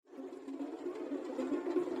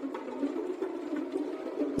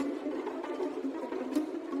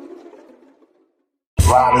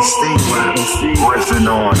Rob and Steve,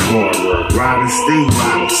 riffing on horror. Rob and Steve,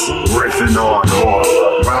 riffing on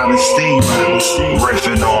horror. Rob and Steve,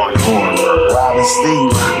 riffing on horror. Rob and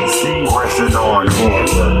Steve, riffing on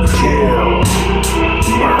horror. Kill,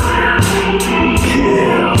 murder,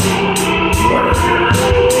 kill, murder, kill,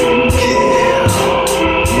 murder,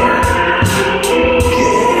 kill, murder.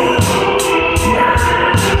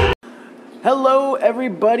 Hello,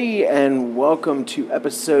 everybody, and welcome to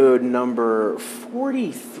episode number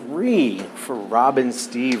 43 for Rob and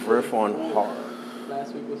Steve Riff on Horror.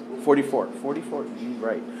 Last week was 44, you're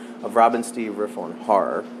right, of Rob and Steve Riff on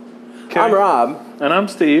Horror. Okay. I'm Rob. And I'm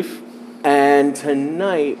Steve. And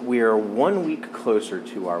tonight we are 1 week closer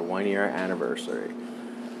to our 1 year anniversary.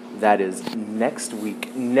 That is next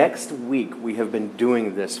week. Next week, we have been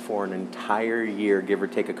doing this for an entire year, give or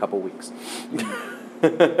take a couple weeks.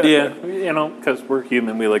 Yeah, because we're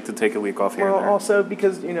human, we like to take a week off here Well, and there. also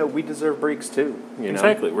because, we deserve breaks too.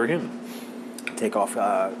 Exactly, we're human. Take off,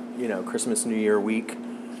 Christmas, New Year week.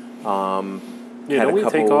 Don't we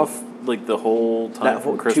take off like the whole time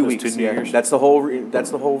from Christmas 2 weeks, to New Year's? That's the whole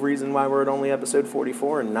reason why we're at only episode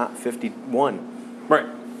 44 and not 51. Right.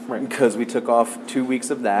 Because we took off 2 weeks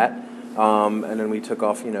of that, and then we took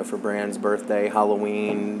off, for Brand's birthday,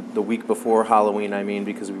 Halloween, the week before Halloween,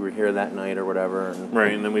 because we were here that night or whatever.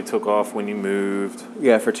 Right, and then we took off when you moved.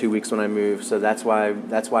 Yeah, for 2 weeks when I moved. So that's why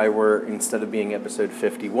we're, instead of being episode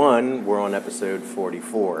 51, we're on episode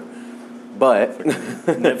 44. But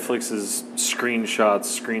Netflix's screenshots,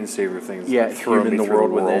 screensaver things. throw in the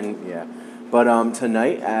world within. Yeah. But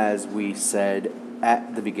tonight, as we said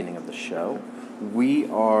at the beginning of the show, we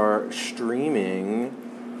are streaming.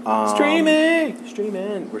 We're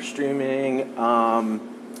streaming on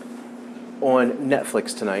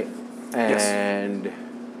Netflix tonight. And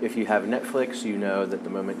if you have Netflix, you know that the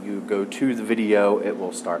moment you go to the video, it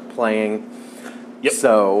will start playing. Yep.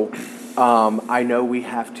 So I know we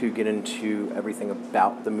have to get into everything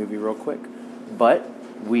about the movie real quick, but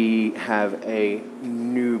we have a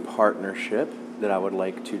new partnership that I would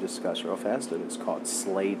like to discuss real fast. It's called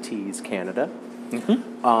Slay Tees Canada.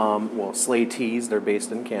 Mm-hmm. Slay Tees, they're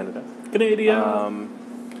based in Canada. Canadian.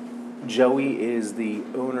 Joey is the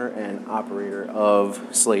owner and operator of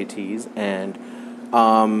Slay Tees, and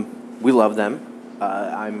we love them.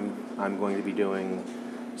 I'm going to be doing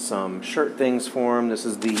some shirt things for him. This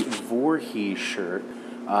is the Voorhees shirt.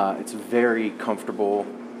 It's very comfortable,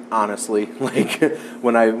 honestly. Like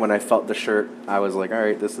when I felt the shirt, I was like, all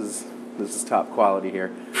right, this is top quality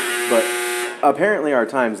here. But apparently our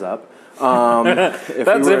time's up.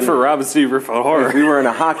 That's it for Rob and Steve Riff on Horror. If we were in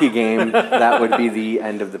a hockey game, that would be the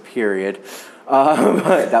end of the period.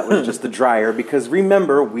 But that was just the dryer, because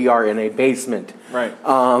remember, we are in a basement. Right.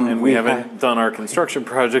 And we haven't done our construction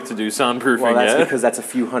project to do soundproofing yet. Well, that's yet. because that's a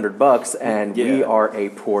few $100, and we are a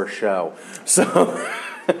poor show. So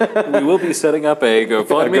we will be setting up a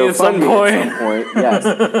GoFundMe at some point. Yes.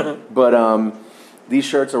 But these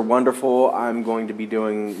shirts are wonderful. I'm going to be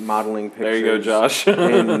doing modeling pictures. There you go, Josh.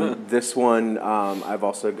 In this one, I've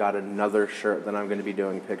also got another shirt that I'm going to be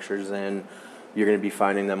doing pictures in. You're going to be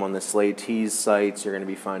finding them on the Slay Tees sites. You're going to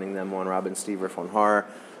be finding them on Rob and Steve Riff on Horror.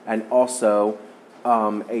 And also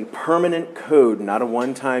a permanent code, not a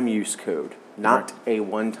one-time use code. Not a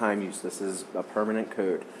one-time use. This is a permanent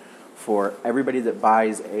code for everybody that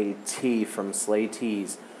buys a tee from Slay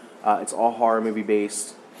Tees. It's all horror movie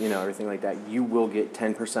based. Everything like that. You will get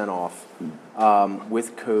 10% off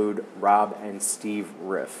with code Rob and Steve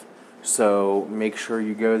Riff. So make sure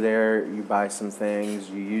you go there, you buy some things,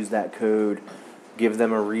 you use that code, give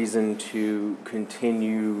them a reason to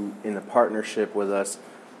continue in the partnership with us.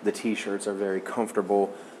 The T-shirts are very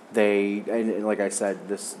comfortable. And like I said,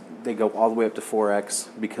 they go all the way up to 4X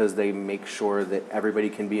because they make sure that everybody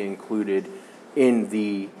can be included in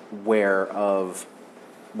the wear of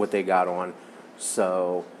what they got on.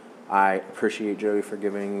 So I appreciate Joey for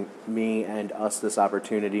giving me and us this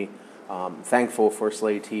opportunity. Thankful for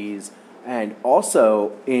Slay Tees. And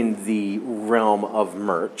also in the realm of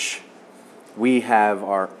merch, we have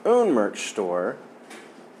our own merch store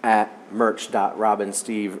at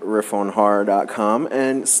merch.robandsteveriffonhorror.com.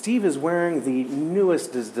 And Steve is wearing the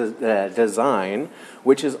newest design,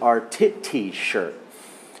 which is our Tit Tee shirt.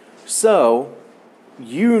 So,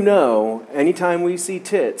 anytime we see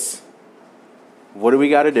tits, what do we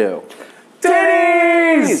got to do?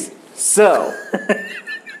 Titties! So,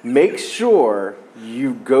 make sure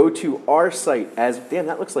you go to our site damn,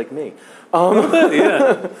 that looks like me.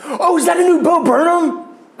 Yeah. Oh, is that a new Bo Burnham?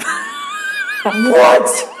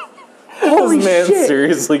 What? Holy this man shit!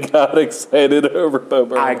 seriously got excited over Bo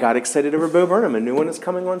Burnham. I got excited over Bo Burnham. A new one is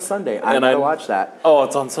coming on Sunday. I gotta watch that. Oh,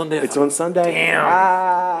 it's on Sunday. It's on Sunday. Damn.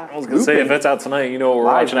 I was gonna say if it's out tonight, you know what we're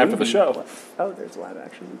watching after the show. Oh, there's live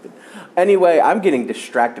action. Anyway, I'm getting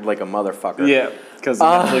distracted like a motherfucker. Yeah, because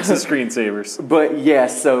Netflix is screensavers. But yeah,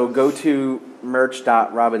 so go to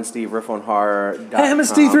merch.robinsteverifffonhorror.com.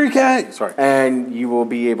 MSD3K. Sorry. And you will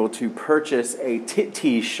be able to purchase a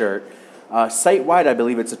T-shirt. Site-wide, I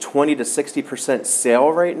believe it's a 20 to 60%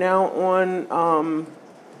 sale right now on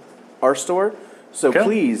our store. So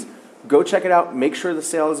please, go check it out. Make sure the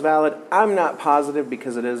sale is valid. I'm not positive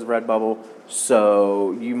because it is Redbubble,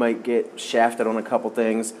 so you might get shafted on a couple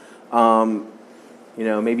things.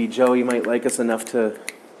 Maybe Joey might like us enough to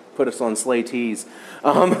put us on Slay Tees.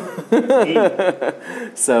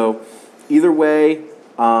 So either way,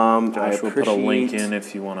 Josh will put a link in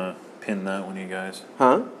if you want to pin that one, you guys.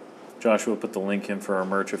 Huh? Josh will put the link in for our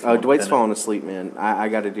merch. If you Dwight's falling asleep, man. I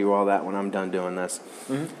got to do all that when I'm done doing this.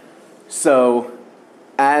 Mm-hmm. So,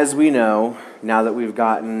 as we know, now that we've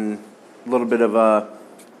gotten a little bit of a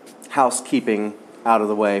housekeeping out of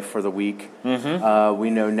the way for the week, we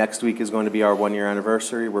know next week is going to be our 1-year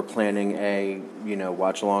anniversary. We're planning a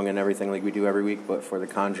watch along and everything like we do every week, but for The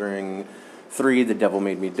Conjuring 3, The Devil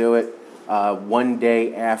Made Me Do It, one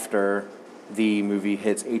day after the movie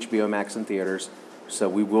hits HBO Max in theaters. So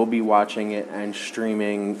we will be watching it and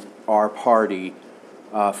streaming our party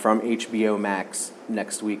from HBO Max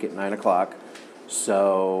next week at 9 o'clock.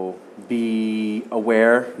 So be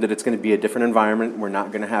aware that it's going to be a different environment. We're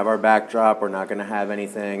not going to have our backdrop. We're not going to have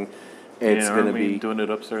anything. It's going to be doing it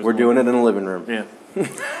upstairs. We're doing it in the living room. Yeah,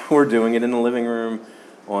 we're doing it in the living room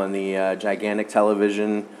on the gigantic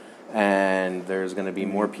television, and there's going to be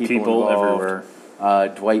more people involved.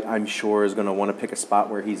 Everywhere. Dwight, I'm sure, is going to want to pick a spot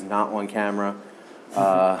where he's not on camera.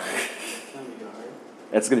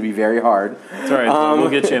 It's going to be very hard. It's all right. We'll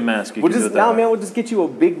get you a mask. We'll just get you a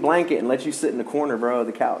big blanket and let you sit in the corner, bro, of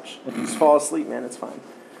the couch. Just fall asleep, man. It's fine.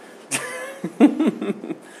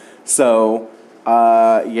 So,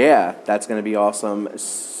 that's going to be awesome.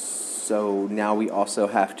 So now we also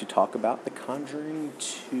have to talk about The Conjuring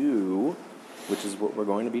 2, which is what we're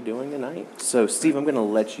going to be doing tonight. So, Steve, I'm going to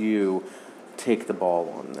let you take the ball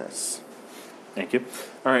on this. Thank you.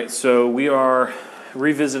 All right, so we are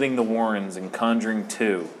revisiting the Warrens in Conjuring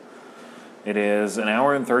 2. It is an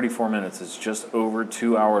hour and 34 minutes. It's just over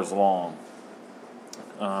 2 hours long.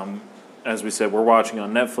 As we said, we're watching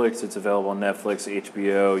on Netflix. It's available on Netflix,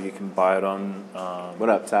 HBO. You can buy it on what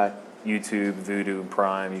up, Ty? YouTube, Vudu, and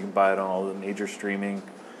Prime. You can buy it on all the major streaming.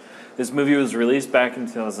 This movie was released back in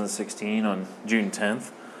 2016 on June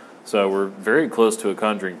 10th. So we're very close to a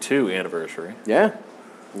Conjuring 2 anniversary. Yeah.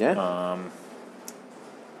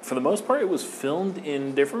 For the most part, it was filmed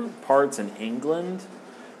in different parts in England,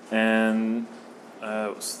 and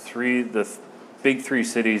it was the big three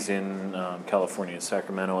cities in California: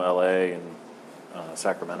 Sacramento, LA, and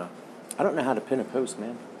Sacramento. I don't know how to pin a post,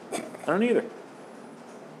 man. I don't either.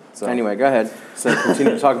 So anyway, go ahead. So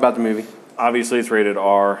continue to talk about the movie. Obviously, it's rated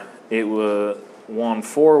R. It won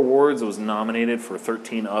 4 awards. It was nominated for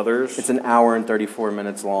 13 others. It's an hour and 34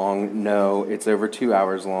 minutes long. No, it's over 2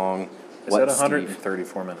 hours long. It's at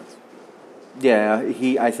 134 minutes. Yeah,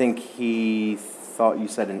 I think he thought you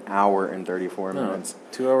said an hour and 34 minutes.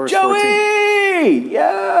 2 hours, Joey! 14.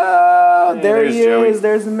 Yeah! There he Joey. is.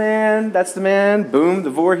 There's the man. That's the man. Boom,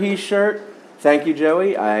 the Voorhees shirt. Thank you,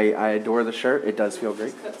 Joey. I adore the shirt. It does feel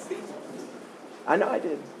great. I know I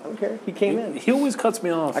did. I don't care. He came in. He always cuts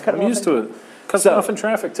me off. I'm used to it. Cuts me off in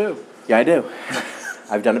traffic, too. Yeah, I do.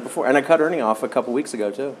 I've done it before. And I cut Ernie off a couple weeks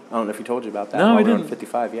ago, too. I don't know if he told you about that. No, I didn't. On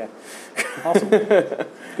 55, yeah. Awesome.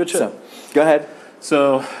 Good show. So, go ahead.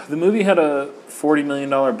 So, the movie had a $40 million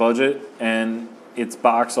budget, and its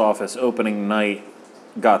box office opening night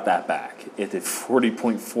got that back. It did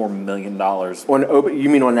 $40.4 million. You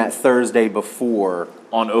mean on that Thursday before?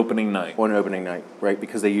 On opening night. On opening night, right?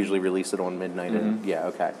 Because they usually release it on midnight. And yeah,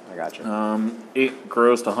 okay. I got you. It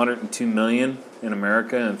grossed $102 million in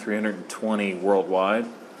America and $320 worldwide.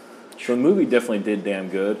 So the movie definitely did damn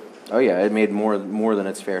good. Oh, yeah. It made more than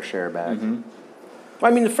its fair share back. Well,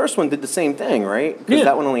 I mean, the first one did the same thing, right? Because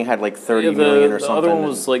that one only had like 30 million or something. The other one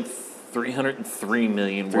was like 303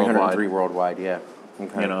 million worldwide. 303 worldwide, yeah.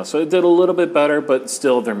 Okay. So it did a little bit better, but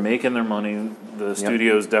still, they're making their money. The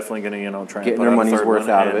studio's definitely going to, try and put out a third one.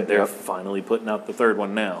 Out of it. They're finally putting out the third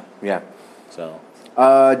one now. Yeah. So,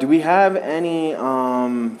 do we have any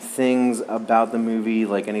things about the movie,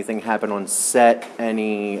 like anything happen on set?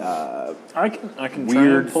 Any I can weird try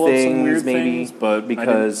and pull up some weird maybe, things, but because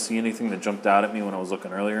I didn't see anything that jumped out at me when I was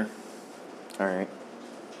looking earlier. All right.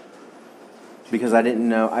 Because I didn't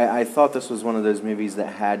know. I thought this was one of those movies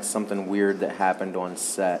that had something weird that happened on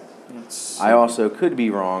set. I also could be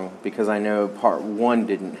wrong because I know part 1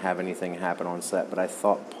 didn't have anything happen on set, but I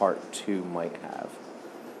thought part 2 might have.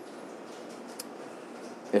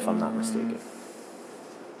 If I'm not mistaken.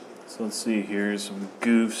 So let's see here, some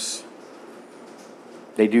goofs.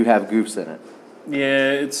 They do have goofs in it.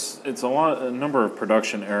 Yeah, it's a number of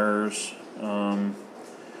production errors.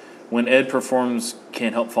 When Ed performs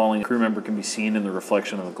 "Can't Help Falling," a crew member can be seen in the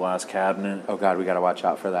reflection of a glass cabinet. Oh God, we got to watch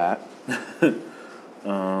out for that.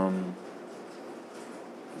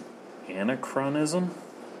 Anachronism?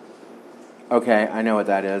 Okay, I know what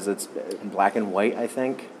that is. It's in black and white, I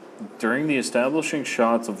think. During the establishing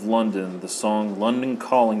shots of London, the song "London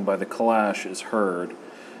Calling" by The Clash is heard,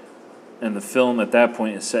 and the film at that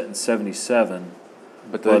point is set in 1977.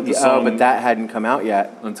 But that hadn't come out yet.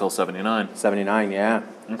 Until 1979. 1979, yeah.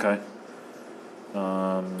 Okay.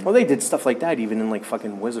 Well, they did stuff like that even in like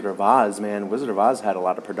fucking Wizard of Oz, man. Wizard of Oz had a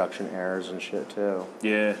lot of production errors and shit too.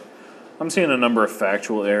 Yeah. I'm seeing a number of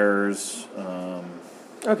factual errors.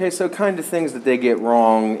 Okay, so kind of things that they get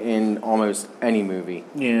wrong in almost any movie.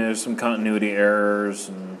 Yeah, there's some continuity errors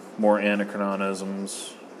and more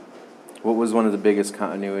anachronisms. What was one of the biggest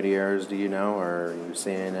continuity errors, do you know? Or are you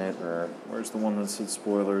seeing it? Or Where's the one that said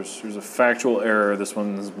spoilers? There's a factual error. This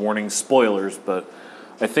one is warning spoilers, but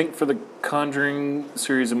I think for the Conjuring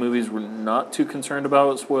series of movies, we're not too concerned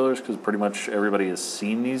about spoilers because pretty much everybody has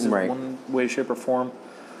seen these in one way, shape, or form.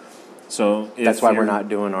 So that's why we're not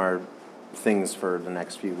doing our things for the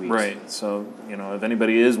next few weeks. Right. So, if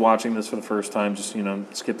anybody is watching this for the first time, just,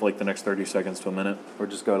 skip like the next 30 seconds to a minute. Or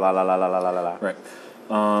just go la la la la la la la la. Right.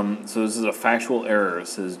 So this is a factual error. It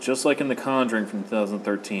says, just like in The Conjuring from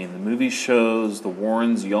 2013, the movie shows the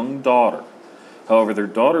Warrens' young daughter. However, their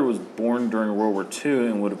daughter was born during World War II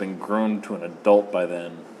and would have been grown to an adult by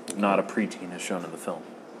then, not a preteen as shown in the film.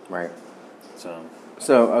 Right. So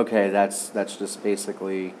okay, that's just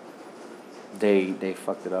basically they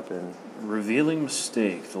fucked it up in. Revealing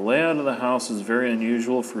mistake. The layout of the house is very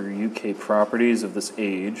unusual for UK properties of this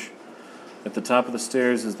age. At the top of the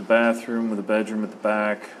stairs is the bathroom with a bedroom at the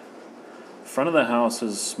back. The front of the house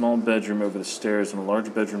has a small bedroom over the stairs and a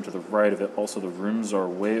large bedroom to the right of it. Also, the rooms are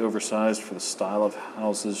way oversized for the style of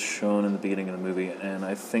houses shown in the beginning of the movie. And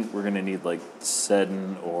I think we're going to need, like,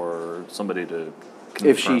 Seddon or somebody to confirm.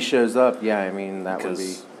 If she shows up, yeah, I mean, that would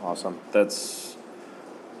be awesome. That's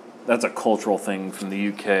a cultural thing from the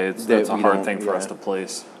UK. That's a hard thing for us to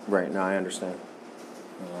place. Right, no, I understand.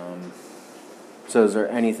 So is there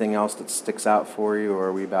anything else that sticks out for you, or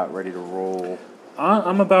are we about ready to roll?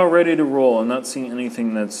 I'm about ready to roll. I'm not seeing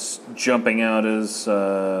anything that's jumping out as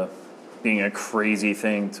being a crazy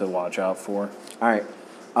thing to watch out for. All right.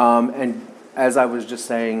 And as I was just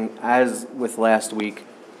saying, as with last week,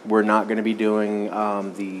 we're not going to be doing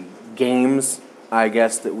the games, I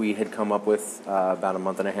guess, that we had come up with about a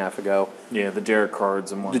month and a half ago. Yeah, the dare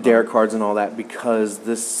cards and whatnot. The dare cards and all that, because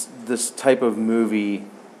this type of movie,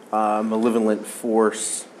 malevolent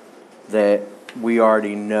force that we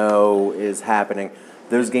already know is happening,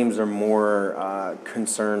 those games are more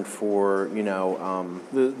concerned for,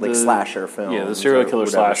 like slasher films. Yeah, the serial killer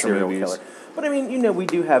slasher movies. Killer. But I mean, we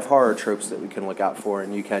do have horror tropes that we can look out for,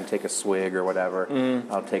 and you can take a swig or whatever.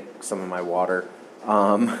 I'll take some of my water.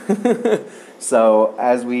 So,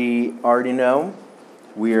 as we already know,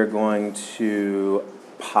 we are going to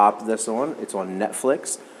pop this on. It's on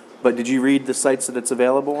Netflix. But did you read the sites that it's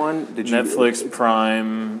available on? Netflix,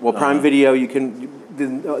 Prime. Well, Prime Video, you can.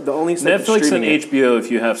 The only site Netflix and HBO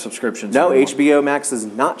if you have subscriptions. No, HBO Max is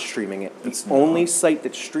not streaming it. The only site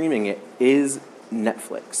that's streaming it is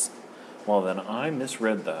Netflix. Well, then I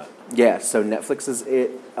misread that. Yeah, so Netflix is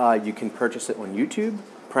it. You can purchase it on YouTube,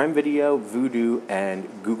 Prime Video, Vudu, and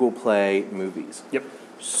Google Play Movies. Yep.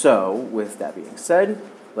 So, with that being said,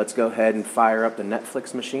 let's go ahead and fire up the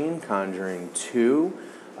Netflix machine, Conjuring 2.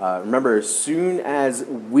 Remember, as soon as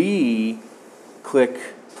we click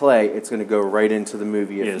play, it's going to go right into the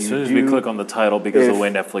movie. As soon as we click on the title, because of the way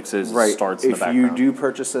Netflix is, it starts in the background. If you do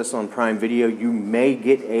purchase this on Prime Video, you may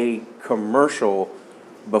get a commercial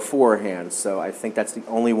beforehand. So I think that's the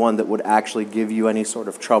only one that would actually give you any sort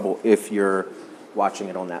of trouble if you're watching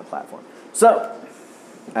it on that platform. So,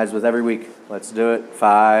 as with every week, let's do it.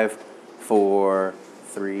 5, 4,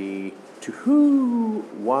 3, 2,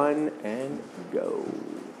 1, and go.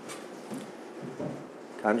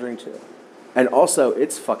 Conjuring 2. And also,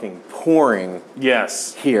 it's fucking pouring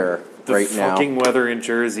here right now. The fucking weather in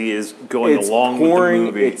Jersey is going along with the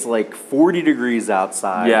movie. It's like 40 degrees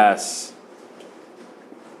outside. Yes.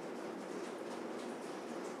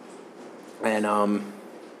 And,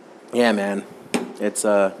 yeah, man, it's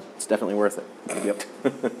definitely worth it. Yep.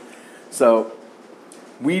 So,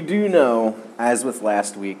 we do know, as with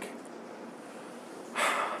last week,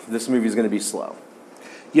 this movie is going to be slow.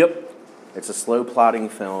 Yep. It's a slow plotting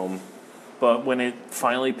film. But when it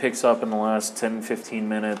finally picks up in the last 10, 15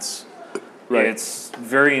 minutes, Right. it's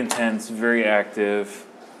very intense, very active.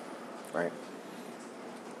 Right.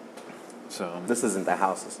 So, This isn't the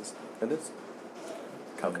house. It is?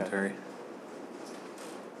 commentary.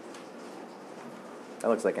 That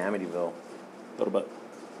looks like Amityville. A little bit.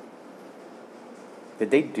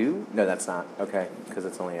 Did they do? No, that's not. Okay, because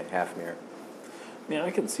it's only a half mirror. Yeah,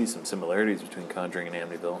 I can see some similarities between Conjuring and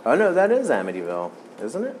Amityville. Oh, no, that is Amityville,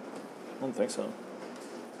 isn't it? I don't think so.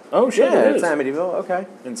 Oh, shit, Yeah, it it's is. Amityville. Okay.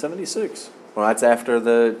 In 76. Well, that's after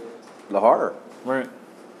the horror. Right.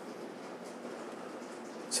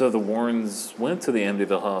 So the Warrens went to the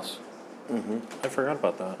Amityville house. Mm-hmm. I forgot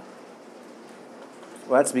about that.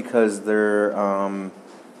 Well, that's because they're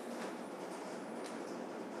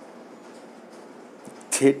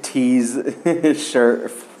tease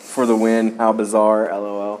shirt for the win. How bizarre!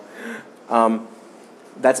 LOL.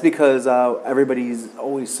 That's because everybody's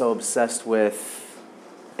always so obsessed with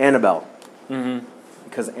Annabelle. Mm-hmm.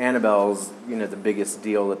 Because Annabelle's, the biggest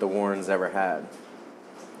deal that the Warrens ever had.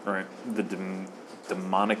 Right. The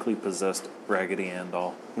demonically possessed Raggedy Ann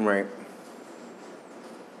doll. Right.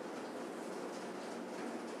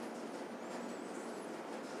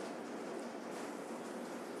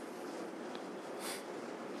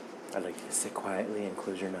 I'd like you to sit quietly and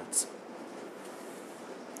close your nuts.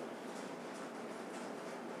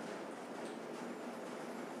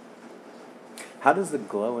 How does the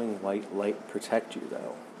glowing white light protect you,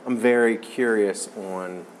 though? I'm very curious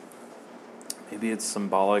on Maybe it's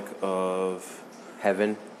symbolic of,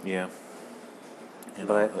 heaven. yeah.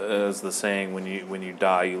 But- As the saying, when you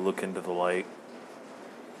die, you look into the light.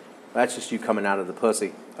 That's just you coming out of the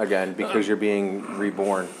pussy again because you're being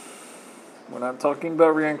reborn. We're not talking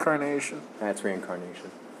about reincarnation. That's reincarnation.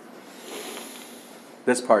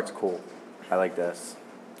 This part's cool. I like this.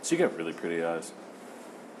 So you got really pretty eyes.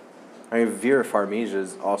 I mean, Vera Farmiga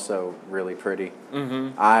is also really pretty.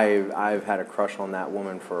 Mm-hmm. I've had a crush on that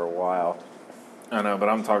woman for a while. I know, but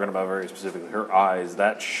I'm talking about very specifically her eyes.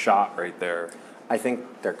 That shot right there. I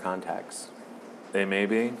think they're contacts. They may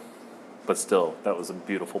be, but still, that was a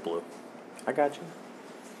beautiful blue. I got you.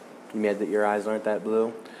 You mad that your eyes aren't that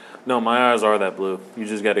blue? No, my eyes are that blue. You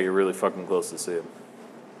just got to get really fucking close to see them.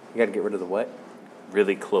 You got to get rid of the what?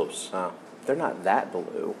 Really close. Oh, they're not that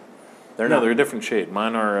blue. They're a different shade.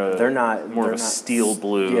 Mine are. They're not more they're of a not steel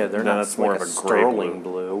blue. Yeah, they're not. That's more like of a sterling gray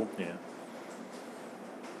blue. Yeah.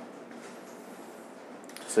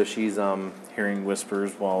 So she's Hearing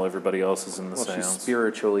whispers while everybody else is in the well, she's seance.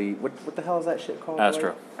 spiritually. What the hell is that shit called?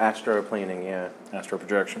 Astro. Like? Astroplaning, yeah. Astral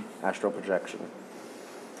projection. Astral projection.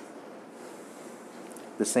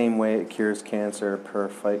 The same way it cures cancer per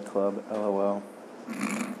Fight Club. LOL.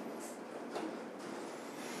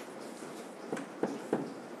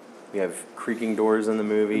 We have creaking doors in the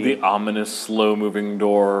movie. The ominous, slow-moving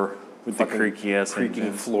door with the Fucking creaky ass creaking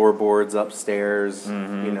hinges. floorboards upstairs.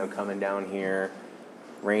 Mm-hmm. Coming down here.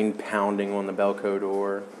 Rain pounding on the Belco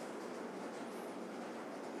door.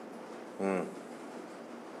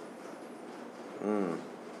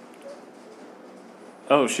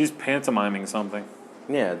 Oh, she's pantomiming something.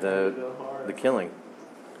 Yeah, the killing,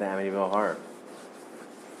 the Amityville Horror.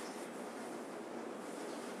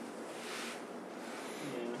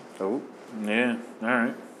 Oh, Yeah. All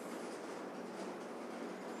right.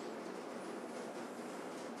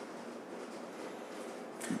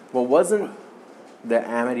 well, wasn't the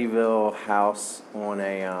Amityville house on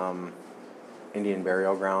a Indian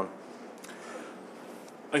burial ground?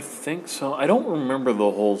 I think so. I don't remember the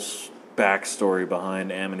whole backstory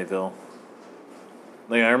behind Amityville.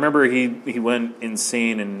 Like I remember he went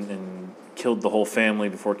insane and killed the whole family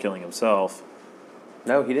before killing himself.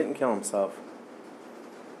 No, he didn't kill himself.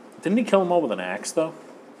 Didn't he kill them all with an axe though?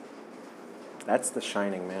 That's The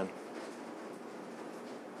Shining, man.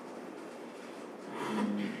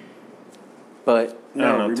 But I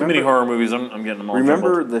no, don't know. Too many horror movies. I'm getting them all.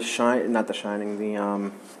 Remember jumbled. not The Shining, the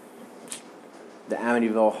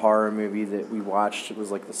Amityville horror movie that we watched. It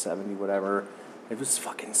was like the 70 whatever. It was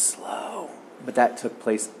fucking slow. But that took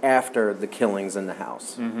place after the killings in the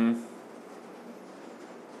house. Mm-hmm.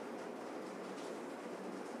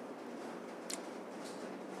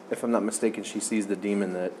 If I'm not mistaken, she sees the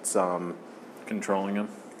demon that's Controlling him.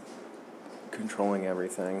 controlling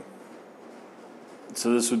everything.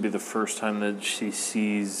 So this would be the first time that she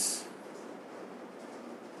sees.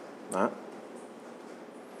 Not?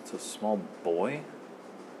 It's a small boy.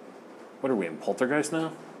 What are we in Poltergeist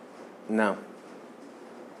now? No.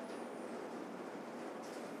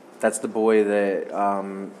 That's the boy that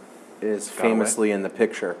is Got famously in the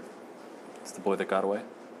picture. It's the boy that got away.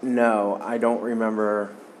 No, I don't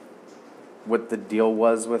remember what the deal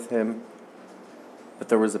was with him, but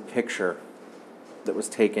there was a picture that was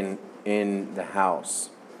taken in the house,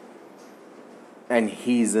 and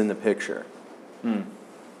he's in the picture. Hmm.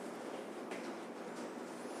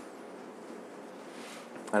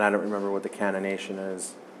 And I don't remember what the canonation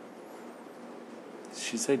is. Did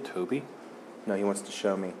she say Toby? No, he wants to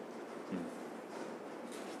show me.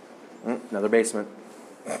 Another basement.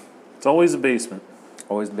 It's always a basement.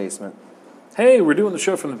 Always basement. Hey, we're doing the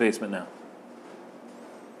show from the basement now.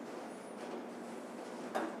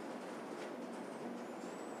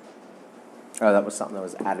 Oh, that was something that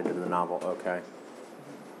was added to the novel. Okay.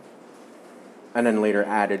 And then later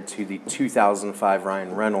added to the 2005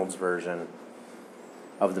 Ryan Reynolds version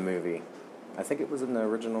of the movie. I think it was in the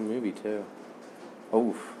original movie, too.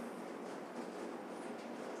 Oof.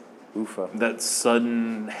 Oofa. That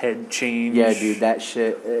sudden head change. Yeah, dude, that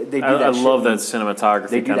shit. They do I that shit love in- that cinematography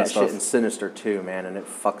They do kind that of stuff. shit in Sinister, too, man, and it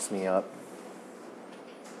fucks me up.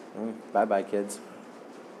 Bye-bye, kids.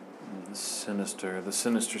 Sinister, the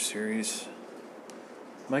Sinister series.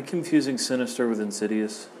 Am I confusing Sinister with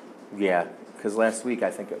Insidious? Yeah, because last week,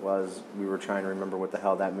 I think it was, we were trying to remember what the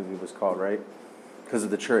hell that movie was called, right? Because of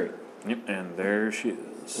the tree. Yep, and there she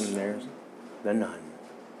is. And there's the nun.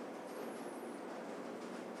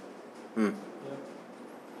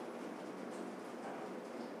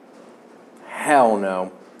 Hell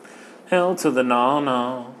no. Hell to the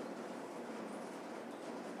no.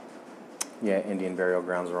 Yeah, Indian burial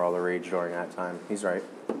grounds were all the rage during that time. He's right.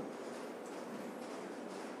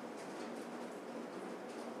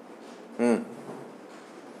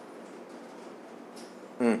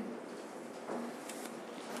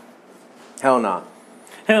 Hell no.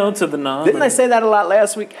 Hell to the no. Didn't I say that a lot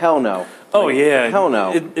last week? Hell no. Oh, yeah. Hell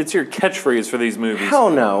no. It's your catchphrase for these movies. Hell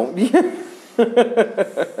no.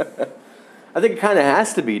 I think it kind of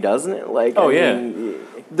has to be, doesn't it? Like, Oh, I yeah. mean,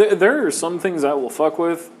 There are some things I will fuck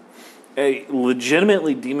with. A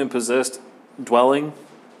legitimately demon-possessed dwelling or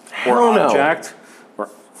Hell no. object. Or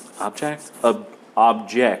object?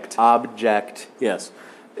 Object. Object. Yes.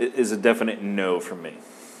 Is a definite no from me.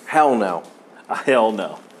 Hell no. A hell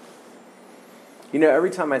no. You know, every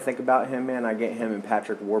time I think about him, man, I get him and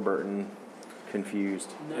Patrick Warburton confused.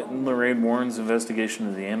 Lorraine Warren's investigation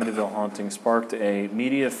of the Amityville haunting sparked a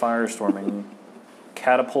media firestorm and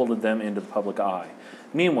catapulted them into the public eye.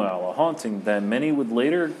 Meanwhile, a haunting that many would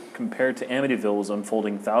later compare to Amityville was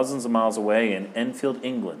unfolding thousands of miles away in Enfield,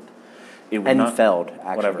 England. It would not- Enfeld,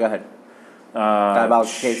 actually. Whatever. Go ahead.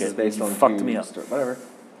 Diabolical shit, cases based you on fucked two me up. Whatever.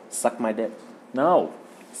 Suck my dick. No.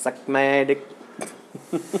 Suck my dick.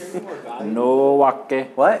 There's more volume. No wake.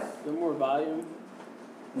 What? There's more volume.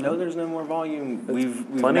 No, there's no more volume. We've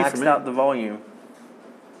plenty for maxed me. out the volume.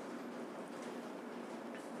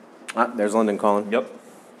 Ah, there's London calling. Yep.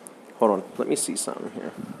 Hold on. Let me see something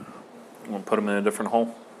here. I'm going to put them in a different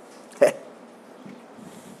hole.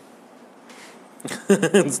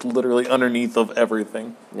 It's literally underneath of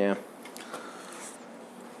everything. Yeah.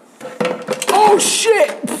 Oh, shit!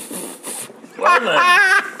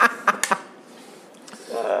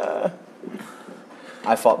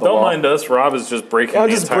 I fought the Don't wall. mind us. Rob is just breaking I'm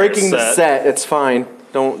the just entire breaking the set. It's fine.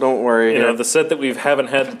 Don't worry. You know, here. the set that we haven't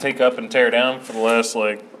had to take up and tear down for the last,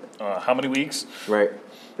 how many weeks? Right.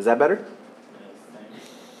 Is that better?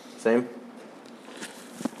 Same?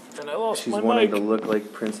 And I lost She's my wanting mic. to look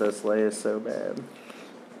like Princess Leia so bad.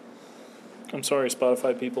 I'm sorry,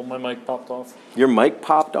 Spotify people. My mic popped off. Your mic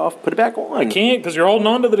popped off? Put it back on. I can't because you're holding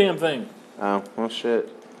on to the damn thing. Oh, well, shit.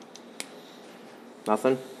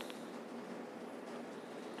 Nothing?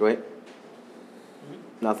 Wait.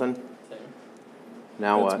 Nothing? Same.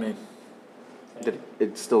 Now That's what? me.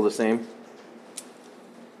 It's still the same?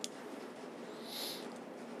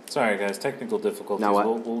 Sorry, guys. Technical difficulties. Now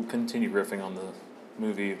what? We'll continue riffing on the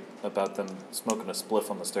movie about them smoking a spliff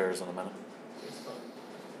on the stairs in a minute.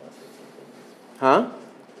 Huh?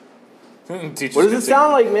 Teachers What does can it sing.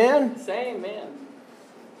 sound like, man? Same, man.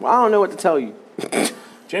 Well, I don't know what to tell you.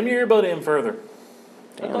 Jam your earbud in further.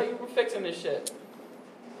 I thought you were fixing this shit.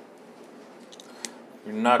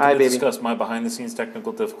 You're not Hi, going to baby. discuss my behind-the-scenes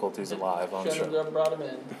technical difficulties live on the Shouldn't show. have brought him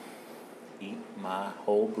in. Eat my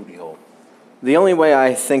whole booty hole. The only way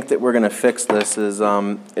I think that we're going to fix this is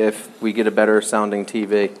if we get a better sounding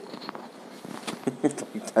TV.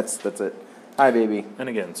 That's it. Hi, baby. And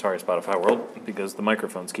again, sorry, Spotify world, because the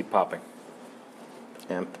microphones keep popping.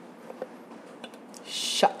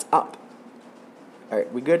 Shut up. All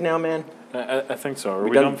right, we good now, man? I think so. Are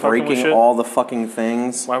We we done done fucking with breaking shit? all the fucking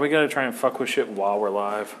things? Why we gotta try and fuck with shit while we're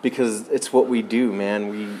live? Because it's what we do,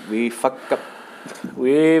 man. We fuck up.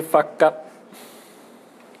 We fuck up.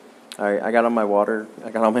 All right, I got all my water. I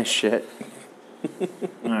got all my shit.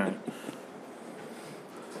 All right.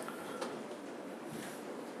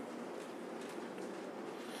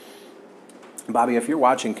 Bobby, if you're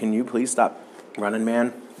watching, can you please stop running,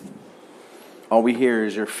 man? All we hear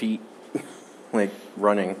is your feet, like,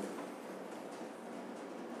 running.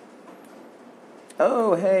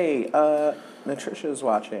 Oh, hey, Natricia's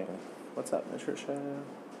watching. What's up, Natricia?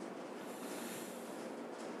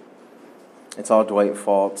 It's all Dwight's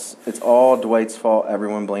fault. It's all Dwight's fault.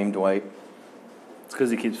 Everyone blame Dwight. It's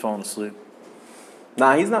because he keeps falling asleep.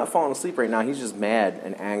 Nah, he's not falling asleep right now. He's just mad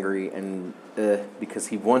and angry and because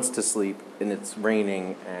he wants to sleep and it's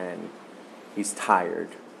raining and he's tired.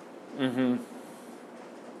 Mm-hmm.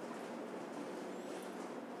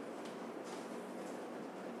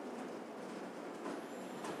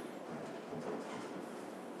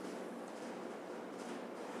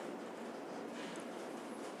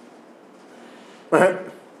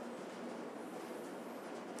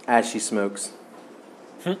 As she smokes.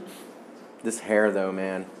 This hair, though,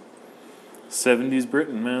 man. 70s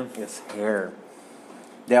Britain, man. This hair.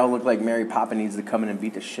 They all look like Mary Poppins needs to come in and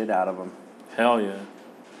beat the shit out of them. Hell yeah.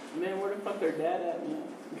 Man, where the fuck their dad at, man?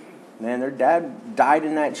 Man, their dad died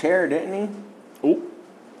in that chair, didn't he? Oh,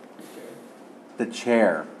 The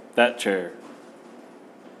chair. that chair.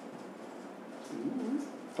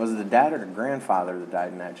 Was it the dad or the grandfather that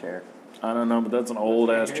died in that chair? I don't know, but that's an old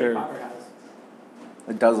ass Harry chair. Potter house.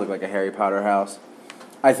 It does look like a Harry Potter house.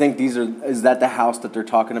 I think is that the house that they're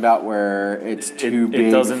talking about where it's too big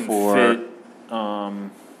It doesn't for fit.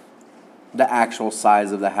 the actual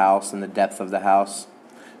size of the house and the depth of the house?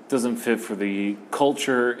 Doesn't fit for the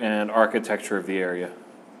culture and architecture of the area.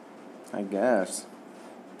 I guess.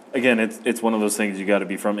 Again, it's one of those things you got to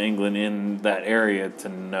be from England in that area to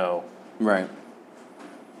know. Right.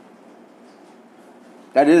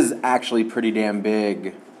 That is actually pretty damn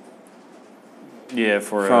big Yeah,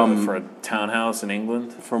 for a townhouse in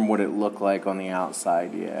England. from what it looked like on the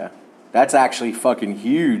outside, yeah. That's actually fucking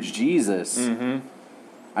huge, Jesus. Mm-hmm.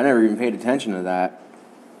 I never even paid attention to that.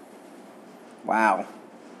 Wow.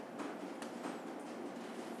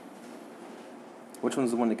 Which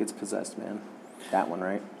one's the one that gets possessed, man? That one,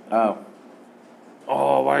 right? Oh,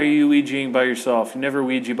 Oh, why are you Ouijaing by yourself? You never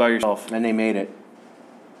Ouija by yourself. and they made it.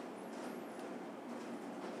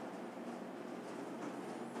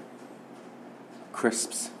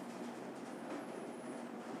 Crisps.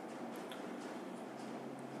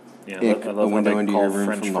 Yeah, Ick, I a love how window they into call your room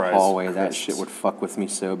French from the fries hallway. That crisps. shit would fuck with me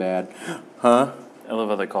so bad. Huh? I love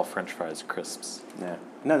how they call French fries crisps. Yeah.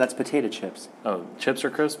 No, that's potato chips. Oh, chips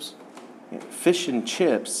are crisps? Yeah. Fish and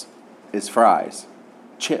chips is fries.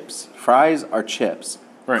 Chips. Fries are chips.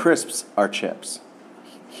 Right. Crisps are chips.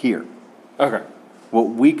 Here. Okay. What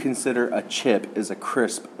we consider a chip is a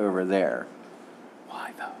crisp over there.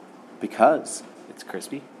 Why though? Because, It's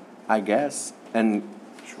crispy? I guess. And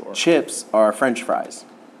Sure. chips are French fries.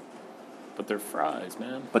 But they're fries,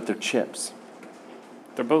 man. But they're chips.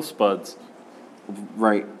 They're both spuds.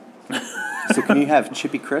 Right. So can you have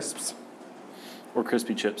chippy crisps? Or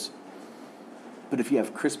crispy chips. But if you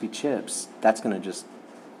have crispy chips, that's going to just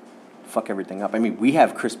fuck everything up. I mean, we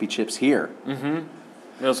have crispy chips here.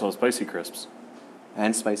 We also have spicy crisps.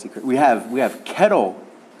 And spicy crisps. We have kettle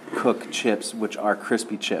cooked chips, which are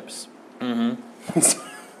crispy chips.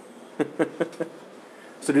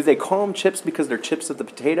 So do they call them chips because they're chips of the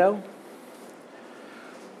potato?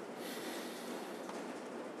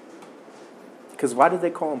 Because why do they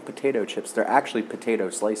call them potato chips? They're actually potato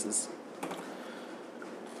slices.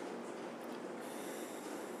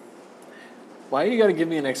 Why you gotta give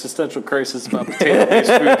me an existential crisis about potato-based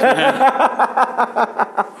foods,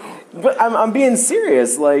 man? But I'm being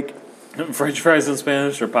serious. Like, French fries in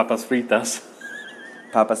Spanish or papas fritas?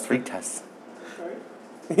 papas fritas.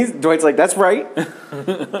 Sorry? Dwight's like, that's right.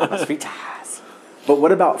 Papas fritas. But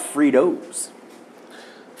what about Fritos?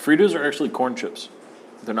 Fritos are actually corn chips.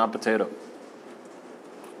 They're not potato.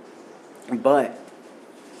 But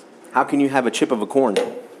how can you have a chip of a corn?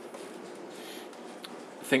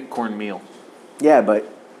 Think cornmeal. Yeah, but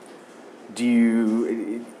do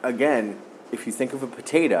you, again, if you think of a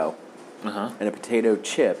potato Uh-huh. and a potato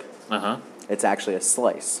chip, Uh-huh. it's actually a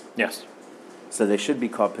slice. Yes. So they should be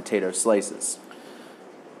called potato slices.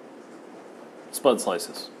 Spud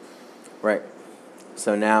slices. Right.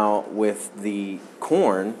 So now with the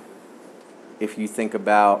corn, if you think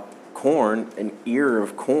about corn, an ear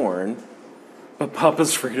of corn But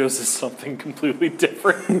Papa's Fritos is something completely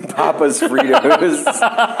different. Papa's Fritos.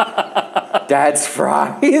 Dad's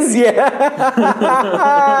fries, yeah.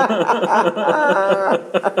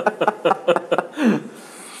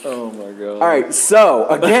 Oh my god. All right, so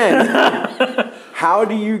again, how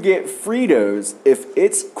do you get Fritos if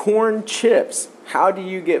it's corn chips? How do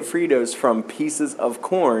you get Fritos from pieces of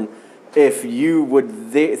corn if you would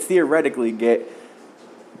theoretically get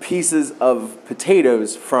pieces of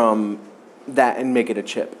potatoes from that and make it a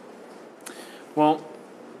chip? Well,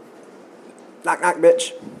 Knock, knock,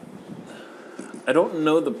 bitch. I don't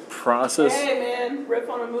know the process. Hey, man, riff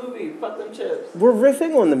on a movie. Fuck them chips. We're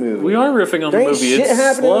riffing on the movie. We are riffing on There the ain't movie. shit It's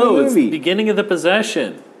happening in the slow. It's movie. the beginning of the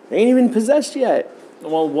possession. They ain't even possessed yet.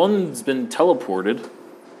 Well, one's been teleported.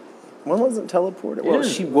 One wasn't teleported. Well, Yeah.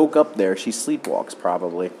 she woke up there. She sleepwalks,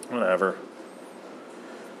 probably. Whatever.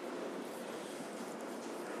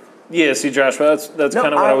 Yeah, see, Josh, that's No,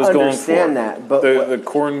 kind of what I was going for. understand that, but the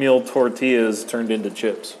cornmeal tortillas turned into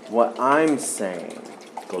chips. what I'm saying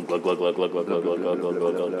Glug, glug, glug, glug, glug, glug, glug, glug, glug, glug,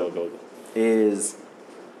 glug, glug, glug, glug. is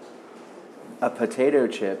a potato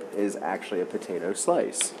chip is actually a potato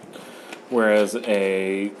slice. Whereas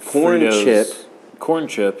a Corn Fritos corn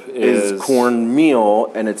chip Is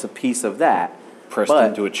cornmeal, and it's a piece of that. pressed but-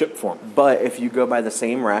 into a chip form. But if you go by the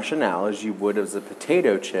same rationale as you would as a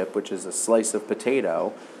potato chip, which is a slice of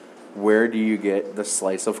potato, where do you get the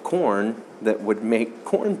slice of corn that would make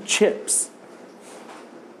corn chips?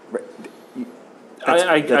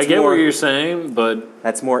 I that's get more- what you're saying, but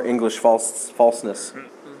That's more English falseness.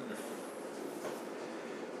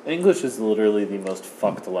 English is literally the most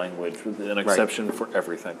fucked language, with an exception for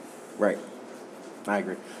everything. Right. I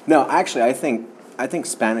agree. No, actually, I think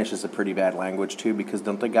Spanish is a pretty bad language too, because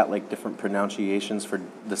don't they got like different pronunciations for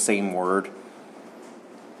the same word?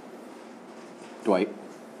 Dwight,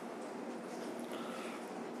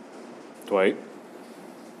 Dwight,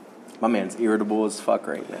 my man's irritable as fuck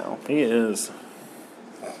right now. he is.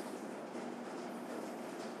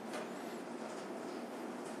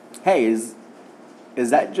 Hey, is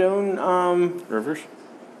that Joan? Rivers?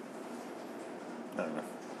 I don't know.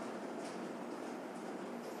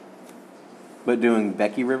 But doing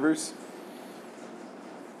Becky Rivers?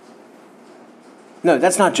 No,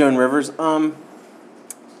 that's not Joan Rivers. What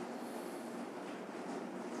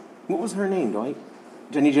was her name, Dwight?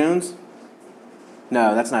 Jenny Jones?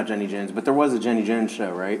 No, that's not Jenny Jones. But there was a Jenny Jones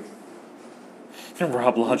show, right?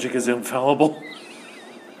 Rob Logic is infallible.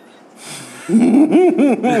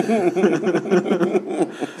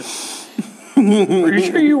 Are you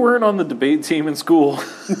sure you weren't on the debate team in school?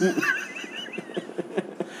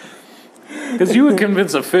 Because you would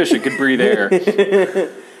convince a fish it could breathe air.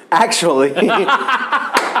 Actually,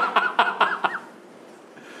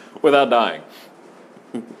 Without dying.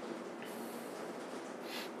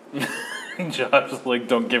 Josh is like,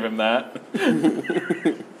 don't give him that.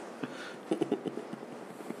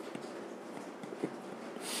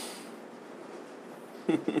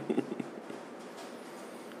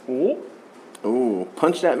 Oh, ooh,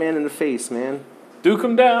 punch that man in the face, man. duke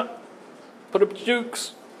him down. Put up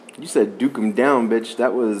jukes. You said duke him down, bitch.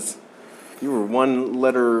 That was, you were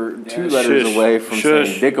two letters shush, away from shush.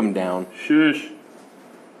 saying dick him down. Shush.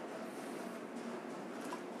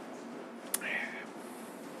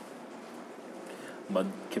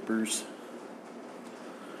 Mud kippers.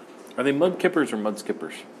 Are they mud kippers or mud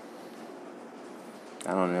skippers?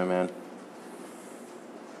 I don't know, man.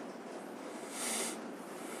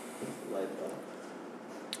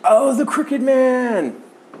 Oh, the Crooked Man!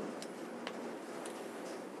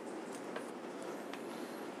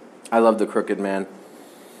 I love the Crooked Man.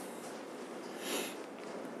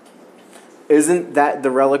 Isn't that the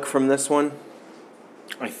relic from this one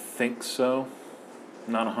I think so.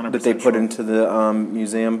 Not 100%. that they put into the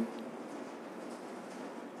museum?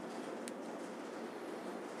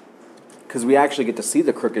 Because we actually get to see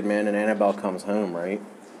the Crooked Man in Annabelle Comes Home, right?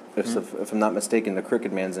 If I'm not mistaken, the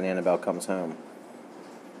Crooked Man's in Annabelle Comes Home.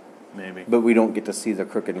 Maybe. But we don't get to see the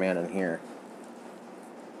Crooked Man in here.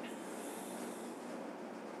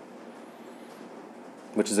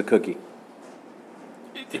 Which is a cookie.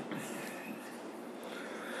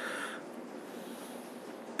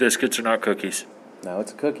 Biscuits are not cookies. No,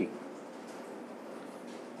 it's a cookie.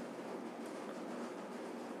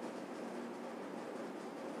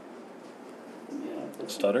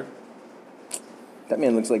 Stutter? That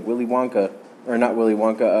man looks like Willy Wonka. Or not Willy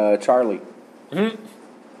Wonka, Charlie. Mm-hmm.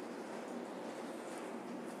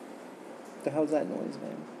 What the hell's that noise,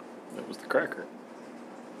 man? That was the cracker.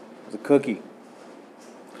 It's a cookie.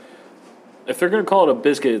 If they're going to call it a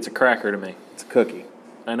biscuit, it's a cracker to me. It's a cookie.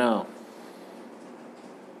 I know.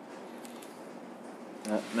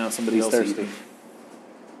 Now somebody He's else thirsty. eating.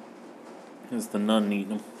 Is the nun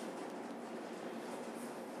eating them?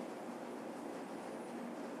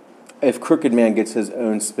 If Crooked Man gets his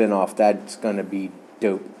own spin-off, that's gonna be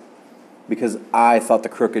dope. Because I thought the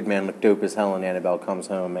Crooked Man looked dope as hell in Annabelle Comes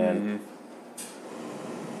Home, man.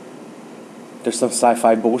 There's some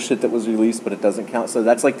sci-fi bullshit that was released, but it doesn't count. So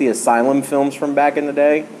that's like the Asylum films from back in the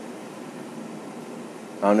day.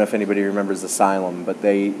 I don't know if anybody remembers Asylum, but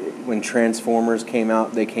when Transformers came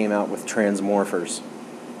out, they came out with Transmorphers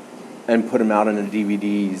and put them out on the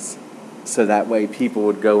DVDs, so that way people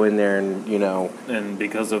would go in there and, you know... And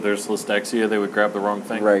because of their dyslexia, they would grab the wrong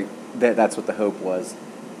thing? Right. That's what the hope was.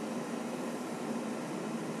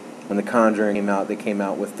 When The Conjuring came out, they came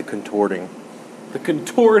out with The Contorting. The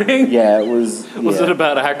Contorting? Yeah, it was... Was it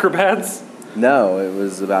about acrobats? No, it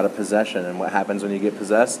was about a possession and what happens when you get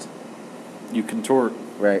possessed. You contort.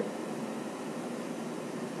 Right.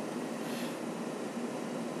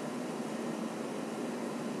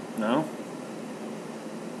 No?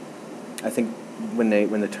 I think when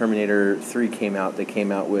the Terminator 3 came out, they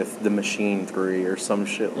came out with The Machine 3 or some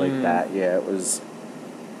shit like that. Yeah, it was...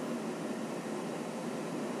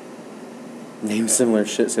 Name similar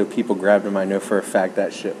shit so people grabbed them. I know for a fact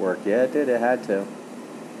that shit worked. Yeah, it did. It had to.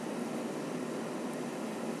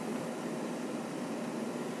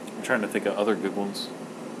 I'm trying to think of other good ones.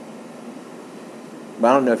 But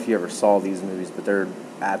I don't know if you ever saw these movies, but they're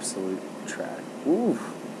absolute trash. Ooh.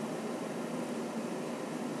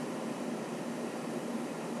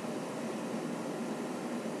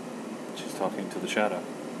 She's talking to the shadow.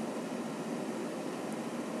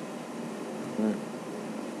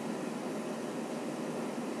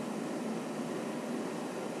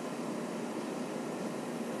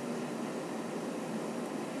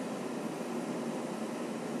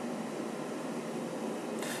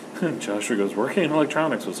 Joshua goes, working in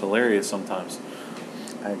electronics was hilarious sometimes.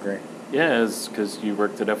 I agree. Yeah, it's because you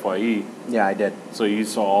worked at FYE. Yeah, I did. So you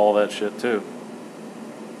saw all that shit too.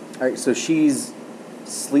 All right, so she's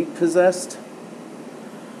sleep possessed.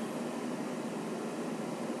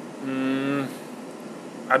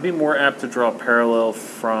 I'd be more apt to draw a parallel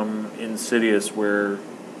from Insidious, where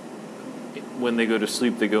when they go to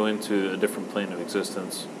sleep, they go into a different plane of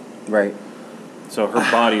existence. Right. So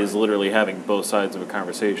her body is literally having both sides of a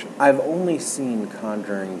conversation. I've only seen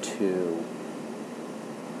Conjuring 2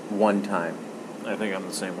 one time. I think I'm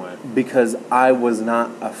the same way. Because I was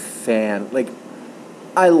not a fan. Like,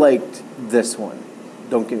 I liked this one.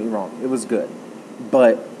 Don't get me wrong. It was good.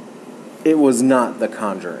 But it was not The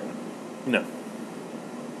Conjuring. No.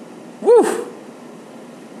 Woo!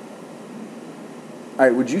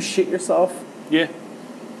 Alright, would you shit yourself? Yeah.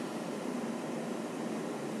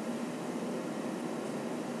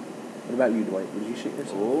 What about you, Dwight? Would you shit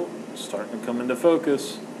yourself? Oh, starting to come into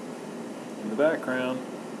focus in the background.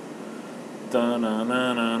 What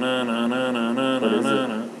is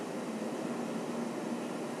it?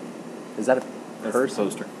 Is that a That's person? the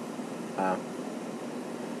poster.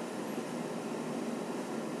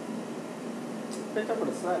 Bitch, I would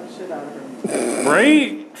have slapped the shit out of her.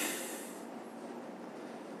 Right?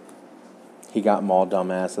 He got mall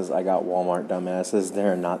dumbasses. I got Walmart dumbasses.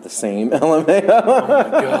 They're not the same. LMAO. Oh my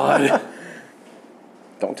god.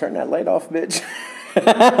 Don't turn that light off, bitch.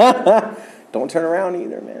 Don't turn around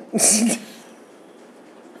either, man.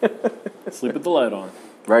 Sleep with the light on.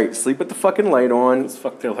 Right, sleep with the fucking light on. Let's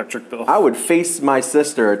fuck the electric bill. I would face my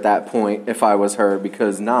sister at that point if I was her,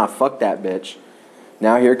 because nah, fuck that bitch.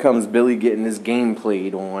 Now here comes Billy getting his game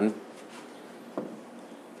played on.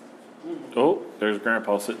 Oh, there's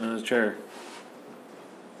Grandpa sitting in his chair.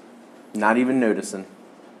 Not even noticing.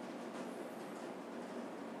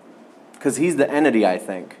 Because he's the entity, I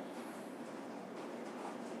think.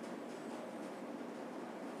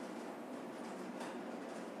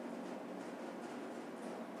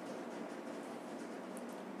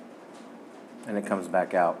 And it comes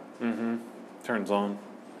back out. Mm-hmm. Turns on.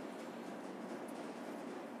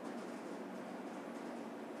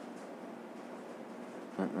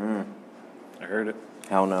 I heard it.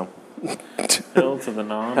 Hell no. Hell to the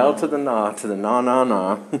nah. Hell to the nah, to the nah, nah,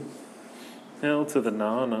 nah. Hell to the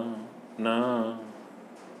nah, nah, nah.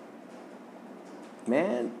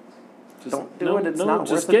 Man, Just, don't do it. It's not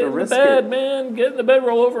just worth it get to in the risk bed, it. man. Get in the bed,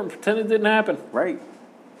 roll over, and pretend it didn't happen. Right.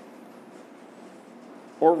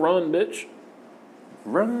 Or run, bitch.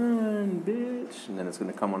 Run, bitch. And then it's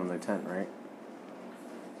going to come on in their tent, right?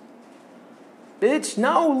 Bitch,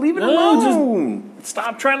 no, leave it alone.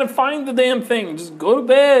 Stop trying to find the damn thing. Just go to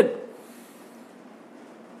bed.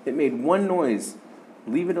 It made one noise.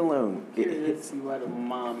 Leave it alone. Curious to see why the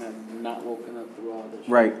mom has not woken up through all this.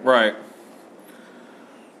 Right. Right.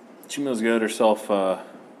 She must get herself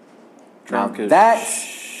drunk Now as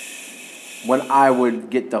that's when I would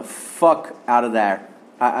get the fuck out of there.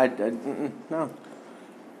 No.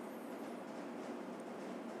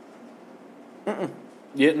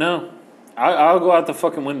 Yeah, no. I'll go out the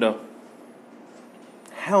fucking window.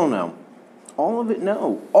 Hell no. All of it,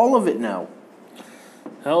 no. All of it, no.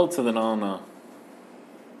 Hell to the no.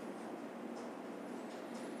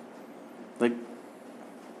 Like,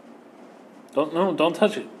 Don't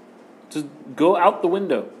touch it. Just go out the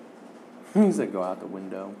window. he's gonna go out the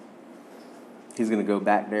window. He's gonna go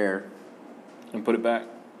back there, And put it back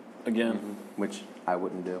again. which I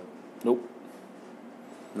wouldn't do. Nope.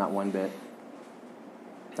 Not one bit.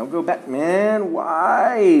 Don't go back, man.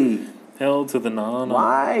 Why? Hell to the no.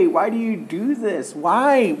 Why? Why do you do this?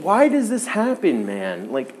 Why? Why does this happen,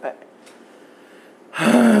 man? Like,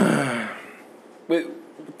 Wait,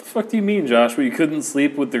 what the fuck do you mean, Joshua? You couldn't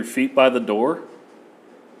sleep with their feet by the door?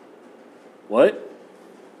 What?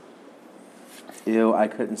 ew, I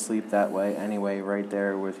couldn't sleep that way anyway, right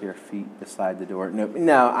there with your feet beside the door.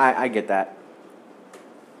 No, I get that.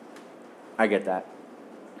 I get that.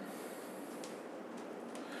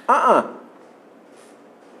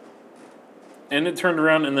 And it turned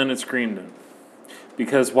around and then it screamed.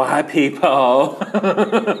 Because why, people?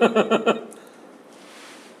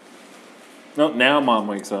 No, now Mom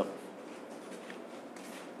wakes up.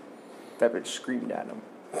 That bitch screamed at him.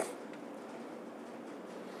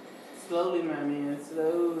 Slowly, my man,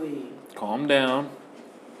 slowly. Calm down.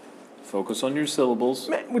 Focus on your syllables.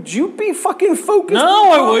 Man, would you be fucking focused?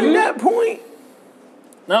 No, I on wouldn't. At that point?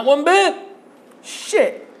 Not one bit.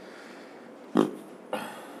 Shit.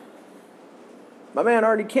 My man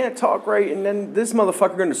already can't talk right, and then this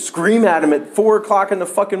motherfucker gonna scream at him at 4 o'clock in the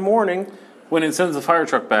fucking morning, When it sends the fire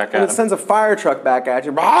truck back and at it him. sends a fire truck back at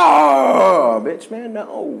you. Oh, bitch, man,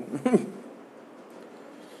 no.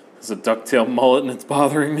 It's a ducktail mullet and it's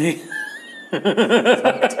bothering me.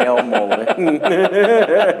 Tail mullet.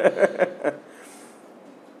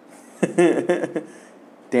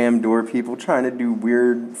 Damn door people trying to do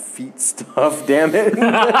weird feet stuff. Damn it.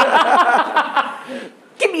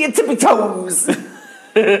 Give me your tippy toes.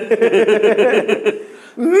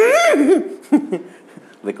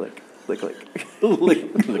 Lick, lick. Lick, lick.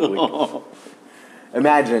 Lick, lick, lick.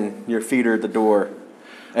 Imagine your feet are at the door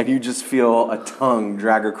and you just feel a tongue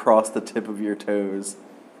drag across the tip of your toes.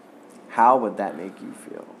 How would that make you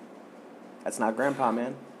feel? That's not grandpa,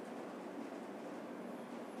 man.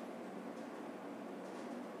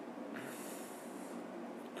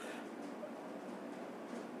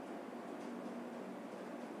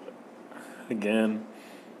 Again.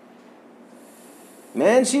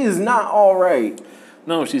 Man, she is not all right.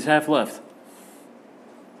 No, she's half left.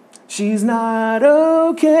 She's not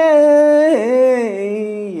okay.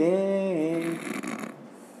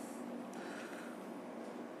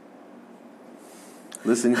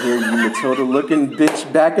 Listen here, you Matilda looking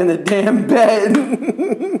bitch back in the damn bed.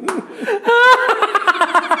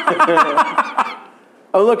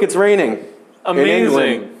 Oh, look, it's raining. In Amazing.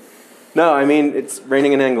 England. No, I mean, it's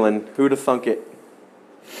raining in England. Who'd have thunk it?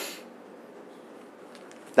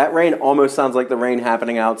 That rain almost sounds like the rain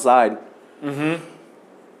happening outside.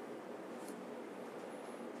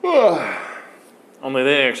 Only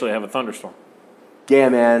they actually have a thunderstorm. Yeah,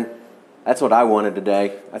 man. That's what I wanted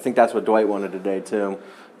today. I think that's what Dwight wanted today, too.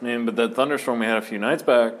 Man, but that thunderstorm we had a few nights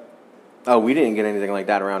back. Oh, we didn't get anything like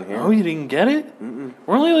that around here. Oh, you didn't get it?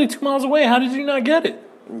 We're only like 2 miles away. How did you not get it?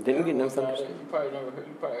 Didn't get no You thunderstorm. probably never heard.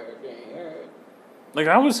 You probably heard. You ain't heard. Like,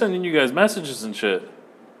 I was sending you guys messages and shit.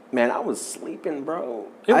 Man, I was sleeping, bro.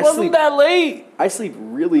 It wasn't that late. I sleep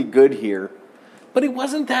really good here. But it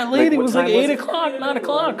wasn't that late. Like, It what was like time was 8 it? o'clock, 9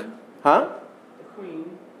 o'clock. Huh? The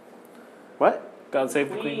Queen. What? God save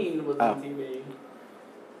the Queen. Queen was Oh. on TV.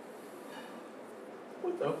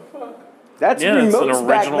 What the fuck? That's Yeah, it's an remotes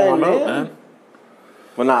back original then, remote, man. man.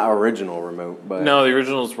 Well, not original remote, but... No, the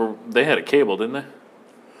originals were, they had a cable, didn't they?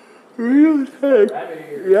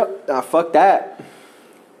 Rabbit ear. Yep. Nah, fuck that.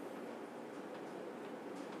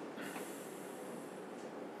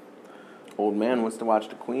 Old man wants to watch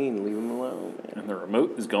the Queen. Leave him alone, man. And the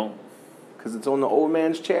remote is gone. Because it's on the old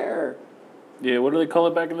man's chair. Yeah, what do they call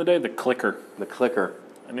it back in the day? The clicker. The clicker.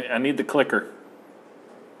 I need the clicker.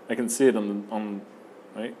 I can see it on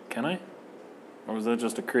right? Can I? Or was that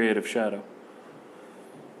just a creative shadow?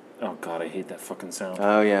 Oh God, I hate that fucking sound.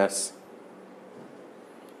 Oh, yes.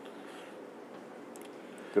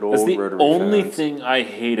 Good old That's the rotary only phones. thing I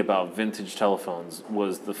hate about vintage telephones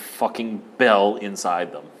was the fucking bell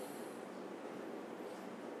inside them.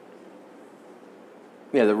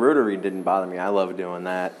 Yeah, the rotary didn't bother me. I love doing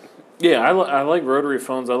that. Yeah, I like rotary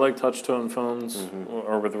phones. I like touch tone phones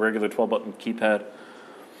or with a regular 12-button keypad.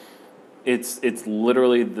 It's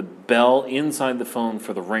literally the bell inside the phone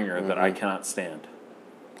for the ringer that I cannot stand.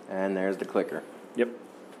 And there's the clicker. Yep.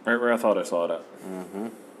 Right where I thought I saw it at.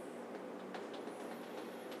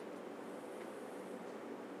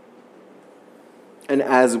 And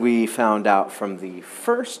as we found out from the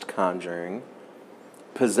first Conjuring,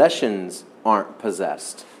 possessions aren't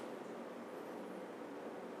possessed.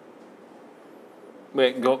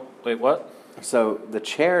 Wait, what? So the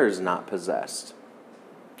chair's not possessed.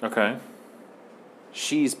 Okay.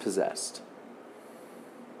 She's possessed.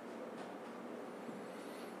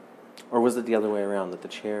 Or was it the other way around, that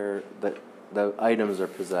the items are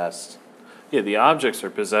possessed? Yeah, the objects are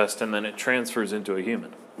possessed, and then it transfers into a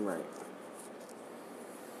human. Right.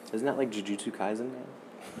 Isn't that like Jujutsu Kaisen, man?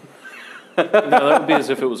 No, that would be as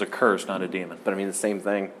if it was a curse, not a demon. But I mean, the same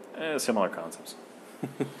thing. Similar concepts.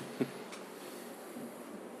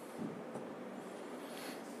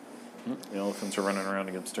 The elephants are running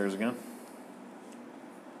around upstairs again.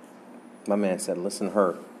 My man said, listen to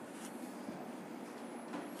her.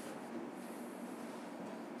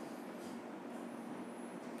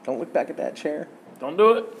 Don't look back at that chair. Don't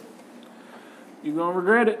do it. You're going to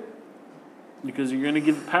regret it. Because you're going to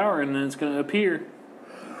give it power and then it's going to appear.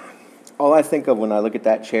 All I think of when I look at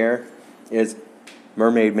that chair is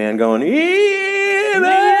Mermaid Man going, Evil!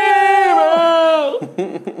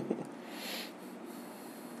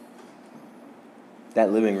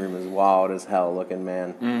 That living room is wild as hell looking,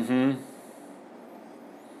 man. Mm-hmm.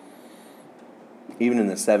 Even in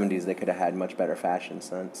the 70s, they could have had much better fashion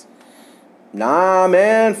sense. Nah,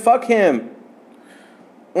 man, fuck him.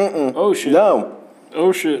 Mm-mm. Oh, shit. No.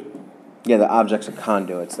 Oh, shit. Yeah, the objects are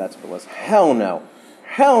conduits. That's what it was. Hell no.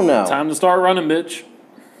 Hell no. Time to start running, bitch.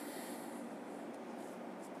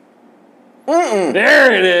 Mm-mm.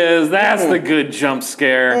 There it is. That's the good jump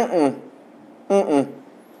scare. Mm-mm. Mm-mm.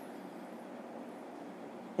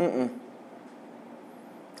 Mm-mm.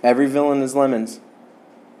 Every villain is lemons.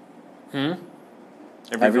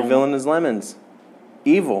 Every villain is lemons.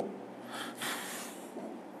 Evil.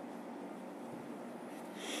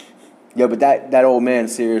 Yo, but that old man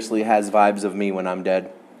seriously has vibes of me when I'm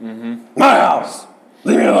dead. Mm-hmm. My house!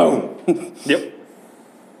 Leave me alone! Yep.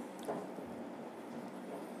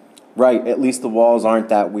 Right, at least the walls aren't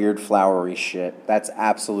that weird flowery shit. That's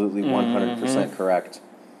absolutely 100% correct.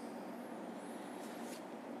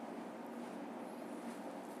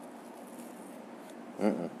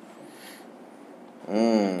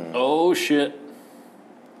 Oh, shit.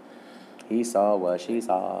 He saw what she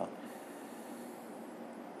saw.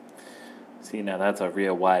 See, now that's a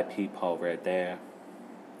real white peephole right there.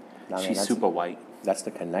 I mean, She's that's- super white. That's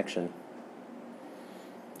the connection.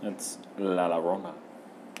 That's La Llorona.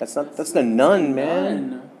 That's the nun, man.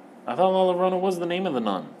 None. I thought La Llorona was the name of the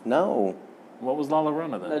nun. No. What was La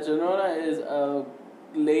Llorona La then? Llorona is a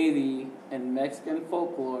lady in Mexican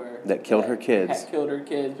folklore That killed her kids. Killed her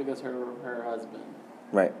kids because her husband.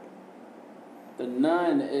 Right. The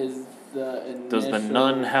nun is the initial Does the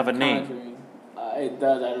nun have a name? Conjuring. It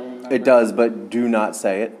does. I don't remember. It does, but do not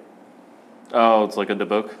say it. Oh, it's like a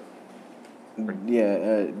book.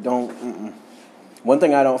 Yeah, don't. Mm-mm. One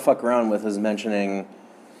thing I don't fuck around with is mentioning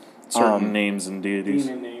Certain names and deities.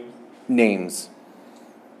 Demon names.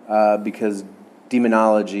 names. Because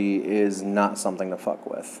demonology is not something to fuck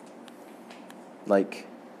with. Like,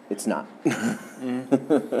 it's not.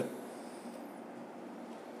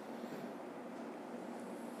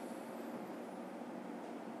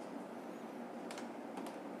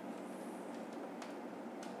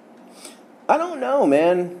 I don't know,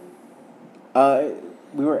 man.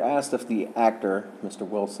 We were asked if the actor, Mr.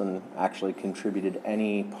 Wilson, actually contributed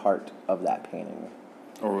any part of that painting.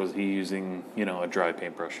 Or was he using, a dry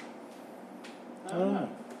paintbrush? I don't know.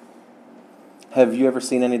 Have you ever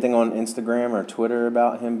seen anything on Instagram or Twitter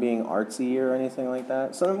about him being artsy or anything like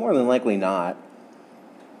that? So more than likely not.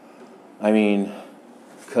 I mean,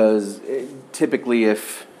 because typically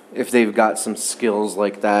if they've got some skills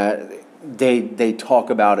like that, they talk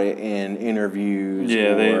about it in interviews.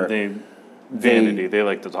 Yeah, or they vanity. They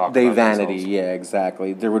like to talk. They about vanity, themselves. yeah,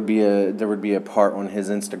 exactly. There would be a part on his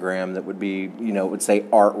Instagram that would be, it would say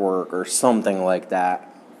artwork or something like that.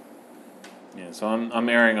 Yeah, so I'm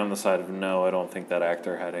erring on the side of no. I don't think that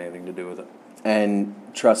actor had anything to do with it. And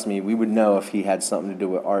trust me, we would know if he had something to do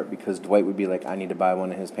with art because Dwight would be like, I need to buy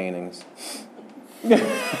one of his paintings. There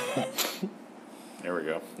we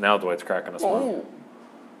go. Now Dwight's cracking a smile.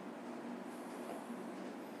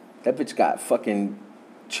 That bitch got fucking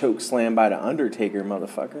choke slammed by the Undertaker,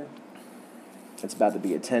 motherfucker. It's about to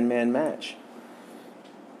be a 10-man match.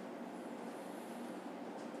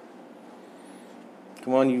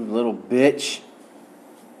 Come on, you little bitch.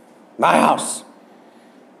 My house.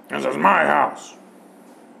 This is my house.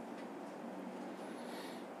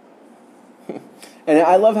 And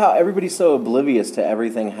I love how everybody's so oblivious to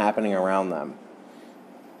everything happening around them.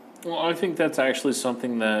 Well, I think that's actually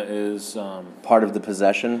something that is Part of the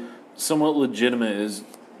possession. somewhat legitimate. Is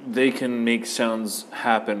they can make sounds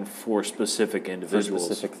happen for specific For individuals.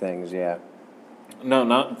 specific things, yeah. No,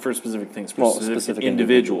 not for specific things. For Well, specific, specific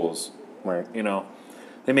individuals. Right. You know,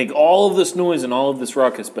 they make all of this noise and all of this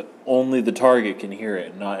ruckus, but only the target can hear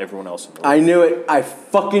it, and not everyone else in the room. I knew it. I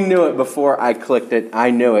fucking knew it before I clicked it.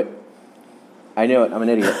 I knew it. I knew it. I'm an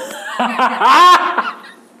idiot.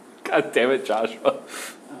 God damn it, Joshua!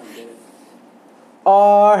 I don't get it.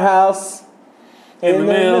 Our house In the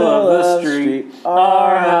middle of the street,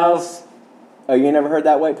 our house. Oh, you never heard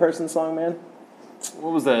that white person song, man?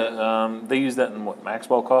 What was that? They used that in what,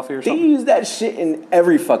 Maxwell Coffee or They something? use that shit in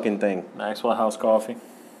every fucking thing. Maxwell House Coffee.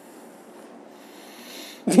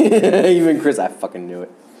 Even Chris, I fucking knew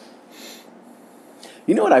it.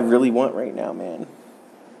 You know what I really want right now, man?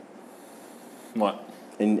 What?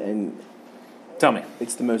 And Tell me.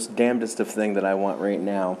 it's the most damnedest of thing that I want right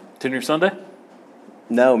now. Dinner Sunday?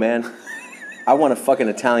 No, man. I want a fucking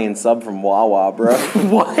Italian sub from Wawa, bro.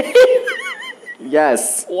 What?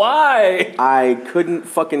 Yes. Why? I couldn't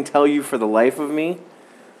fucking tell you for the life of me,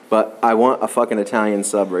 but I want a fucking Italian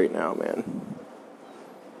sub right now, man.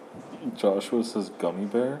 Joshua says gummy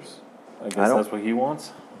bears. I guess don't- that's what he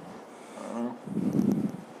wants.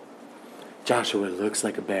 Joshua looks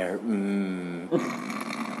like a bear.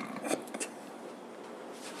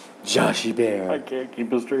 Joshy I Bear. can't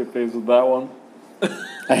keep a straight face with that one.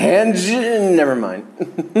 A hand... Never mind.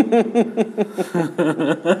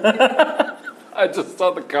 I just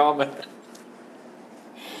saw the comment.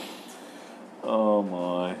 Oh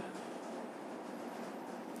my.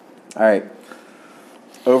 All right.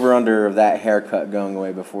 Over under of that haircut going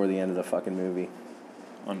away before the end of the fucking movie.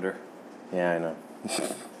 Under. Yeah, I know.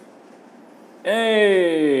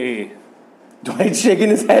 Hey! Dwight shaking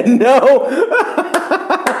his head no.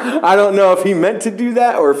 I don't know if he meant to do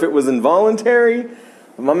that or if it was involuntary.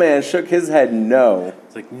 But my man shook his head no.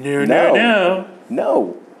 It's like, no, No. no, no.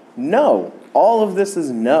 No. No. All of this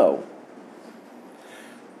is no.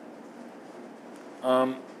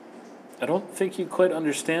 I don't think you quite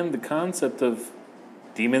understand the concept of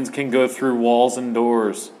demons can go through walls and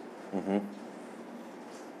doors.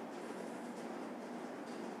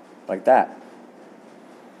 Like that.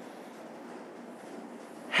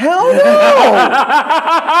 Hell no!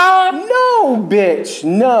 No, bitch.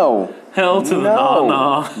 No. Hell to the No.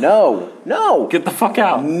 na-na. No. No. Get the fuck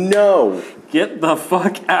out. No. Get the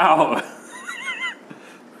fuck out.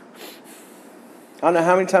 I don't know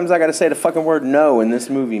how many times I gotta say the fucking word no in this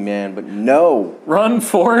movie, man, but no. Run,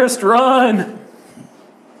 Forrest, run.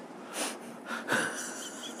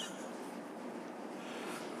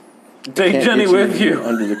 Take Can't Jenny get with if you. you're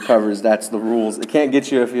under the covers, that's the rules. It can't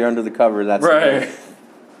get you if you're under the covers, that's the Right. rules.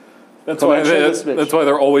 That's Come why on, show this bitch. that's why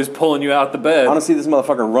they're always pulling you out the I bed. wanna see this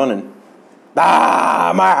motherfucker running.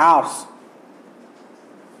 Ah, my house.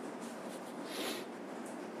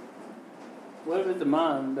 What if it's the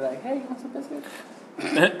mom? Be like, hey, you want some biscuits?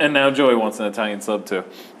 And now Joey wants an Italian sub too.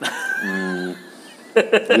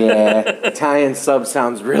 Yeah, Italian sub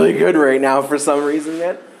sounds really good right now for some reason,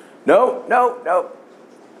 man. No.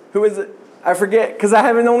 Who is it? I forget because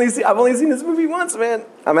I've only seen this movie once, man.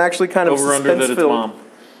 I'm actually kind of Over under that it's suspense-filled. mom.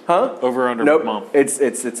 Huh? Over under Nope. mom. It's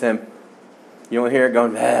him. You don't hear it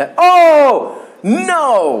going. Oh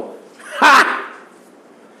no! Ha!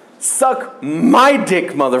 Suck my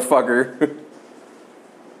dick, motherfucker.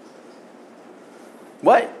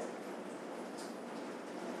 What?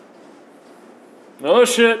 Oh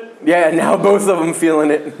shit! Yeah, now both of them feeling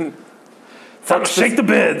it. Fuck, shake the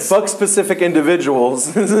beds. Fuck specific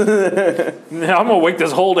individuals. Yeah, I'm gonna wake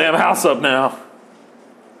this whole damn house up now.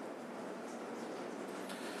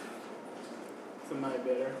 Somebody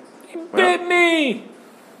better. Bit me.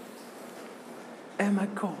 Am I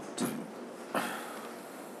cold?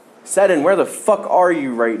 Seddon, where the fuck are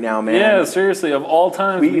you right now, man? Yeah, seriously. Of all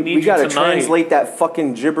times, we need we you gotta tonight. translate that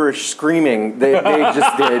fucking gibberish screaming they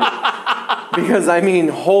just did. Because I mean,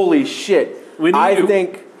 holy shit. We need I you.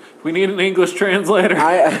 think We need an English translator.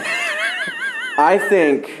 I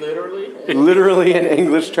think Literally? literally an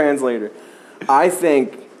English translator. I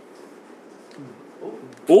think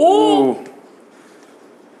Ooh. ooh.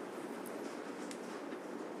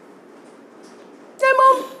 Yeah,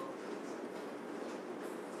 Mom.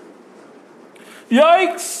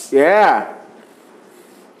 Yikes! Yeah.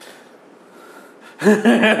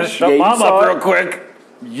 Shut you mom saw up real it. quick.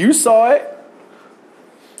 You saw it.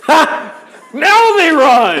 Ha! Now they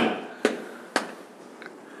run.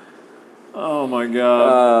 Oh my god.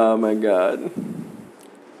 Oh my god.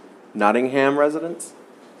 Nottingham residents?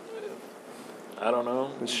 I don't know.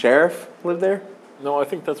 The sheriff lived there? No, I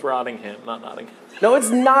think that's Rottingham, not Nottingham. No, it's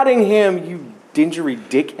Nottingham, you dingery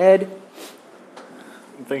dickhead.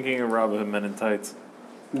 I'm thinking of Robin Hood Men in Tights.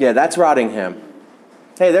 Yeah, that's Rottingham.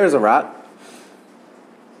 Hey, there's a rot.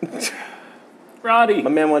 Roddy! My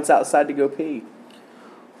man wants outside to go pee.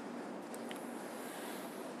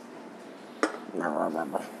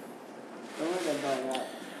 Don't let that dog out.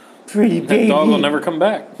 Pretty That baby. dog will never come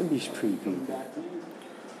back. He's pretty baby. Back in.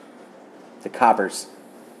 The coppers.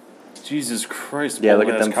 Jesus Christ. Yeah, look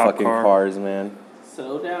at old-ass them cop fucking car. cars, man.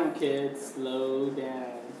 Slow down, kids. Slow down.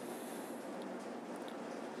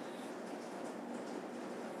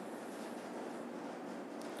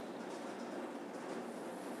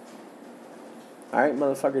 All right,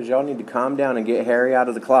 motherfuckers, y'all need to calm down and get Harry out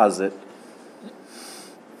of the closet.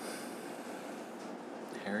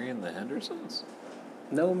 Harry and the Hendersons?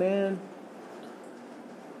 No, man.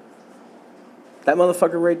 That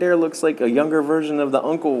motherfucker right there looks like a younger version of the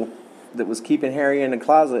uncle that was keeping Harry in the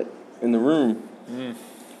closet in the room.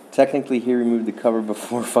 Technically, he removed the cover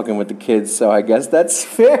before fucking with the kids, so I guess that's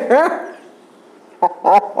fair.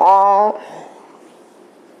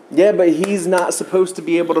 Yeah, but he's not supposed to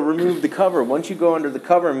be able to remove the cover. Once you go under the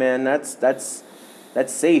cover, man, that's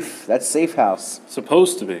safe. That's safe house.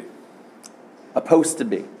 Supposed to be. Supposed to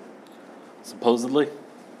be. Supposedly.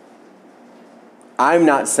 I'm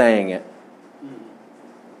not saying it.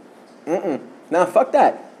 Nah, fuck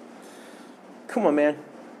that. Come on, man.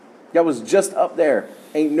 Y'all was just up there.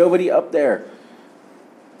 Ain't nobody up there.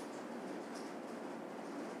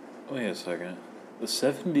 Wait a second. The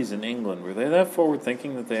 70s in England, were they that forward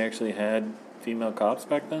thinking that they actually had female cops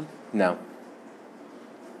back then? No.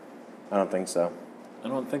 I don't think so. I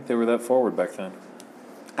don't think they were that forward back then.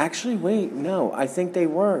 Actually, wait, no. I think they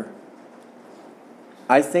were.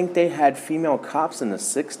 I think they had female cops in the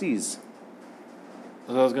 60s.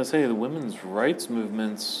 As I was going to say, the women's rights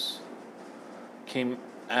movements came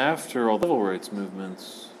after all the civil rights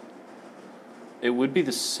movements. It would be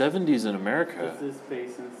the 70s in America. This is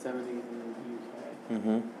based in the 70s in the UK.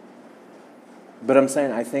 Mm-hmm. But I'm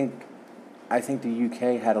saying I think the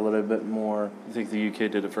UK had a little bit more. You think the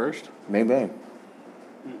UK did it first? Maybe. Mm-mm.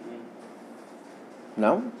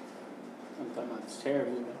 No? I'm talking about this chair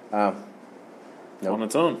movement. Oh. Nope. On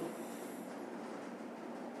its own.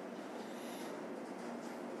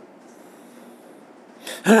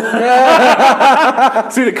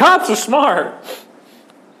 See, the cops are smart.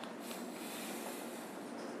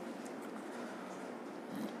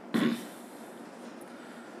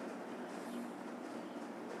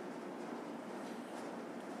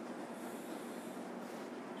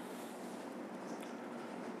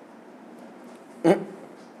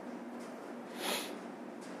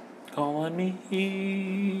 Call on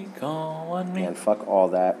me, call on me. Man, fuck all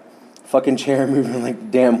that. Fucking chair moving like the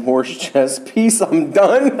damn horse chest piece. I'm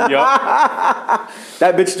done. Yup.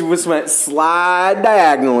 That bitch just went slide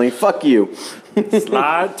diagonally. Fuck you.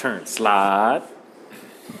 Slide, turn, slide.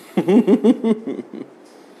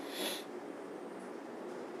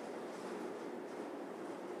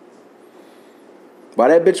 Why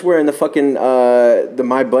that bitch wearing the fucking the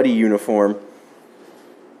My Buddy uniform?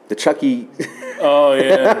 The Chucky. Oh,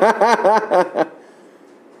 yeah.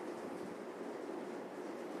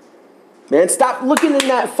 Man, stop looking in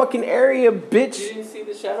that fucking area, You bitch. didn't see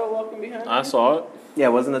the shadow walking behind I you? saw it. Yeah,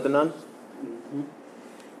 wasn't it the nun?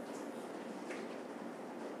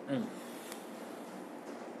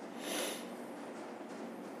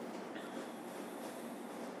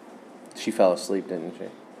 She fell asleep, didn't she?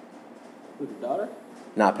 With the daughter?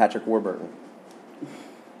 Nah, Patrick Warburton.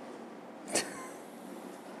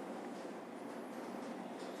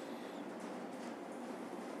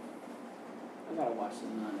 I gotta watch the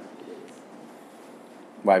nun after this.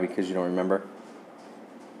 Why? Because you don't remember?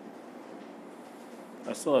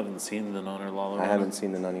 I still haven't seen the Nun or La La I Land. haven't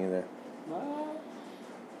seen the nun either. What?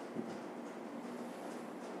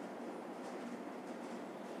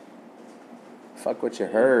 Fuck what you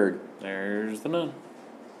heard. There's the Nun.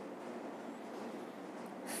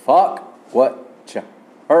 Fuck what you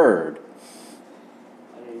heard.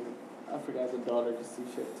 I forgot the daughter could see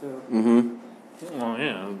shit too. Mm-hmm. Oh,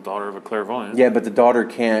 yeah, the daughter of a clairvoyant. Yeah, but the daughter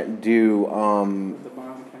can't do The mom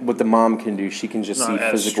kind what the mom can do. She can just Not see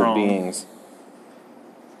as physical strong. beings.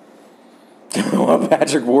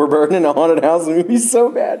 Patrick Warburton in a haunted house movie so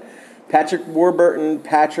bad. Patrick Warburton,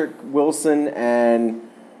 Patrick Wilson, and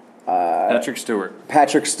Patrick Stewart.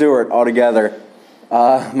 Patrick Stewart all together.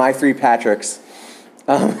 My three Patricks.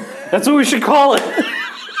 That's what we should call it.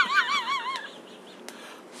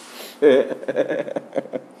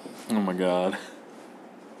 Oh my god.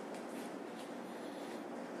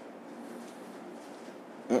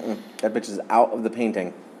 That bitch is out of the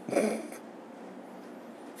painting.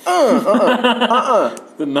 The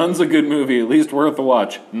Nun's a good movie, at least worth a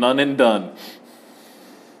watch. None and done.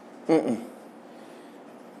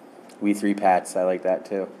 We Three Pats, I like that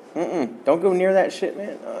too. Don't go near that shit,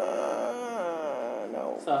 man.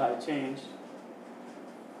 No. Saw how it changed.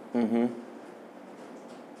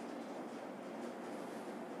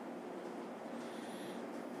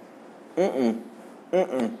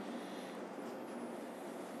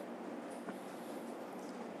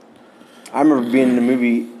 I remember being in the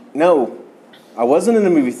movie. No, I wasn't in the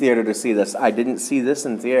movie theater to see this. I didn't see this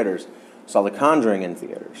in theaters. Saw The Conjuring in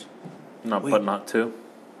theaters. But not two.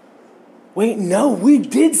 Wait, no, we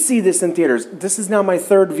did see this in theaters. This is now my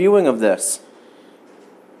third viewing of this.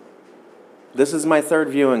 This is my third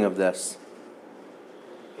viewing of this.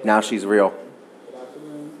 Now she's real. Get out the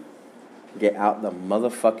room. Get out the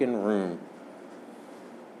motherfucking room.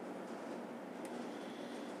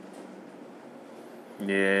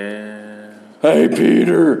 Yeah. Hey,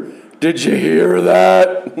 Peter, did you hear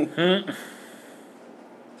that?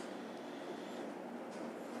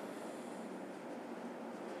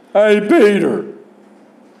 Hey, Peter.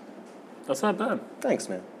 That's not bad. Thanks,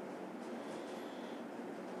 man.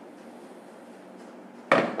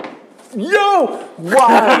 Yo!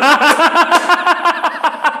 Why?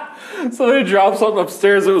 So they dropped something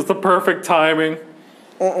upstairs. It was the perfect timing.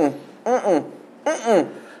 Hell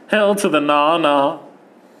to the na-na.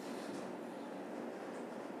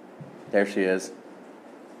 There she is.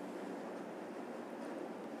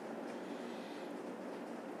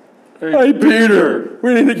 Hey, Peter,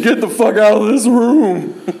 we need to get the fuck out of this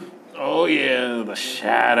room. Oh, yeah, the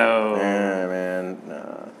shadow. Yeah, man.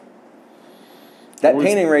 Nah. That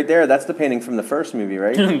painting right there, that's the painting from the first movie,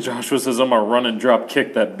 right? Joshua says, I'm going to run and drop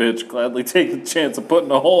kick that bitch. Gladly take the chance of putting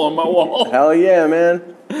a hole in my wall. Hell yeah,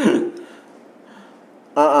 man.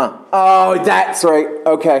 Oh, that's right.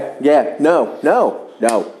 Okay. Yeah. No.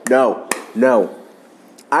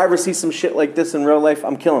 I ever see some shit like this in real life,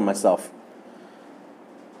 I'm killing myself.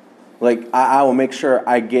 Like, I will make sure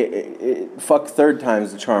I get it. Fuck third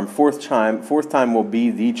time's the charm. Fourth time will be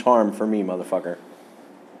the charm for me, motherfucker.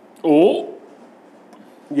 Oh.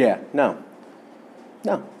 Yeah. No.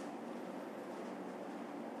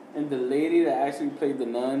 And the lady that actually played the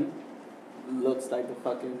nun looks like the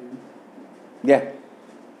fucking... Yeah.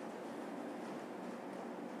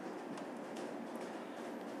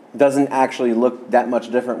 Doesn't actually look that much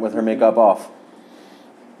different with her makeup off.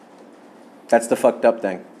 That's the fucked up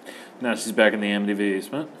thing. Now she's back in the MD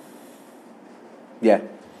basement. Yeah.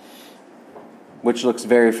 Which looks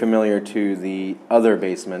very familiar to the other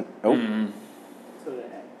basement. Oh. So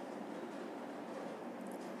that...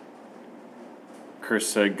 Chris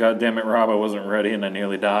said, God damn it, Rob, I wasn't ready and I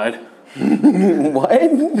nearly died. What?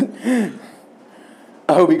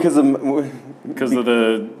 Oh, because of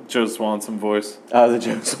the Joe Swanson voice. the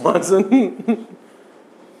Joe Swanson.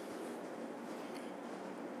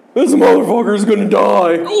 This motherfucker's gonna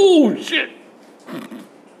die. Oh, shit.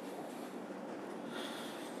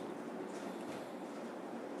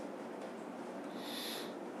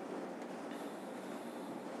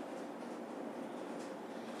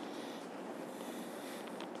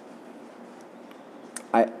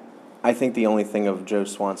 I think the only thing of Joe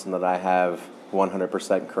Swanson that I have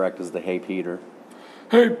 100% correct is the Hey Peter.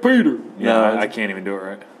 Hey, Peter. Yeah, No. I can't even do it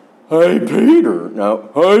right. Hey Peter. No.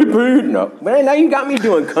 Hey Peter. No. Man, now you got me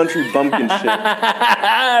doing country bumpkin shit.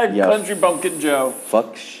 Yeah. Country Bumpkin Joe.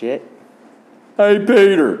 Fuck shit. Hey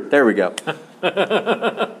Peter. There we go.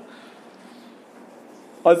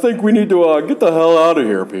 I think we need to get the hell out of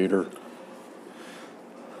here, Peter.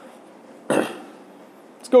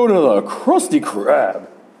 Let's go to the Krusty Krab.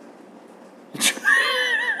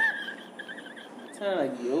 Sounded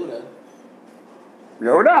like Yoda.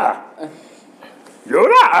 Yoda!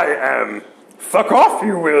 Yoda, I am. Fuck off,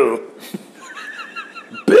 you will.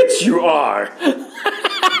 Bitch, you are.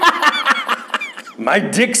 My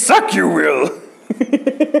dick suck, you will.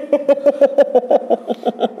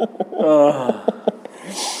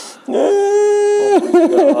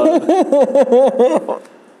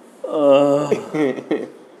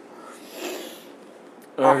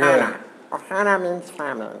 Ohana means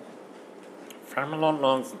family.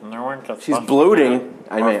 No She's bloating.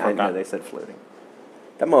 I know they said floating.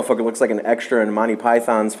 That motherfucker looks like an extra in Monty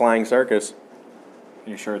Python's Flying Circus.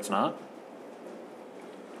 You sure it's not?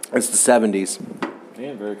 It's the 70s.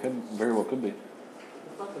 Yeah, very well could be. The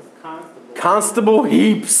fuck is Constable? Constable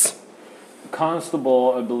Heaps.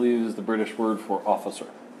 Constable, I believe, is the British word for officer.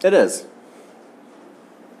 It is.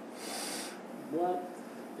 What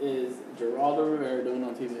is Geraldo Rivera doing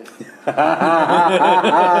on TV?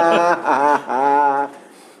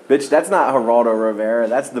 Bitch, that's not Geraldo Rivera.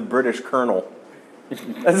 That's the British Colonel.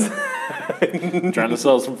 That's Trying to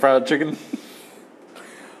sell some fried chicken.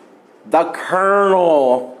 the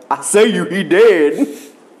Colonel. I say you, he dead.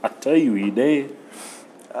 I tell you, he did.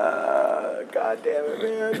 God damn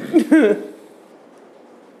it, man.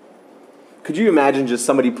 Could you imagine just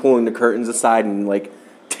somebody pulling the curtains aside and like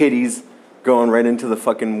titties going right into the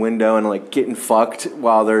fucking window and like getting fucked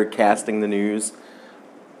while they're casting the news?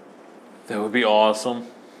 That would be awesome.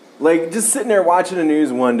 Like just sitting there watching the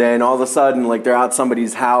news one day and all of a sudden like they're out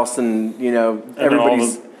somebody's house and you know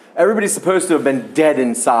everybody's supposed to have been dead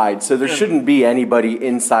inside, so there shouldn't be anybody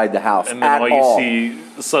inside the house And then at all all. you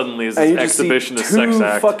see suddenly is And this you just exhibition see of sex two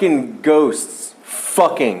act. fucking ghosts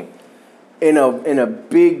fucking in a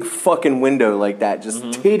big fucking window like that. Just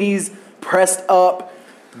titties pressed up,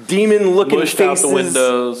 demon looking Mushed faces. out the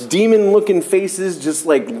windows. Demon looking faces, just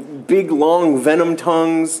like big long venom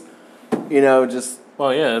tongues. You know, just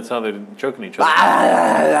Well, yeah, that's how they're choking each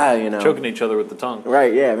other. you know. Choking each other with the tongue.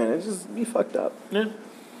 Right, yeah, man. It just be fucked up. Yeah.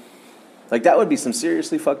 Like that would be some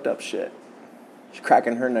seriously fucked up shit. She's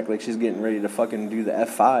cracking her neck like she's getting ready to fucking do the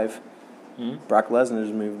F5. Brock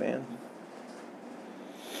Lesnar's move, man.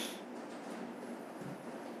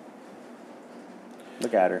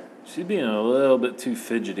 Look at her. She's being a little bit too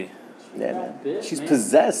fidgety. Yeah, Got man. bit, She's man.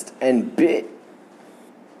 possessed and bit.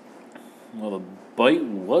 Well, the bite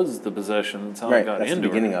was the possession. That's how I Right, got that's into the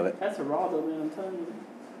beginning her. of it. That's Geraldo, man. I'm telling you.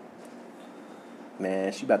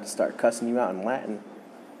 Man, she about to start cussing you out in Latin.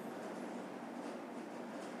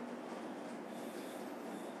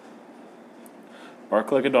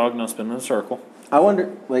 Bark like a dog, now spin in a circle. I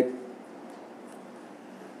wonder, like,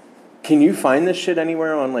 can you find this shit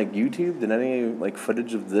anywhere on like YouTube? Did any like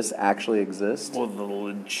footage of this actually exist? Well, the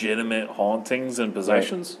legitimate hauntings and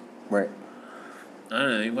possessions. Right. I don't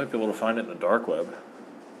know. You might be able to find it in the dark web.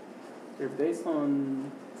 They're based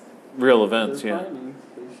on Real events, their yeah. findings.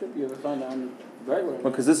 So you should be able to find out on the regular.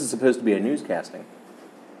 Well, because this is supposed to be a newscasting.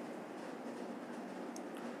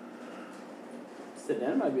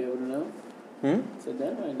 Sedan might be able to know.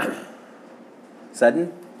 Sedan might know.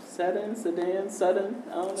 Sudden? Sedan, I don't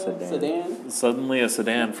know. Sedan. Sedan. Suddenly a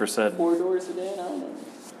sedan for said. 4-door sedan, I don't know.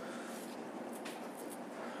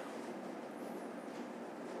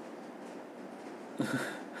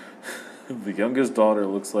 The youngest daughter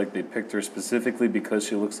looks like they picked her specifically because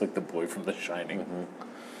she looks like the boy from The Shining.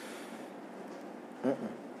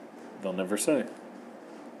 They'll never say.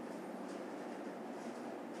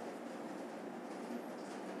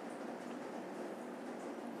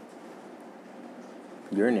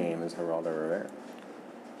 Your name is Geraldo Rivera.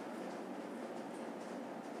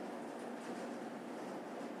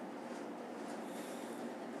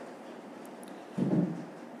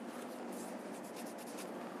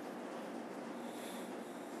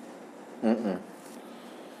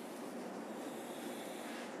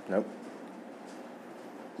 Nope.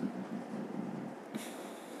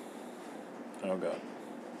 Oh, God.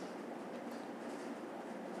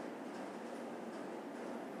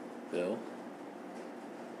 Bill?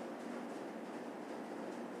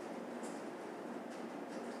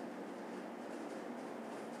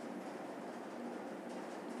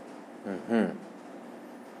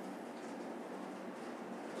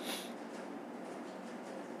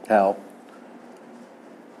 Hell.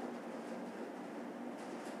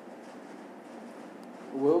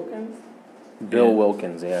 Wilkins? Bill Yeah.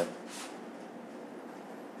 Wilkins, yeah.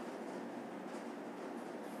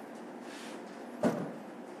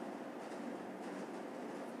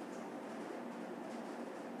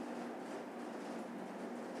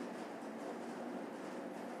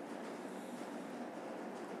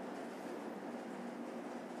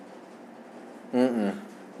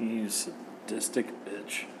 You sadistic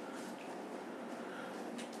bitch.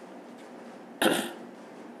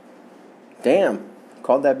 Damn.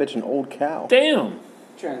 Called that bitch an old cow. Damn!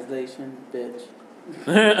 Translation, bitch.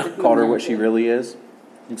 Called her what she really is.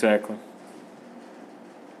 Exactly.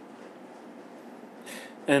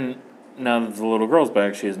 And now that the little girl's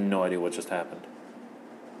back, she has no idea what just happened.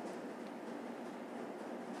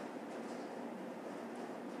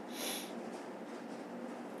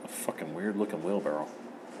 A fucking weird looking wheelbarrow.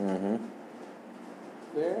 Vera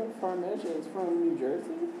Farmiga is from New Jersey.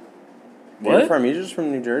 What? Farmiga's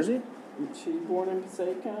from New Jersey? She's born in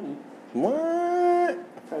Passaic County.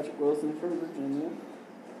 What? Patrick Wilson's from Virginia.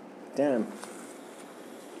 Damn.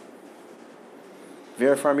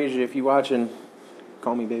 Vera Farmiga, if you watching,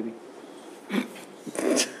 call me baby.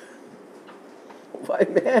 Why,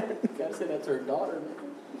 man? Gotta say that's her daughter, man.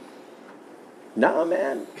 Nah,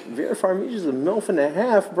 man. Vera Farmiga's a MILF and a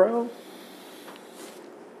half, bro.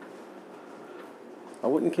 I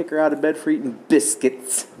wouldn't kick her out of bed for eating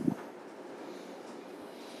biscuits.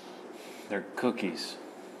 They're cookies.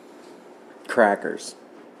 Crackers.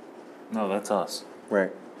 No, that's us.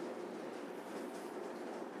 Right.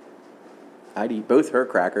 I'd eat both her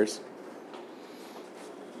crackers.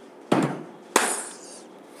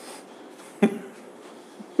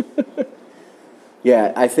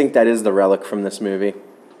 Yeah, I think that is the relic from this movie.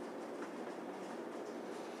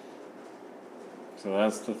 So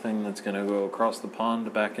that's the thing that's going to go across the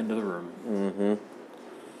pond back into the room. Mm-hmm.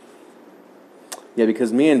 Yeah,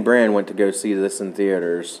 because me and Bran went to go see this in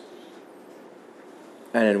theaters.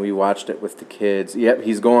 And then we watched it with the kids. Yep,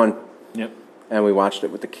 he's gone. Yep. And we watched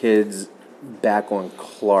it with the kids back on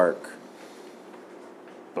Clark.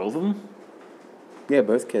 Both of them? Yeah,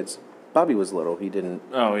 both kids. Bobby was little. He didn't...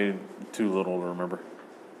 Oh, he too little to remember.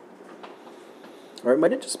 Or it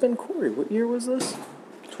might have just been Corey. What year was this?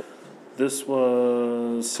 This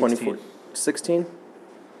was 16. 16?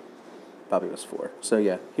 Bobby was 4. So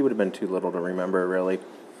yeah, he would have been too little to remember, really.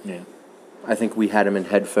 Yeah. I think we had him in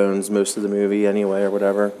headphones most of the movie anyway, or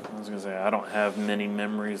whatever. I was going to say, I don't have many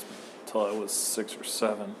memories until I was 6 or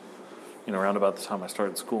 7. You know, around about the time I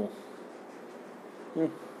started school. Hmm.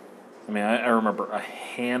 I mean, I remember a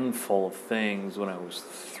handful of things when I was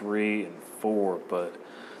 3 and 4, but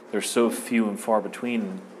they're so few and far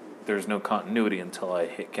between, there's no continuity until I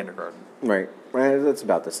hit kindergarten. Right. That's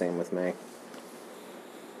about the same with me.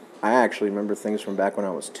 I actually remember things from back when I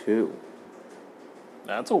was 2.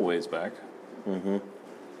 That's a ways back. Mm-hmm.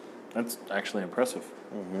 That's actually impressive.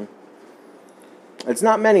 Mm-hmm. It's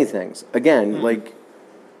not many things. Again, like,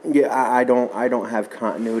 yeah, I don't have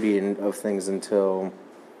continuity of things until,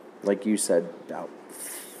 like you said, about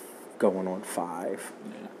going on 5.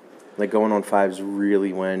 Yeah. Like, going on 5 is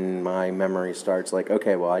really when my memory starts, like,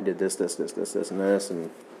 okay, well, I did this, and this,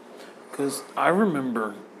 and... Because I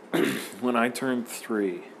remember when I turned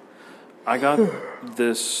 3, I got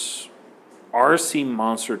this RC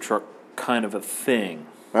monster truck kind of a thing.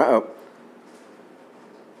 Uh-oh.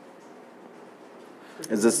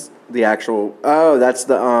 Is this the actual... Oh, that's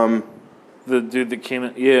the, The dude that came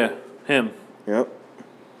in... Yeah, him. Yep.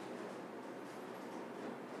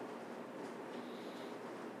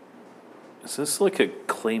 Is this like a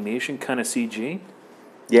claymation kind of CG?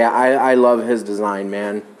 Yeah, I love his design,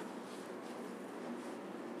 man.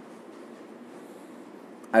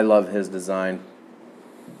 I love his design.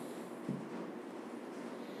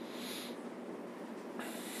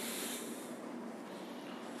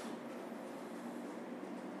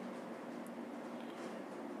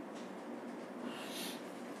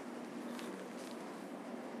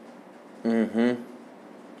 Mm-hmm.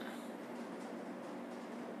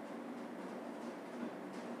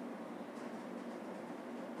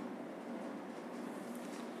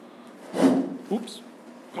 Oops.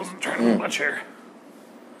 Wasn't trying to move my chair.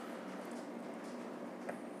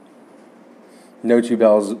 No 2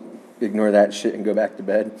 bells. Ignore that shit and go back to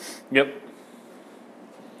bed. Yep.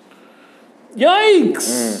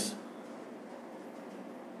 Yikes!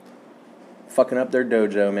 Fucking up their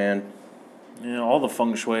dojo, man. Yeah, all the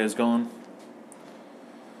feng shui is gone.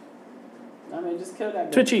 I mean, just kill that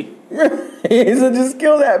bitch. Twitchy. He said, just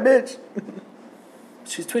kill that bitch.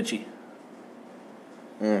 She's twitchy.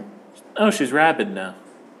 Oh, she's rabid now.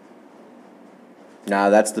 Nah,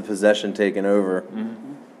 that's the possession taking over.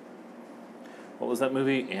 What was that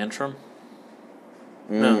movie? Antrim?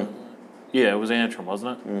 No. Yeah, it was Antrim,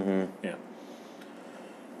 wasn't it? Mm-hmm. Yeah.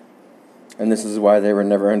 And this is why they were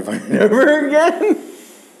never invited over again.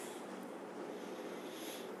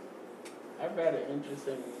 I've had an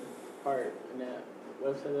interesting part in that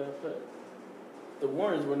website that I put. The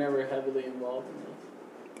Warrens were never heavily involved in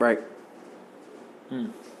this. Right.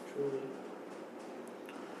 Truly.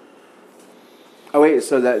 Oh, wait,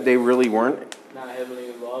 so that they really weren't? Not heavily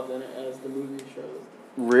involved in it as the movie shows.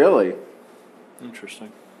 Really?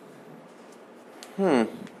 Interesting.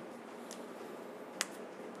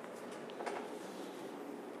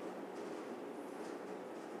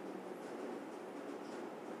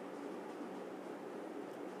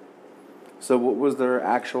 So what was their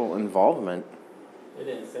actual involvement? It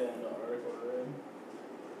didn't say in the article,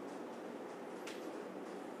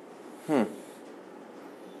 right?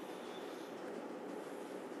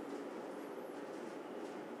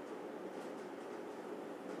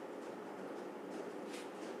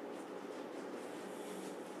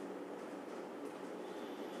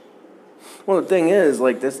 Well, the thing is,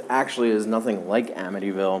 like, this actually is nothing like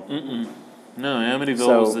Amityville. No, Amityville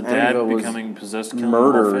So, was the dad Amityville was becoming possessed, killing the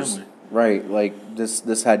whole Murders. family. Right, like,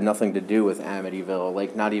 this had nothing to do with Amityville.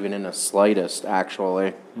 Like, not even in the slightest,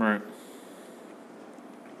 actually. Right.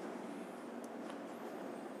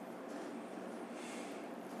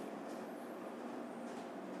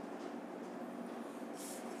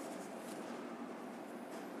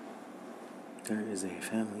 There is a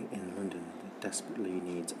family in London that desperately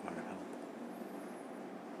needs our help.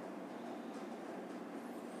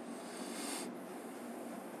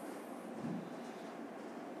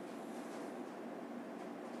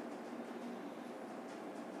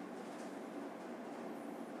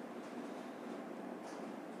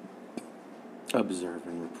 Observe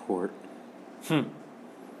and report.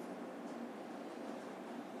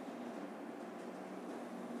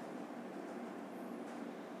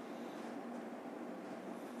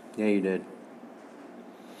 Yeah, you did.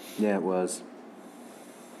 Yeah, it was.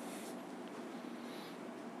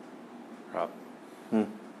 Rob,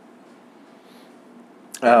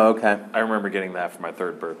 Oh, okay. I remember getting that for my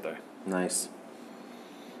 3rd birthday, Nice.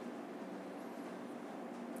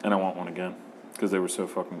 and I want one again because they were so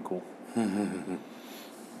fucking cool.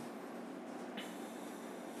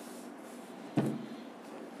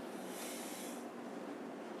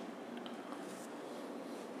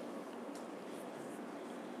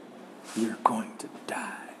 You're going to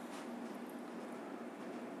die.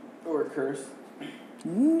 Or a curse. Do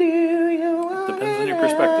you Depends on your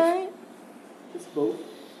perspective. It's both.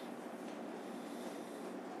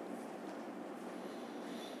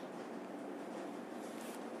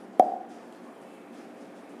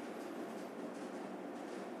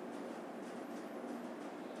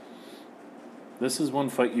 This is one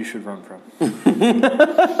fight you should run from.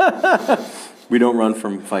 We don't run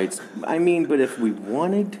from fights. I mean, but if we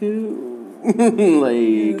wanted to,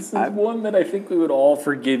 like, This is one that I think we would all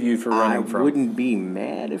forgive you for I running from. wouldn't be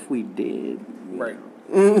mad if we did. Right.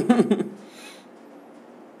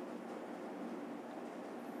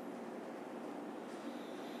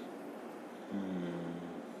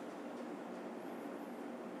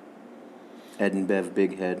 Ed and Bev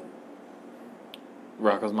Big Head.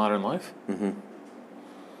 Rocco's Modern Life? Mm-hmm.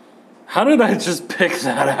 How did I just pick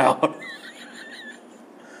that out?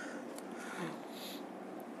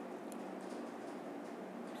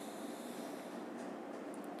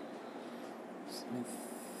 Let me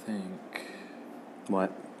think.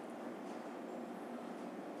 What?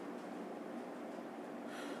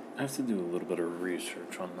 I have to do a little bit of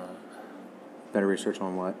research on that. Better research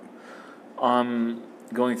on what?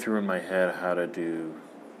 Going through in my head how to do.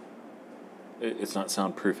 It's not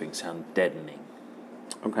soundproofing, sound deadening.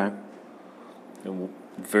 Okay. And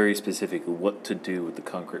very specifically, what to do with the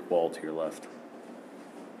concrete wall to your left.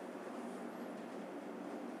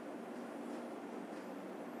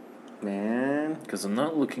 Man. Because I'm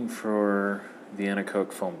not looking for the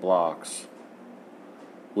anechoic foam blocks,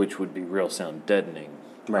 which would be real sound deadening.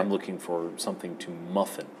 Right. I'm looking for something to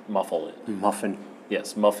muffle it. Muffin.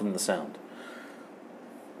 Yes, muffin the sound.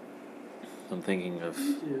 I'm thinking of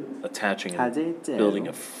attaching How and do you do? building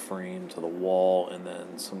a frame to the wall and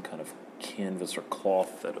then some kind of canvas or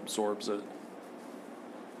cloth that absorbs it.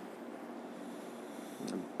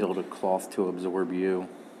 Build a cloth to absorb you.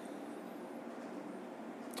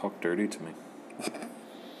 Talk dirty to me.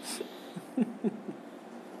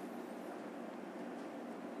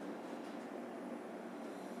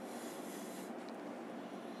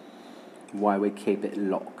 Why we keep it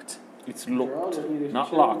locked? It's Geraldo locked. needed to Not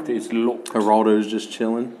chill. locked, it's locked. Geraldo's just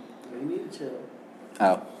chilling. We need to chill.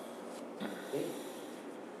 Oh.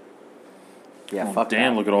 Yeah, Oh, fuck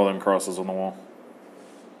damn, that. look at all them crosses on the wall.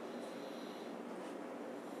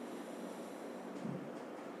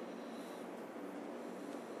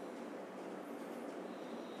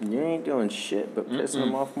 You ain't doing shit but pissing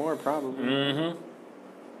them off more, probably. Mm-hmm.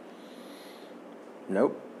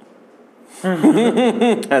 Nope.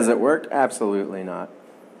 Has it worked? Absolutely not.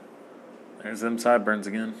 There's them sideburns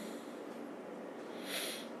again.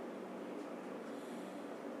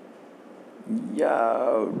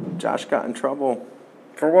 Yo, Josh got in trouble.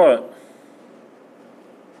 For what?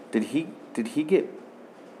 Did he get?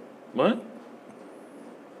 What?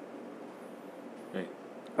 Wait.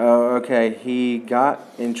 Oh, okay. He got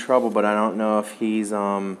in trouble, but I don't know if he's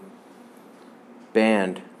banned.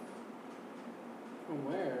 From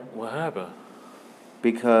where? What happened?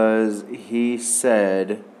 Because he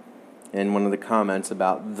said in one of the comments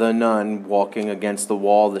about the nun walking against the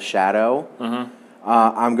wall, the shadow. Uh-huh.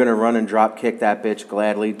 I'm going to run and drop kick that bitch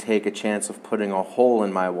gladly, take a chance of putting a hole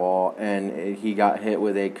in my wall. And he got hit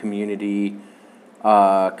with a community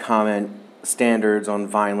comment standards on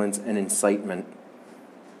violence and incitement.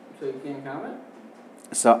 So you can't comment?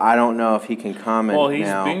 So I don't know if he can comment Well, he's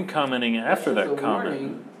now. been commenting after That's Oh, that just a comment.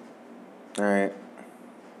 warning. All right.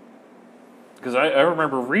 Because I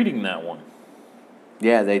remember reading that one.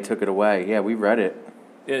 Yeah, they took it away. Yeah, we read it.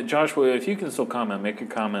 Yeah, Joshua, if you can still comment, make a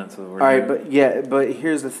comment so that we're All right, but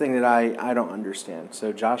here's the thing that I don't understand.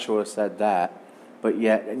 So Joshua said that, but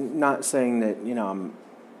yet not saying that I'm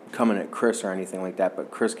coming at Chris or anything like that,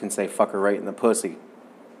 but Chris can say "fuck her right in the pussy,"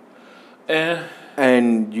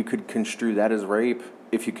 and you could construe that as rape.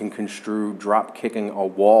 If you can construe drop kicking a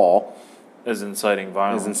wall as inciting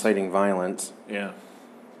violence. Yeah.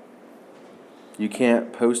 You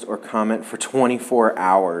can't post or comment for 24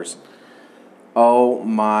 hours. Oh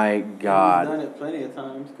my God. He's done it plenty of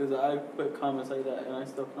times because I put comments like that and I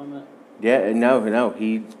still comment. Yeah, no.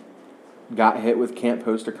 He got hit with can't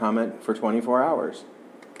post or comment for 24 hours.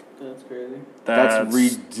 That's crazy. That's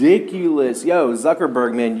ridiculous. Yo,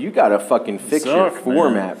 Zuckerberg, man, you gotta fucking fix your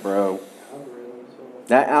format, bro.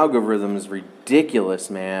 That algorithm is ridiculous,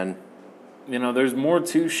 man. You know, there's more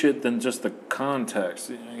to shit than just the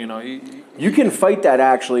context. You know, you can fight that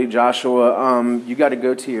actually, Joshua. You got to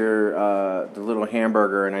go to your the little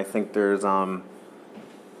hamburger, and I think there's something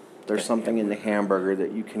in the hamburger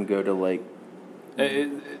that you can go to like.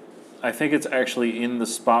 I think it's actually in the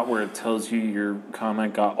spot where it tells you your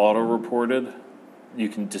comment got auto-reported. You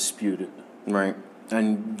can dispute it. Right,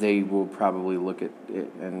 and they will probably look at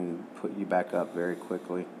it and put you back up very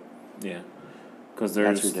quickly. Yeah. Because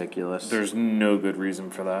that's ridiculous. There's no good reason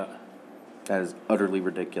for that. That is utterly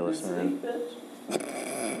ridiculous, man.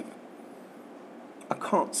 I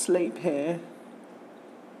can't sleep here.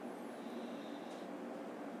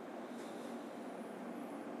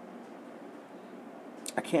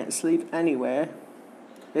 I can't sleep anywhere.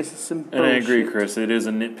 This is some bullshit. And I agree, Chris. It is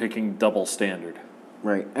a nitpicking double standard.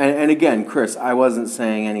 Right. And again, Chris, I wasn't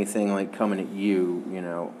saying anything like coming at you. You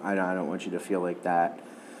know, I don't want you to feel like that.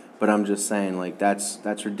 But I'm just saying, like, that's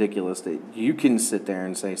ridiculous that you can sit there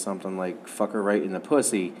and say something like, fuck her right in the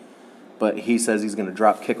pussy, but he says he's going to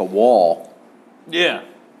drop kick a wall. Yeah.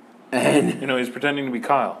 And, you know, he's pretending to be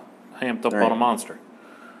Kyle, amped up on a monster.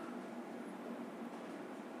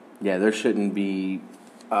 Yeah, there shouldn't be...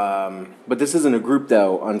 but this isn't a group,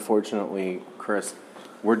 though, unfortunately, Chris.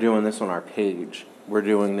 We're doing this on our page. We're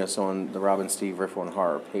doing this on the Rob and Steve Riff on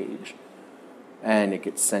Horror page. And it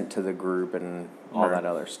gets sent to the group and all that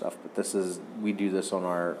other stuff. But we do this on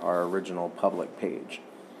our original public page.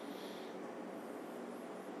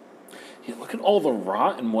 Yeah, look at all the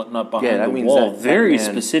rot and whatnot behind the that wall. Very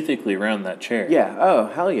man, specifically around that chair. Yeah. Oh,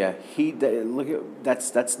 hell yeah. Look at that's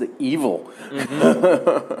the evil.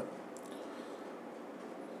 Mm-hmm.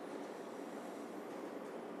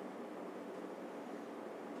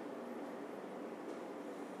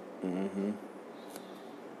 mm-hmm.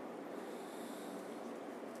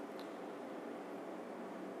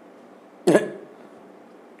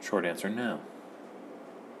 Short answer, no.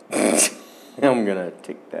 I'm going to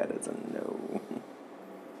take that as a no.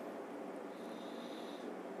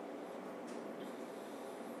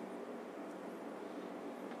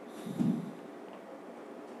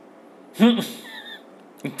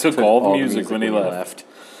 He took all the music when he left.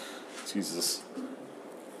 Jesus.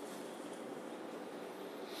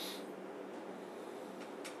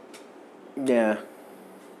 Yeah.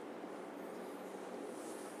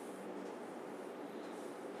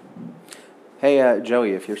 Hey,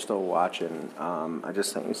 Joey, if you're still watching, I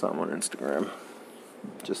just sent you something on Instagram.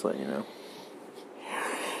 Just let you know.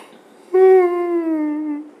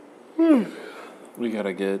 We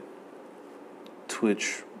gotta get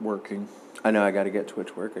Twitch working. I know, I gotta get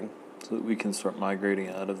Twitch working. So that we can start migrating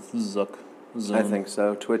out of Zuck Zone. I think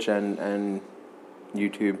so. Twitch and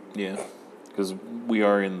YouTube. Yeah, because we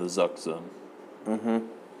are in the Zuck Zone. Mm-hmm.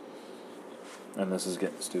 And this is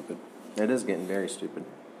getting stupid. It is getting very stupid.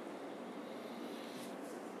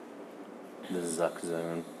 The Zuck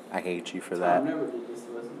Zone. I hate you for that. Tom never did this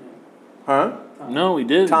to us, man. Huh? No, we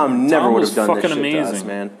did. Tom never would have done this shit amazing. to us,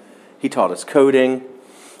 man. He taught us coding.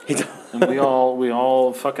 And we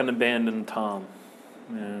all fucking abandoned Tom.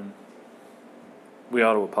 And we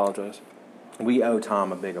ought to apologize. We owe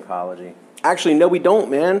Tom a big apology. Actually, no, we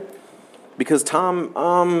don't, man. Because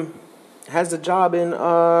Tom has a job in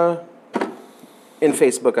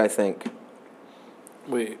Facebook, I think.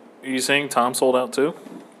 Wait, are you saying Tom sold out too?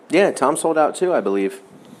 Yeah, Tom sold out too, I believe.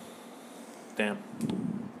 Damn.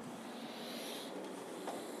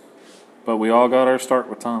 But we all got our start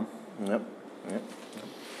with Tom. Yep.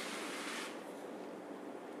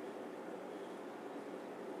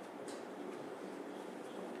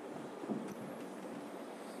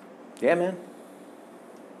 Yeah, man.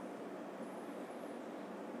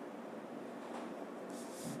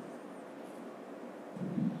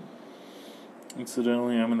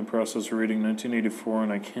 Incidentally, I'm in the process of reading 1984,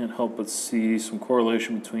 and I can't help but see some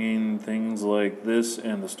correlation between things like this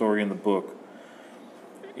and the story in the book.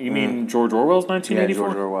 You mean George Orwell's 1984?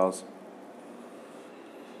 Yeah, George Orwell's.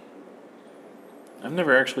 I've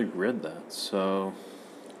never actually read that, so...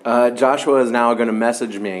 Joshua is now going to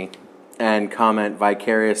message me and comment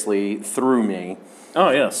vicariously through me.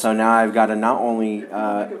 Oh, yes. So now I've got to not only... Make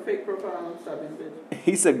a fake profile and stop being a bitch.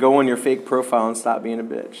 he said, go on your fake profile and stop being a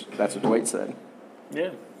bitch. That's what Dwight said.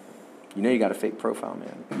 Yeah. You know you got a fake profile,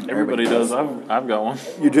 man. Everybody does. I've got one.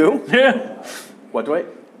 You do? Yeah. What, Dwight?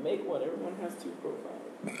 Make one. Everyone has 2 profiles.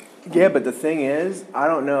 Yeah, but the thing is, I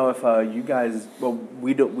don't know if you guys... Well,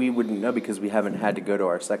 we wouldn't know because we haven't had to go to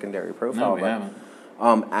our secondary profile. No, we haven't.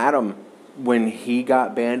 Adam, when he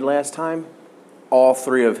got banned last time, all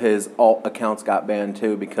 3 of his alt accounts got banned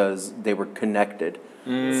too because they were connected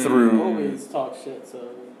through... Always talk shit, so...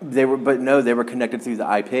 They were connected through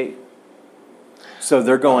the IP. So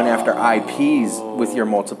they're going after IPs with your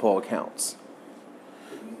multiple accounts.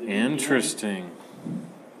 Interesting.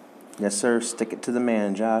 Yes, sir. Stick it to the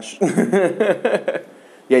man, Josh. Yeah,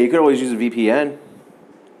 you could always use a VPN.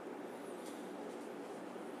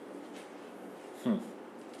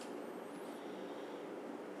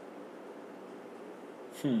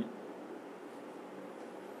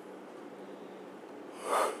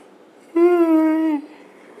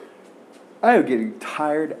 I am getting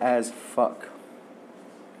tired as fuck.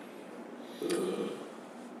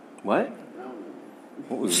 What?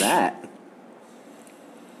 What was that?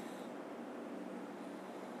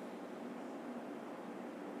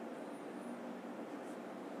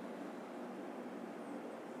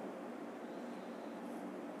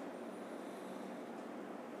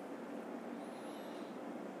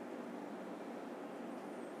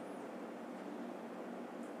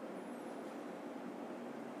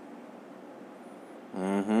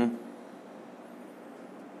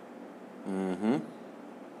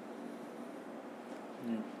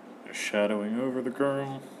 They're shadowing over the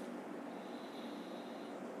girl.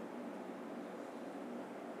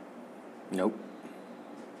 Nope.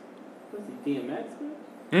 What's he, DMX,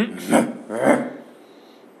 man?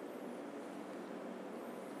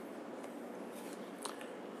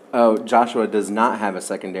 Oh, Joshua does not have a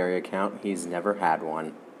secondary account. He's never had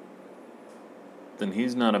one. Then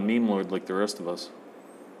he's not a meme lord like the rest of us.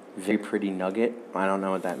 Very pretty nugget. I don't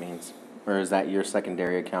know what that means. Or is that your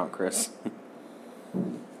secondary account, Chris?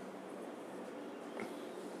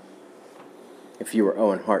 If you were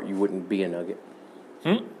Owen Hart, you wouldn't be a nugget.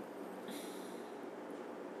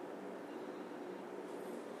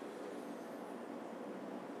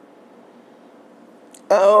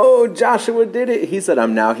 Oh, Joshua did it. He said,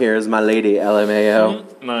 I'm now here as my lady,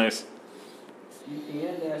 LMAO. Nice.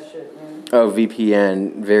 VPN that shit, man. Oh,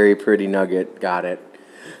 VPN. Very pretty nugget. Got it.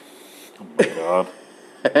 Oh my god.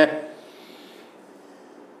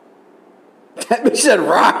 That bitch said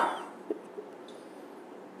rock.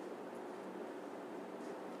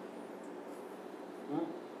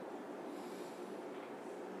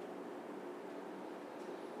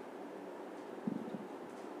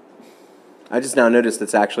 I just now noticed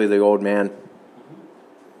it's actually the old man.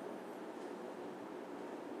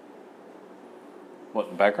 What,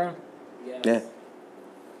 in the background? Yes. Yeah.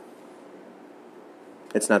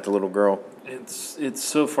 It's not the little girl. It's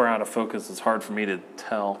so far out of focus, it's hard for me to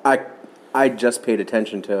tell. I just paid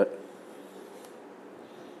attention to it.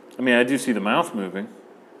 I mean, I do see the mouth moving.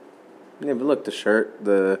 Yeah, but look, the shirt,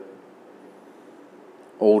 the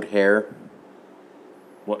old hair.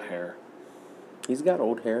 What hair? He's got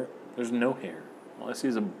old hair. There's no hair. All I see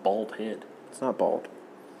is a bald head. It's not bald.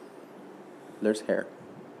 There's hair.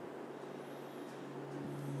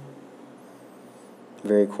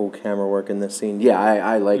 Very cool camera work in this scene. Yeah,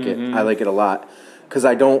 I like it. I like it a lot. Because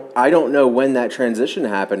I don't know when that transition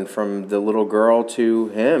happened from the little girl to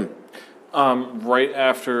him. Right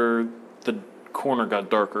after the corner got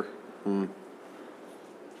darker.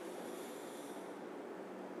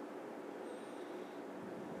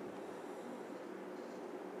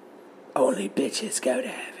 Only bitches go to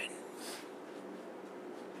heaven.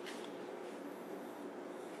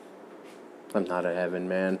 I'm not a heaven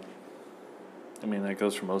man. I mean, that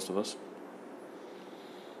goes for most of us.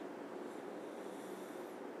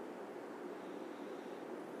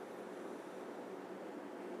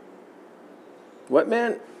 What,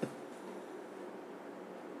 man?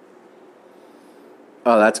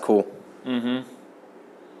 Oh, that's cool. Mm-hmm.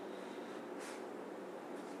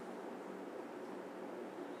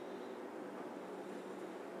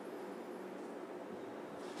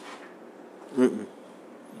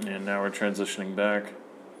 And now we're transitioning back.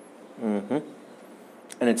 And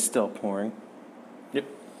it's still pouring. Yep.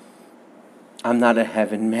 I'm not a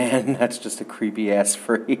heaven man. That's just a creepy ass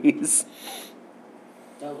phrase.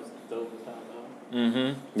 That was dope as hell, though.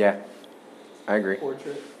 Mm-hmm. Yeah, I agree.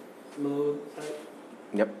 Portrait mode type.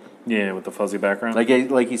 Yep. Yeah, with the fuzzy background. Like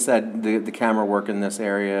you said, the camera work in this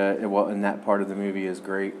area, well, in that part of the movie is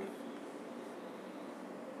great.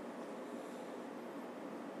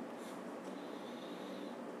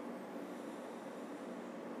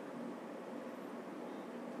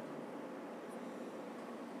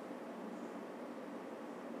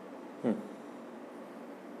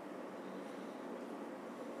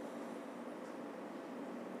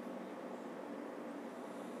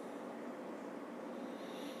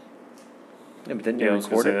 Yeah, but didn't Yeah, you I was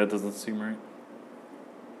gonna record say it? that doesn't seem right.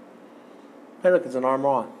 Hey, look, it's an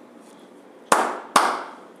armoire.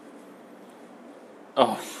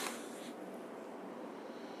 Oh,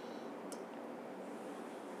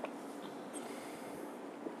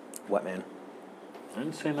 What, man? I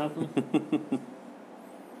didn't say nothing.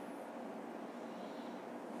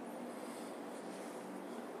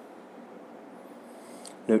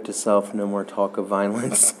 Note to self: no more talk of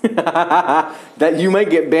violence. That you might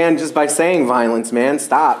get banned just by saying violence, man.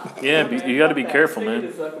 Stop. Yeah, you got to be careful, Speaking man.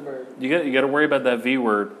 of Zuckerberg, You got to worry about that V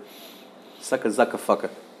word. Sucka zucka fucka.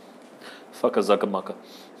 Fuck a zucka mucka.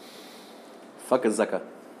 Fucka zucka.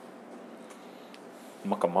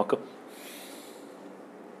 Mucka mucka.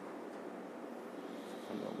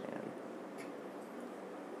 Oh, man.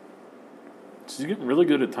 She's getting really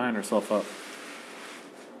good at tying herself up.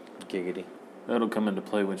 Giggity. That'll come into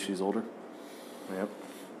play when she's older. Yep.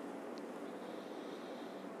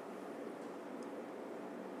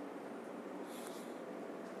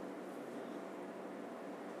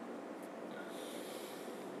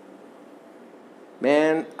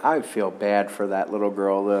 Man, I feel bad for that little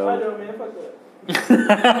girl, I though. know, man. Fuck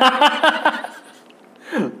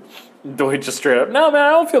that. Dwight just straight up, no, man, I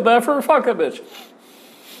don't feel bad for her. Fuck that bitch.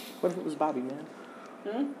 What if it was Bobby, man?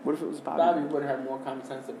 What if it was Bobby? Bobby would have more common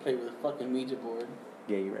sense to play with a fucking Ouija board.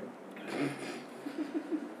 Yeah, you're right.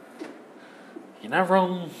 You're not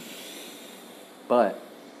wrong. But,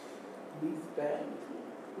 He's bad.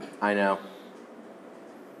 I know.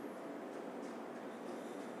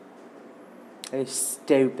 It's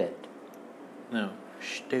stupid. No.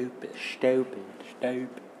 Stupid. Stupid.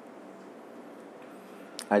 Stupid.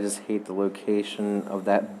 I just hate the location of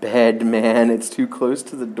that bed, man. It's too close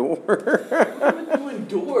to the door. What are you doing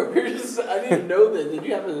doors? I didn't know that. Did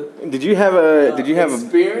you have a Did you have a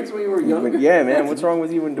experience when you were younger? Yeah, man. What's wrong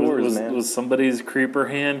with you indoors, was, man? was somebody's creeper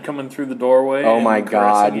hand coming through the doorway? Oh and my caressing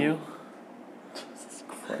God. You? Jesus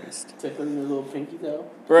Christ. Tickling your little pinky toe.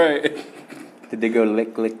 Right. Did they go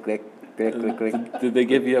lick, lick, lick, lick, lick, lick? Did they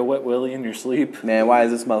give you a wet willy in your sleep? Man, why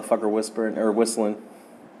is this motherfucker whispering or whistling?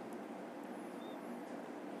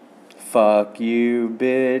 Fuck you,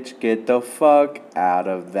 bitch. Get the fuck out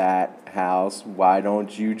of that house. Why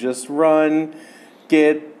don't you just run?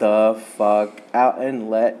 Get the fuck out and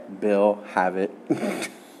let Bill have it.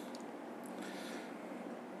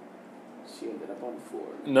 She ended up on the floor.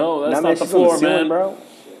 No, that's Nah, not the she's on floor, ceiling, man. bro.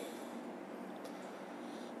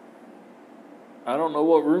 I don't know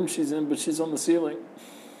what room she's in, but she's on the ceiling.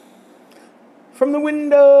 From the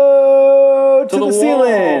window to the wall.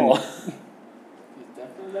 ceiling. He's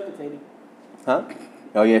definitely levitating. Huh?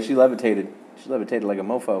 Oh, yeah, she levitated. She levitated like a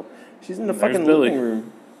mofo. She's in the There's fucking Billy. living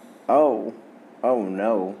room. Oh. Oh,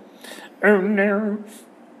 no. Oh no.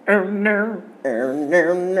 Oh no. No,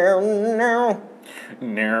 no, no, no.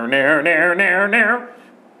 No, no, no, no, no.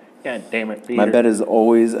 God damn it, Peter. My bed is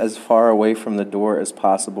always as far away from the door as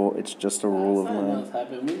possible. It's just a rule of Something mine. else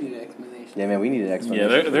happened. We need an explanation. Yeah, man, we need an Yeah,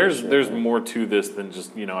 explanation. for there's this shit, there's man. more to this than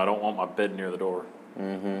just, I don't want my bed near the door.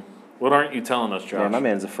 Mm-hmm. What aren't you telling us, Josh? Yeah, my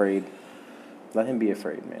man's afraid. Let him be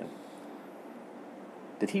afraid, man.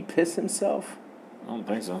 Did he piss himself? I don't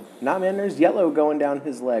think so. Nah, man, there's yellow going down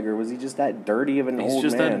his leg, or was he just that dirty of an He's old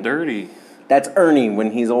just man? that dirty. That's Ernie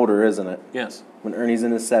when he's older, isn't it? Yes. When Ernie's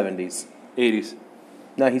in his 70s. 80s.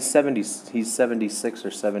 No, he's 70. He's 76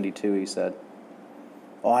 or 72. He said.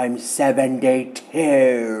 Oh, I'm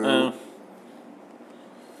 72.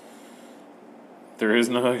 There is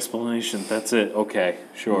no explanation. That's it. Okay,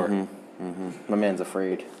 sure. My man's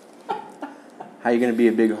afraid. How you gonna be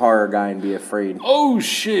a big horror guy and be afraid? Oh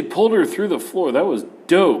shit! Pulled her through the floor. That was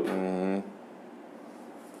dope.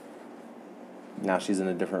 Now she's in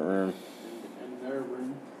a different room. In their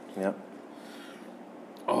room. Yep.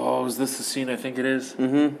 Oh, is this the scene I think it is?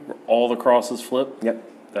 Mm-hmm. Where all the crosses flip? Yep.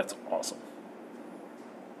 That's awesome.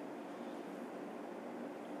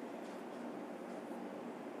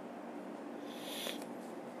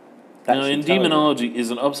 That Now, should in tell you. demonology, is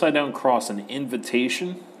an upside down cross an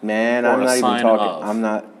invitation? Man, or I'm a not even sign talking. of?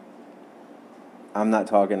 I'm not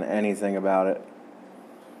talking anything about it.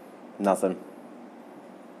 Nothing.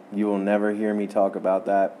 You will never hear me talk about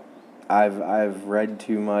that. I've read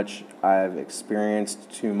too much. I've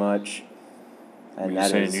experienced too much. Are And you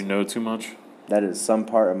saying you know too much? that is some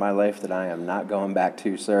part of my life that I am not going back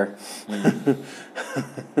to, sir.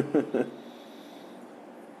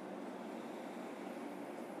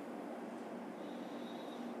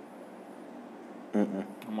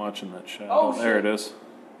 I'm watching that show. Oh, There shit. it is.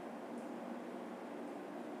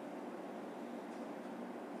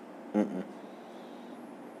 Nope.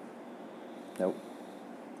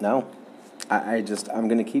 No. I'm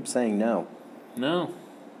going to keep saying no. No.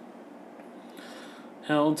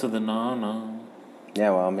 Hell to the no.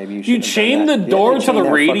 Yeah, well, maybe you You should. chained the door to the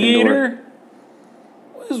radiator?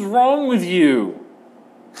 What is wrong with you?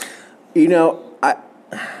 You know,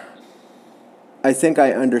 I think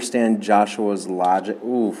I understand Joshua's logic.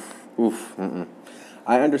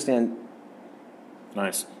 I understand.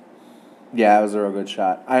 Nice. Yeah, it was a real good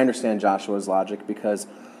shot. I understand Joshua's logic because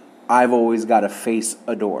I've always got to face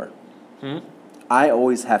a door. I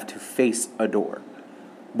always have to face a door.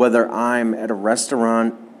 Whether I'm at a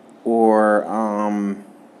restaurant or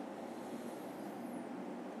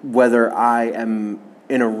whether I am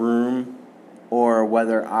in a room or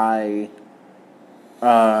whether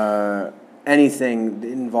anything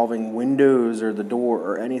involving windows or the door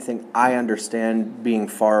or anything, I understand being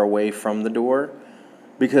far away from the door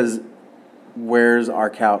because where's our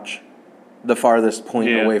couch? The farthest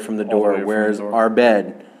point away from the door. Where's our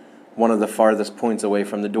bed? One of the farthest points away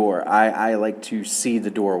from the door. I like to see the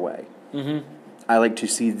doorway. Mm-hmm. I like to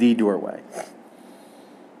see the doorway.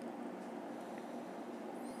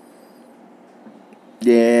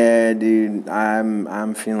 Yeah, dude,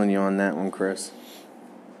 I'm feeling you on that one, Chris.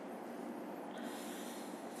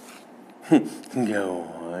 Go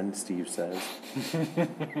on, Steve says.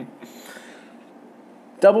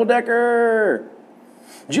 Double decker.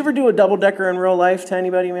 Did you ever do a double decker in real life to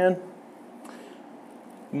anybody, man?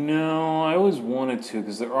 No, I always wanted to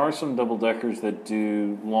because there are some double deckers that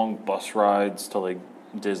do long bus rides to like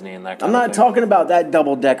Disney and that kind I'm of not thing. talking about that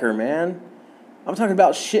double decker, man. I'm talking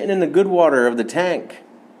about shitting in the good water of the tank.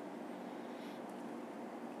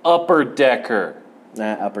 Upper decker.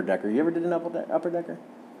 Nah, upper decker. You ever did an upper decker?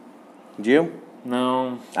 Did you?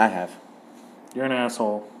 No, I have. you're an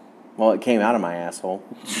asshole. Well, it came out of my asshole.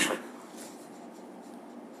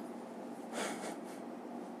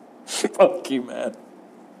 Fuck you, man.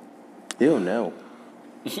 Ew, no.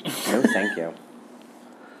 No, thank you.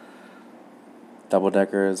 Double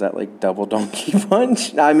decker, is that like double donkey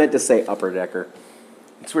punch? No, I meant to say upper decker.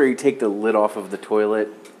 It's where you take the lid off of the toilet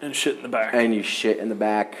And shit in the back. and you shit in the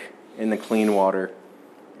back in the clean water.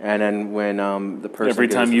 And then when the person Every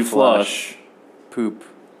goes time to you flush. poop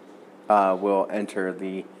will enter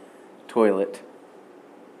the toilet.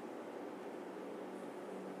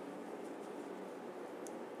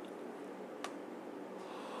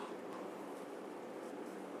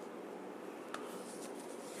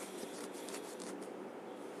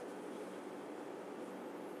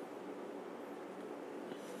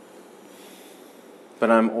 But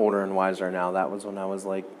I'm older and wiser now. That was when I was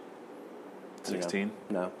like 16?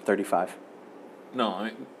 No, 35. No, I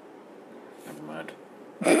mean, never mind.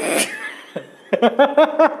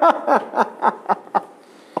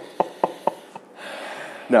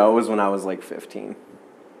 No, it was when I was like 15.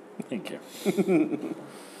 Thank you.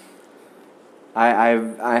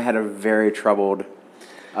 I had a very troubled.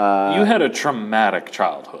 You had a traumatic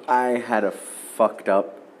childhood. I had a fucked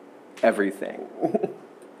up everything.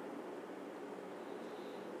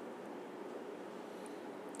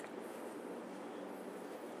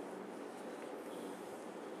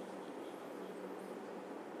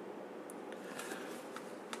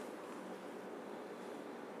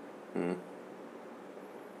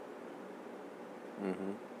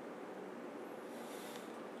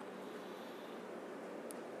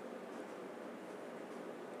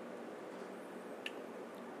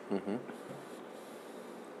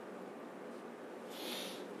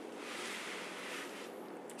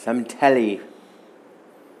 Some telly.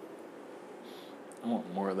 I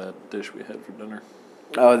want more of that dish we had for dinner.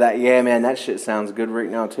 Oh, yeah, man, that shit sounds good right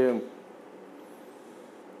now too.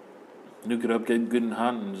 Nuke it up, get good and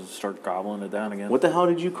hot, and just start gobbling it down again. What the hell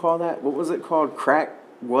did you call that? What was it called? Crack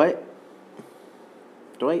what?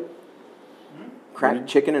 Dwight? Cracked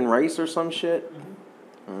chicken and rice or some shit?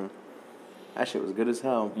 That shit was good as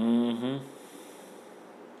hell. Mm-hmm.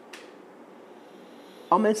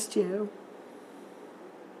 I missed you.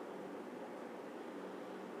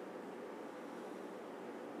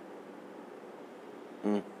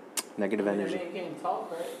 Negative energy. They can't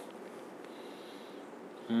talk, right?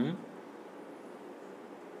 Hmm?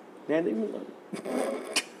 Yeah,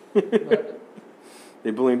 But,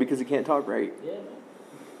 they bully him because he can't talk right. yeah, man.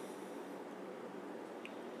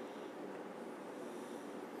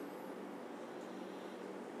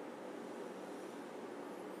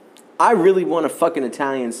 I really want a fucking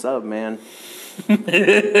Italian sub, man.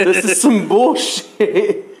 This is some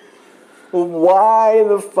bullshit. Why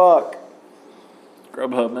the fuck?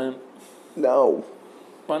 Grubhub, man. No.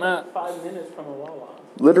 Why not? 5 minutes from a Wawa.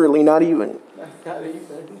 Literally not even. That's not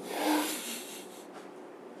even.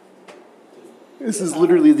 This is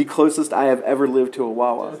literally the closest I have ever lived to a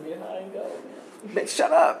Wawa. Just get high and go, man. Bitch,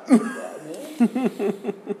 shut up. Yeah,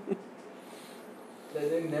 man.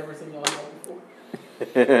 They've never seen y'all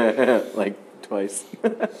before. Like twice.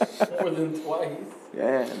 More than twice.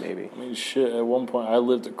 Yeah, maybe. I mean, shit. At one point, I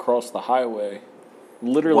lived across the highway.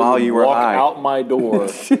 Literally, While you were walk high. out my door,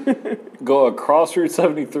 go across Route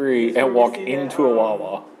 73, and walk into a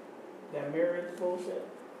Wawa. That marriage bullshit.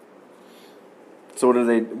 So what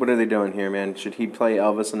are they doing here, man? Should he play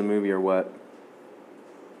Elvis in the movie or what?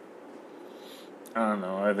 I don't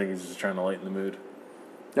know. I think he's just trying to lighten the mood.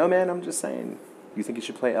 No, man, I'm just saying. You think he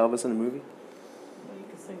should play Elvis in the movie? Well, you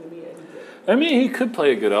can sing to me any day. I mean, he could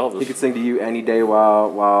play a good Elvis. He could sing to you any day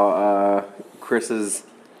while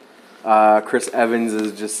Chris Evans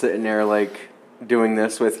is just sitting there like doing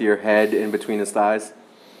this with your head in between his thighs.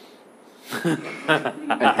 And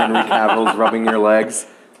Henry Cavill's rubbing your legs.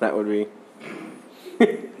 That would be.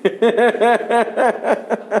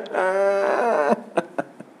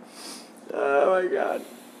 Oh my God!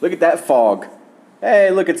 Look at that fog. Hey,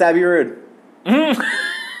 look, it's Abbey Road. Did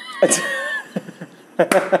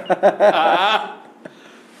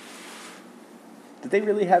they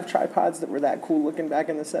really have tripods that were that cool looking back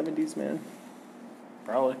in the 70s, man?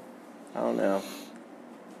 Probably. I don't know.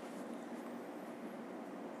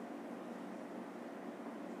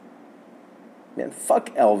 Man,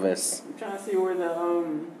 fuck Elvis. I'm trying to see where the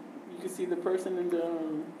you can see the person in the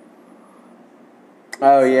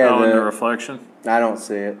Oh, yeah. Oh, in the reflection? I don't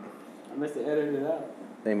see it. unless they edited it out.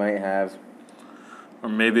 They might have. Or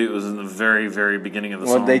maybe it was in the very, very beginning of the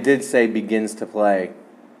Well, song. they did say begins to play.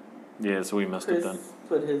 Yeah, so we missed Chris it then.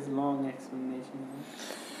 put his long explanation on.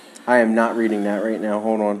 I am not reading that right now.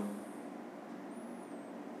 Hold on.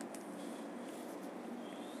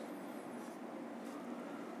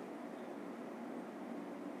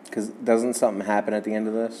 Because doesn't something happen at the end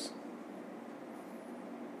of this?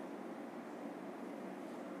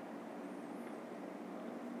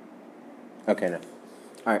 Okay, no.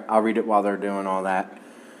 All right, I'll read it while they're doing all that.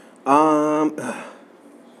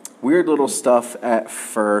 Weird little stuff at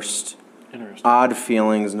first. Interesting. Odd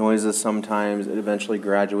feelings, noises sometimes. It eventually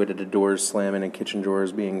graduated to doors slamming and kitchen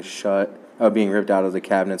drawers being being ripped out of the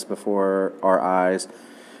cabinets before our eyes.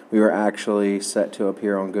 We were actually set to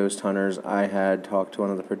appear on Ghost Hunters. I had talked to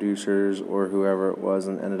one of the producers or whoever it was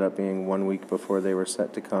and ended up being 1 week before they were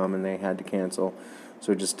set to come and they had to cancel.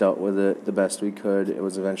 So we just dealt with it the best we could. It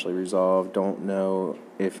was eventually resolved. Don't know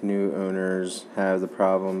if new owners have the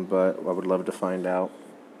problem, but I would love to find out.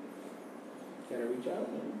 Gotta reach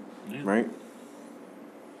out, man. Yeah. Right?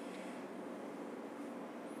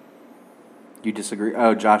 You disagree?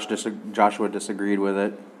 Oh, Joshua disagreed with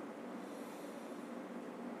it.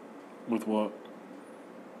 With what?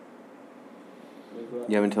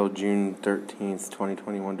 You have until June 13th,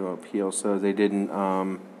 2021 to appeal. So they didn't,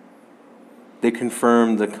 they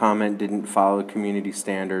confirmed the comment didn't follow community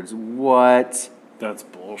standards. What? That's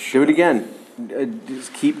bullshit. Do it again.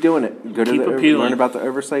 Just keep doing it. Go to Keep the appealing. learn about the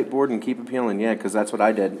oversight board and keep appealing. Yeah, because that's what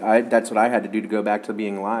I did. That's what I had to do to go back to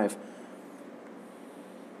being live.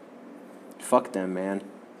 Fuck them, man.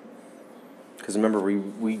 Because remember,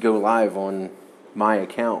 we go live on my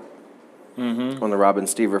account on the Robin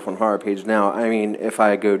Stever from Horror page. Now, I mean, if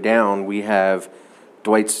I go down, we have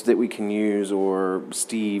Dwight's that we can use or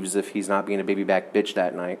Steve's if he's not being a baby back bitch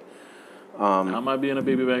that night. How am I being a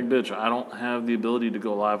baby back bitch? I don't have the ability to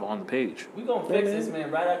go live on the page. We gonna fix this, man,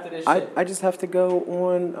 right after this shit. I just have to go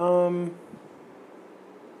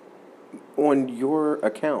on your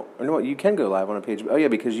account. Or no, you can go live on a page. Oh yeah,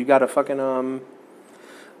 because you got a fucking I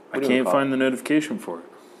can't find the notification for it.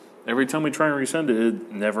 Every time we try and resend it,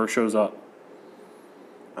 it never shows up.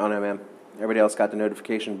 I don't know, man. Everybody else got the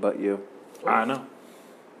notification but you. I know.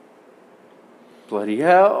 Bloody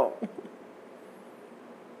hell.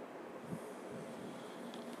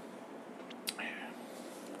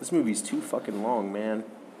 This movie's too fucking long, man.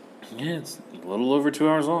 Yeah, it's a little over 2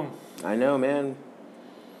 hours long. I know, man.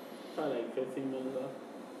 Probably like 15 minutes off.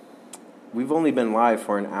 We've only been live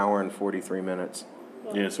for an hour and 43 minutes.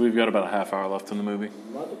 Yeah, so we've got about a half hour left in the movie.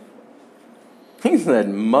 Mother. He said,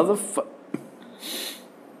 motherfucker.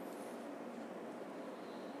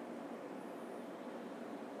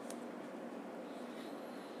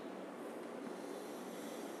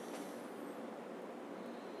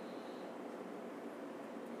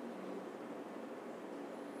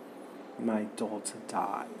 My daughter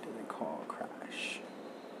died in a car crash.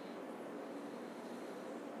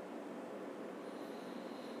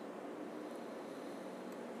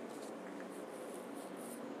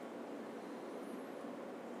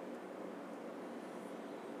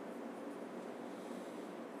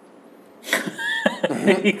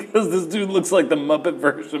 Because this dude looks like the Muppet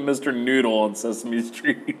version of Mr. Noodle on Sesame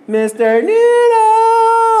Street. Mr. Noodle!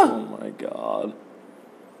 Oh my god.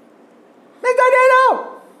 Mr.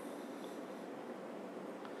 Noodle!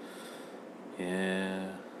 Yeah.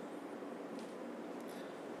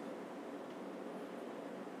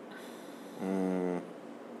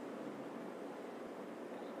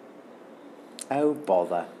 Oh,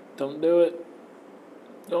 bother. Don't do it.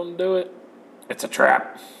 Don't do it. It's a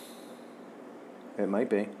trap. It might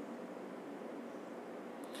be.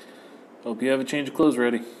 Hope you have a change of clothes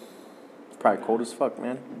ready. It's probably cold as fuck,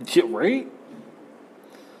 man. Yeah, right?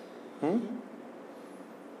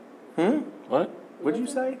 What? What'd you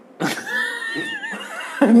say?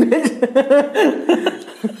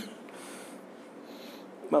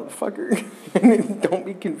 Motherfucker. Don't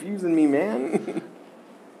be confusing me, man.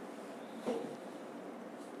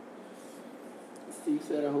 Steve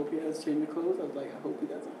said, I hope he has change of clothes. I was like, I hope he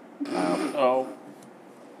doesn't. Oh.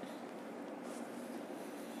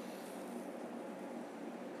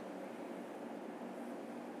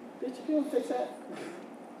 Bitch, you gonna fix that?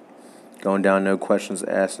 Going down, no questions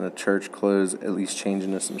asked in the church clothes, at least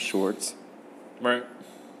changing to some shorts. Right.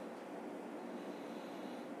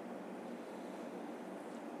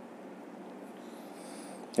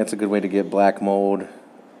 That's a good way to get black mold.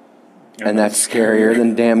 And that's scarier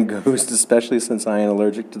than damn ghosts, especially since I ain't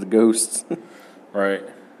allergic to the ghosts. Right.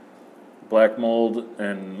 Black mold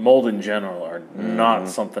and mold in general are not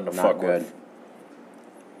something to Not fuck good. with.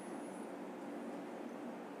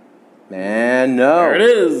 Man, no. There it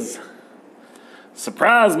is.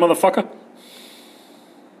 Surprise, motherfucker.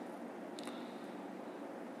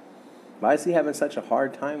 Why is he having such a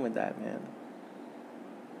hard time with that, man?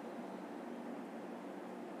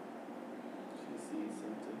 She sees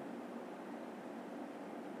something.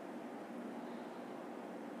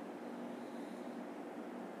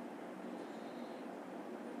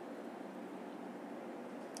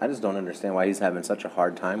 I just don't understand why he's having such a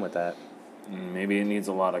hard time with that. Maybe it needs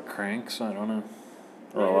a lot of cranks. I don't know.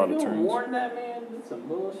 Or a Man, lot you of don't turns. warn that man. That's some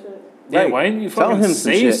bullshit. Yeah, Right. why didn't you Tell fucking him some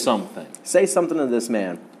say shit. something? Say something to this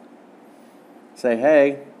man. Say,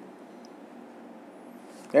 hey.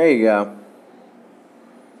 There you go.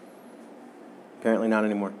 Apparently not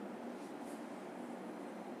anymore.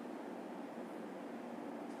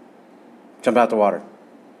 Jump out the water.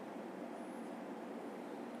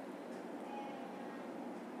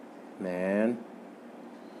 Man.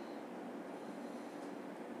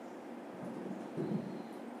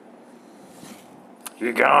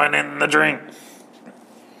 You're going in the drink.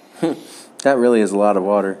 That really is a lot of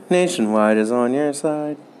water. Nationwide is on your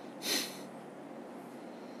side.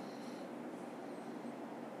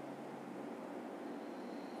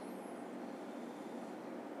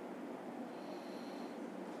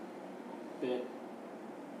 Bit.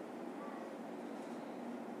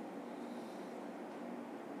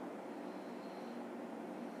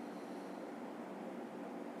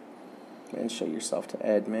 Man, show yourself to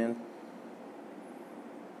Ed, man.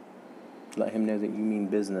 Let him know that you mean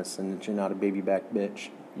business and that you're not a baby back bitch.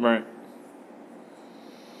 Right.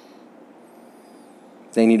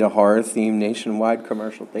 They need a horror-themed nationwide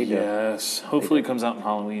commercial. They do. Yes. Hopefully it comes out in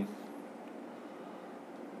Halloween.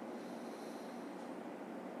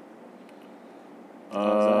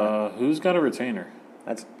 Who's got a retainer?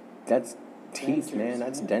 That's teeth, Dentures, man.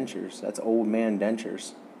 That's yeah. dentures. That's old man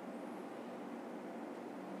dentures.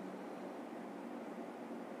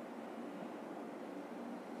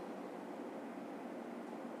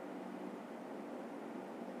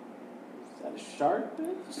 Is that a shark,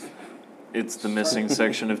 bitch? It's the missing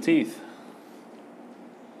section of teeth.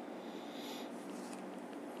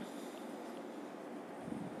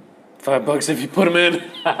 $5 if you put them in.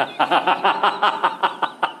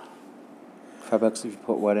 $5 if you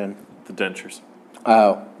put what in? The dentures.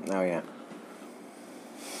 Oh yeah.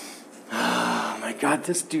 Oh my God,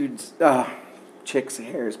 this dude's chick's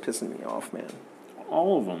hair is pissing me off, man.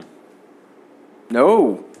 All of them.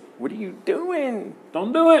 No, what are you doing?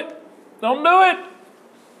 Don't do it. Don't do it.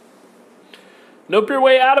 Nope your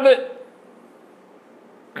way out of it.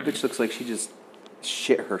 Bitch looks like she just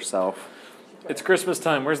shit herself. It's Christmas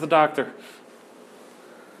time. Where's the doctor?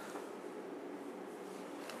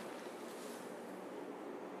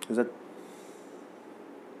 Is that?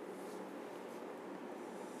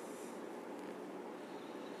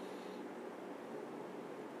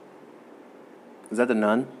 Is that the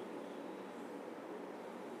nun?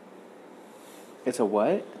 It's a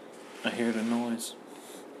what? I hear the noise.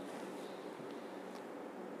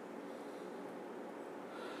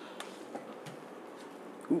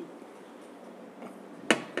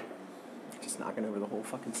 Just knocking over the whole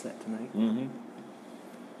fucking set tonight. Mm-hmm.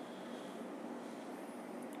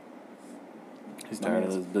 He's tired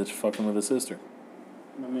of this bitch fucking with his sister.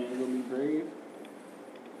 My man gonna be brave.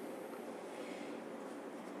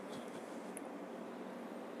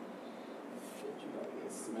 Shit, you gotta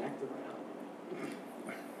get smacked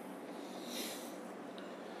around.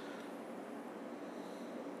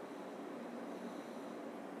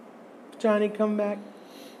 Johnny, come back.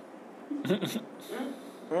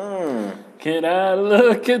 Get out of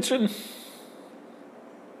the kitchen.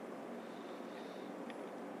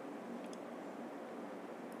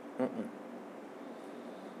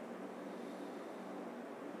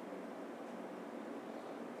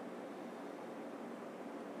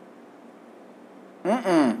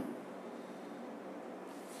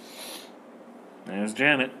 There's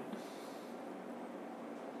Janet.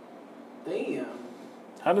 Damn.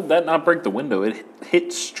 How did that not break the window? It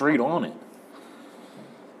hit straight on it.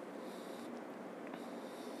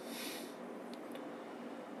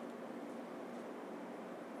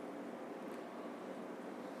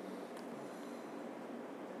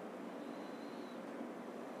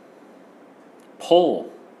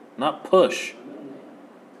 Pull, not push.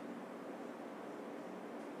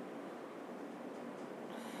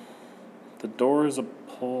 The door is a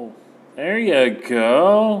pull. There you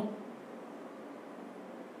go.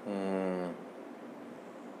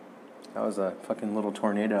 That was a fucking little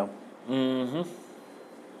tornado. Mm-hmm.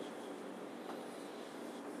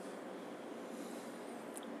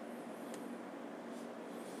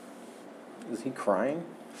 Is he crying?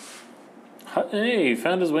 Hey, he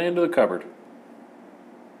found his way into the cupboard.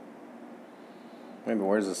 Maybe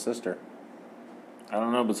where's his sister? I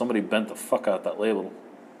don't know, but somebody bent the fuck out that label.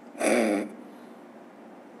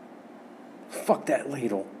 Fuck that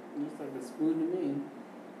ladle. Looks like a spoon to me.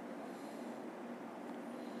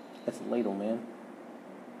 That's a ladle, man.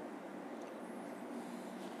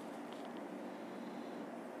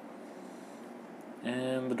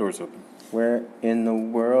 And the door's open. Where in the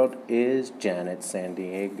world is Janet San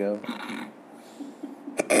Diego?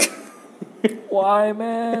 Why,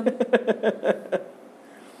 man?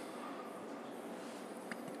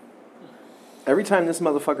 Every time this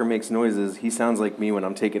motherfucker makes noises, he sounds like me when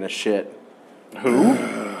I'm taking a shit. Who?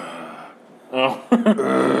 Oh.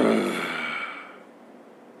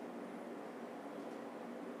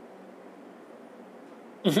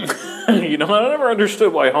 You know, I never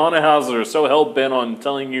understood why haunted houses are so hell-bent on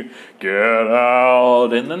telling you, get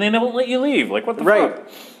out, and then they don't let you leave. Like, what the fuck?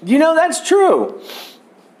 You know, that's true.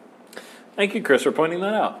 Thank you, Chris, for pointing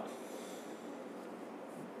that out.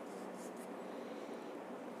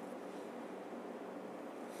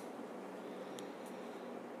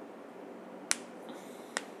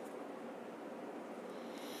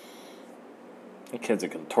 The kid's a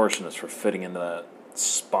contortionist for fitting into that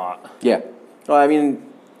spot. Yeah. Well, I mean,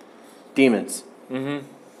 demons. Mm-hmm.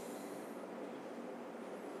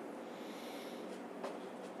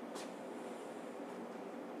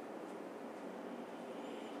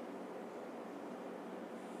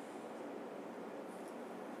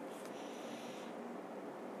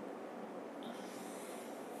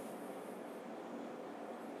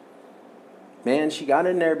 Man, she got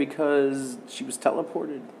in there because she was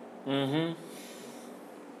teleported. Mm-hmm.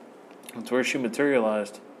 That's where she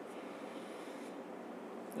materialized.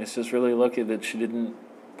 It's just really lucky that she didn't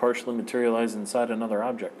partially materialize inside another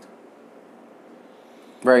object.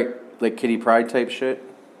 Right. Like Kitty Pryde type shit.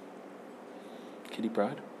 Kitty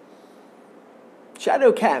Pryde?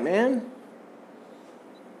 Shadow Cat, man.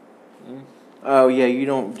 Oh, yeah, you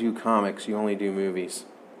don't do comics. You only do movies.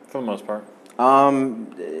 For the most part.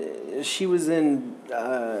 She was in...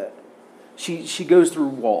 She goes through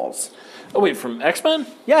walls. Oh, wait, from X-Men?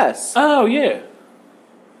 Yes. Oh, yeah.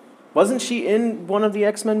 Wasn't she in one of the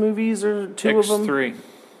X-Men movies or two of them? X3.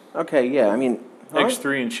 Okay, yeah, I mean... Huh?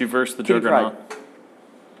 X3, and she versed the Kitty Juggernaut. Pryde.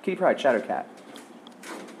 Kitty Pryde, Shadow Cat.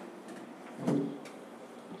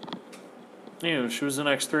 Yeah, she was in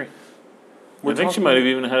X3. We're I think she talking- might have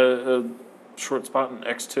even had a short spot in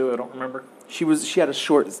X2. I don't remember. She had a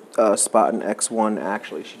short spot in X1,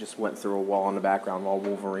 actually. She just went through a wall in the background while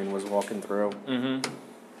Wolverine was walking through. Mm-hmm.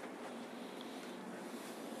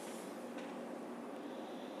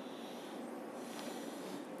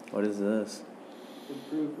 What is this? The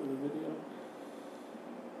proof of the video.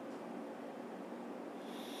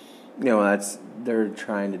 No, they're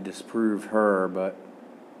trying to disprove her, but...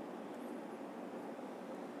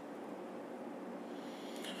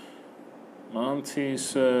 Monty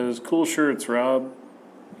says, cool shirts, Rob.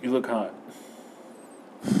 You look hot.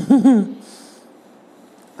 I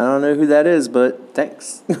don't know who that is, but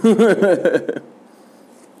thanks.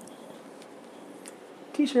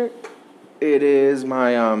 T-shirt. It is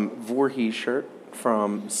my Voorhees shirt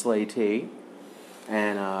from Slay T.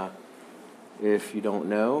 And if you don't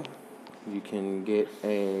know, you can get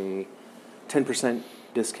a 10%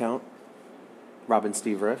 discount. Robin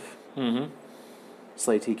Steve Riff. Mm-hmm.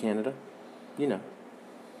 Slay Tea Canada. You know.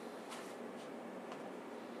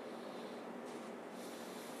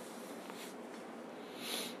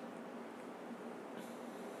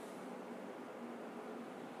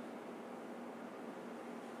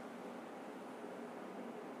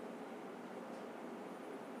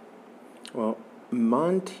 Well,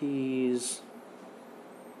 Monty's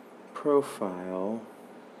profile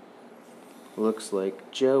looks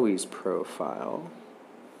like Joey's profile.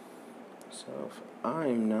 So if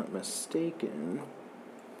I'm not mistaken,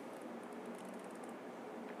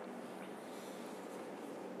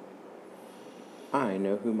 I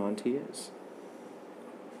know who Monty is.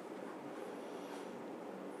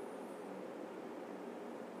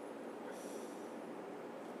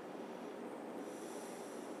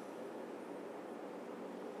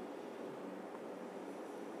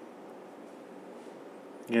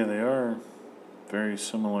 Yeah, they are very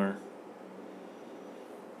similar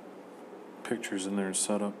pictures in their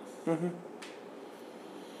setup. Mm-hmm.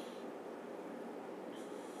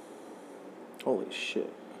 Holy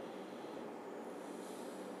shit.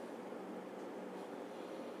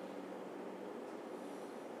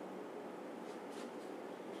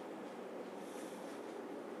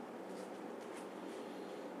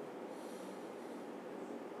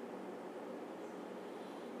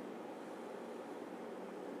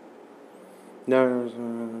 No.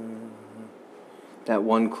 That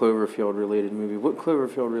one Cloverfield related movie. What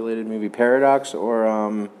Cloverfield related movie? Paradox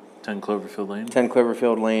or 10 Cloverfield Lane? 10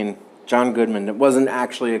 Cloverfield Lane. John Goodman. It wasn't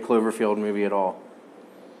actually a Cloverfield movie at all.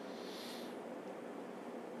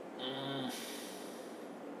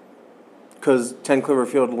 Because 10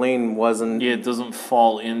 Cloverfield Lane wasn't Yeah, it doesn't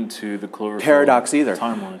fall into the Cloverfield Paradox either.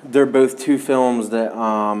 timeline. They're both two films that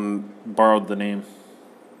Borrowed the name.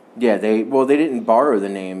 yeah, they didn't borrow the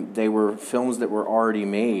name. They were films that were already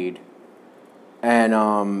made.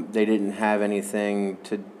 And they didn't have anything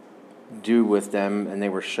to do with them, and they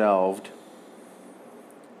were shelved.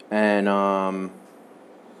 And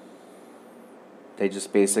they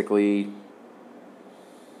just basically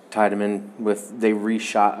tied them in with. They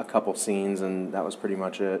reshot a couple scenes, and that was pretty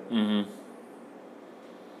much it. Mm-hmm.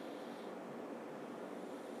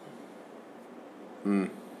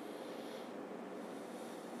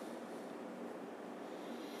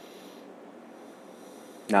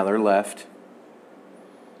 Now they're left.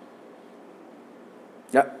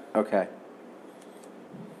 Yep. Okay.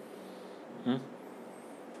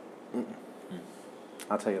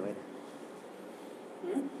 I'll tell you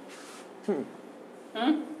later.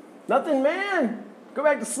 Nothing, man. Go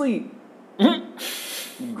back to sleep. You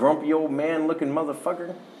grumpy old man looking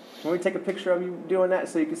motherfucker. Can we take a picture of you doing that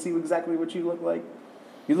so you can see exactly what you look like?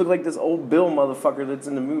 You look like this old Bill motherfucker that's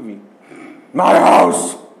in the movie. My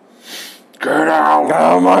house! Get out! Get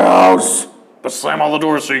out of my house! But slam all the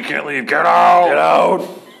doors so you can't leave. Get out! Get out!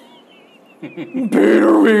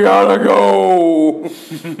 Peter, we gotta go!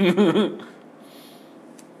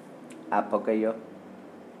 Apocayo.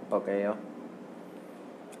 Apocayo.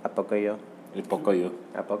 Apocayo. Ipokoyo.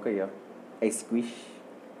 Apocayo. I squish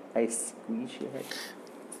your head.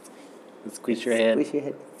 Squeeze your head. Squish your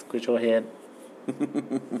head. Squish your head.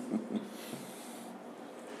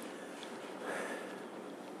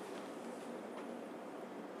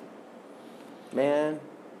 Man.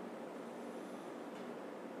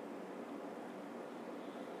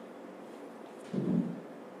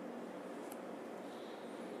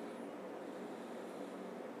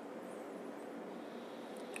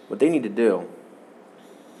 What they need to do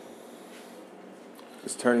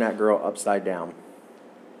is turn that girl upside down.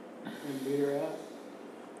 And beat her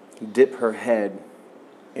out. Dip her head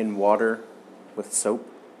in water with soap.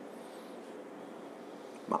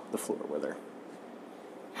 Mop the floor with her.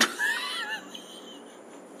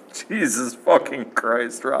 Jesus fucking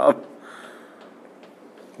Christ, Rob.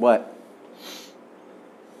 What?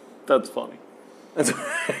 That's funny.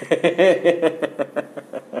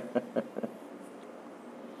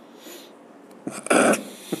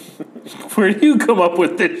 Where do you come up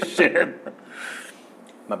with this shit?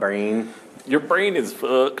 My brain. Your brain is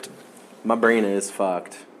fucked. My brain is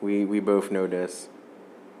fucked. We both know this.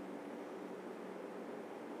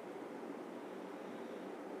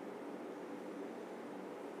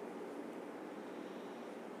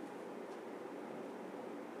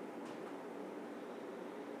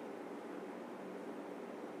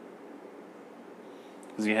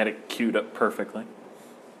 Because you had it queued up perfectly.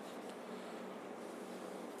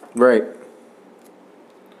 Right.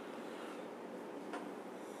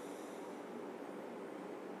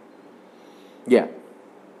 Yeah.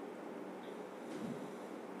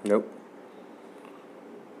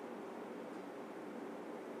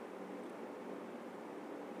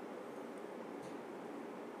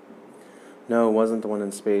 No, it wasn't the one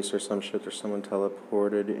in space or some shit or someone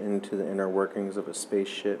teleported into the inner workings of a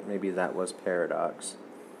spaceship. Maybe that was Paradox.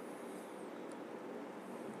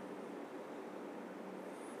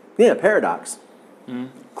 Yeah, Paradox.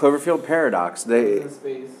 Cloverfield Paradox. In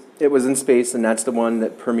space. It was in space, and that's the one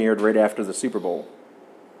that premiered right after the Super Bowl.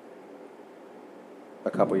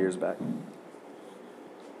 A couple years back.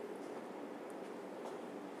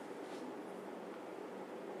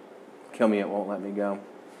 Kill me, it won't let me go.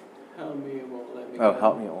 Help me, it won't let me Oh, go.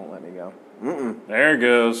 help me, it won't let me go. There it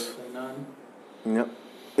goes. The Nun. Yep.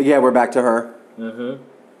 Yeah, we're back to her. Mm-hmm.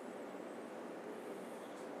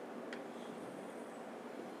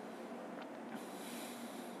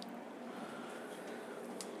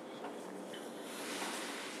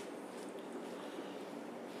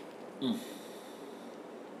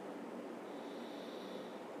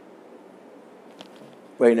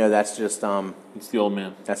 Wait, no, that's just It's the old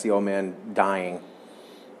man. that's the old man dying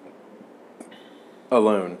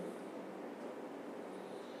alone.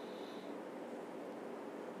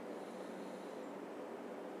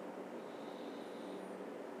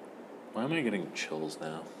 Why am I getting chills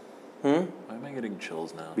now? Hmm? Why am I getting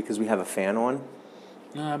chills now? Because we have a fan on.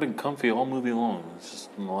 No, I've been comfy all movie long. It's just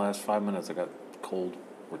in the last 5 minutes I got cold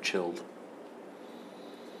or chilled.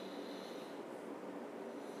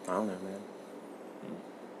 I don't know, man.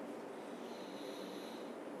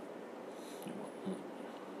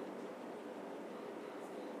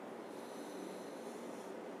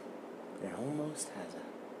 It almost has it.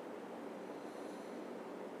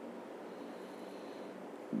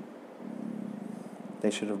 They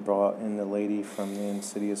should have brought in the lady from the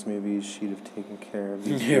Insidious movies. She'd have taken care of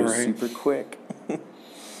these Yeah, moves right. super quick.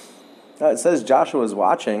 It says Joshua's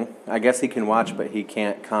watching. I guess he can watch, but he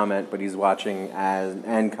can't comment. But he's watching as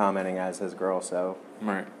and commenting as his girl. So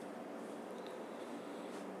Right.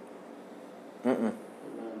 The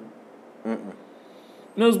Nun.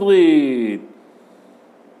 Nosebleed.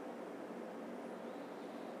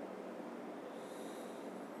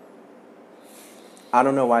 I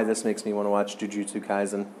don't know why this makes me want to watch Jujutsu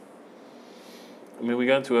Kaisen. I mean, we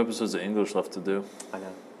got 2 episodes of English left to do. I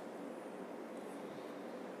know.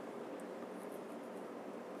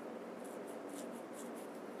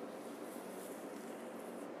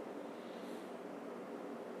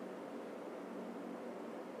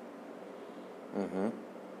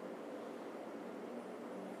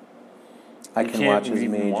 I You can can't watch as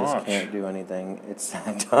even me, just watch. can't do anything. It's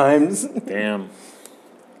sad times. Damn.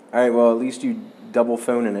 All right, well, at least you double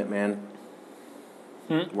phoning it, man.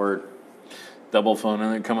 Word. Double phone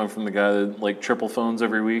and then coming from the guy that like triple phones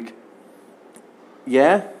every week.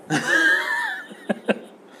 Yeah?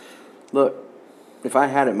 Look, if I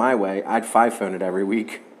had it my way, I'd 5 phone it every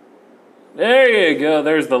week. There you go.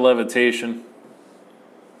 There's the levitation.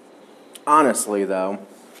 Honestly, though,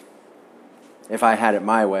 if I had it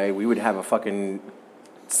my way, we would have a fucking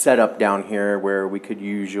setup down here where we could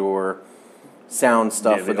use your sound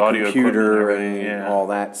stuff Yeah, for the the audio computer equipment and and everything, yeah. all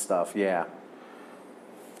that stuff. Yeah.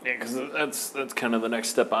 Yeah, because that's kind of the next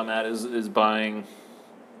step I'm at is buying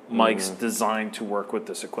mics designed to work with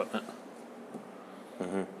this equipment.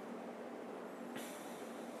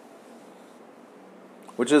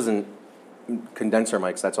 Which isn't condenser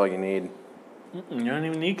mics. That's all you need. You don't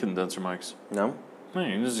even need condenser mics. No? No,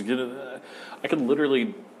 you just get it. I could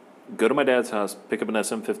literally go to my dad's house, pick up an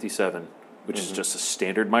SM57, which is just a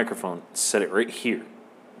standard microphone, set it right here.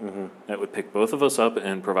 That would pick both of us up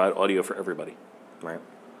and provide audio for everybody. Right.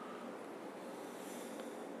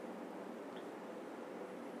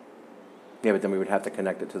 Yeah, but then we would have to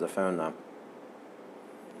connect it to the phone, though.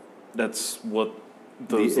 That's what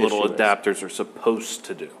those The little issue is. adapters are supposed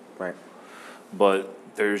to do. Right. But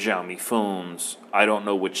they're Xiaomi phones. I don't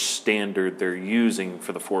know which standard they're using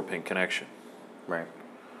for the 4-pin connection. Right.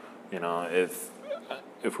 You know,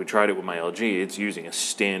 if we tried it with my LG, it's using a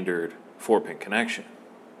standard 4-pin connection.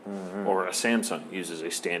 Or a Samsung uses a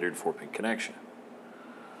standard 4-pin connection.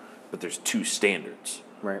 But there's 2 standards.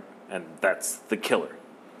 Right. And that's the killer.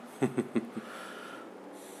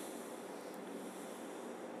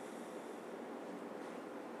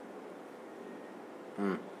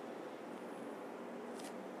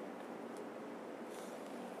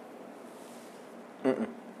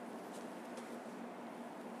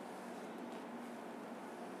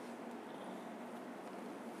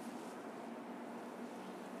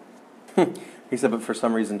 He said, but for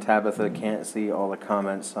some reason Tabitha can't see all the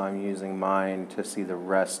comments, so I'm using mine to see the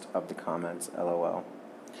rest of the comments. LOL.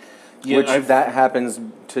 Yeah, Which I've- that happens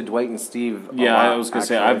to Dwight and Steve. Yeah, a lot, I was gonna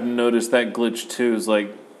say actually. I've noticed that glitch too. Is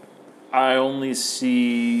like I only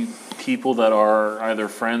see people that are either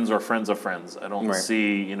friends or friends of friends. I don't Right.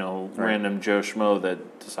 see, random Joe Schmo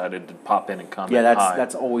that decided to pop in and comment. Yeah, Hi.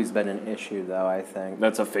 that's always been an issue, though, I think.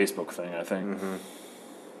 That's a Facebook thing, I think.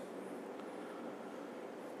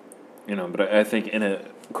 But I think in a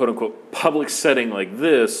quote-unquote public setting like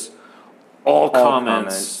this, all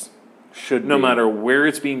comments, should no be. matter where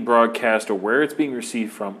it's being broadcast or where it's being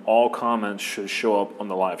received from, all comments should show up on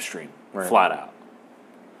the live stream, Right. flat out.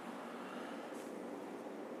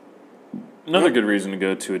 Another good reason to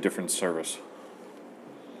go to a different service.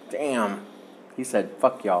 Damn. He said,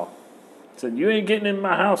 fuck y'all. Said, you ain't getting in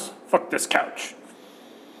my house. Fuck this couch.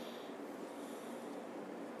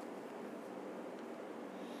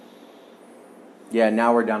 Yeah,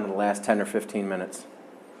 now we're down to the last 10 or 15 minutes.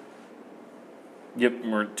 Yep,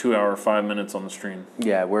 we're 2 hour, 5 minutes on the stream.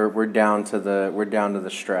 Yeah, we're down to the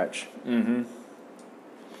stretch. And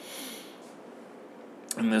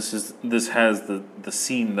this has the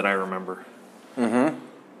scene that I remember. Can't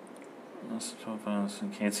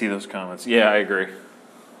see those comments. Yeah, I agree.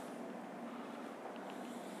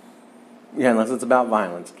 Yeah, unless it's about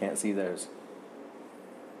violence. Can't see those.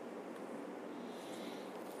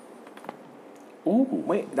 Ooh,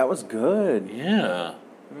 wait, that was good. Yeah.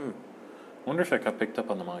 Wonder if that got picked up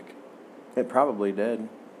on the mic. It probably did.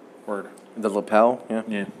 Word. The lapel, yeah.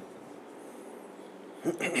 Yeah.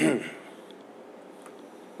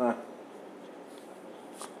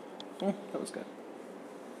 That was good.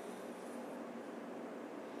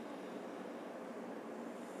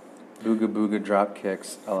 Booga booga drop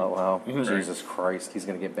kicks. LOL. Right. Jesus Christ, he's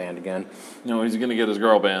gonna get banned again. No, he's gonna get his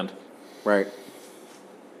girl banned. Right.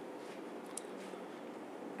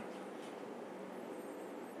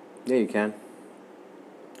 Yeah, you can.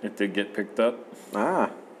 It did get picked up. Ah,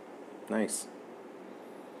 nice.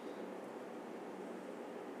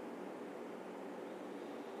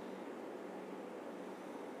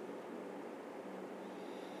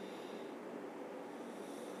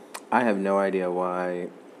 I have no idea why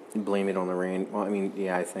Blame It on the Rain. Well, I mean,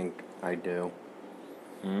 yeah, I think I do.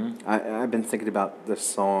 I've been thinking about this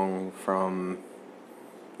song from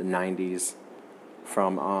the 90s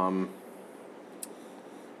from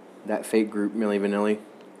that fake group, Milli Vanilli.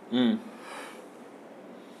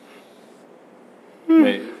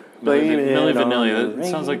 Wait, Blame it Milli on Vanilli. the That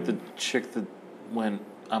sounds rain. like the chick that went,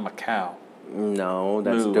 I'm a cow. No,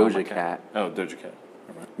 that's Moo, I'm a Doja Cat. Oh, Doja Cat.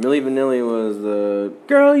 Milli Vanilli was the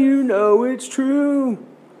girl, you know it's true.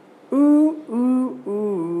 Ooh, ooh,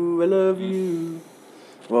 ooh, I love you.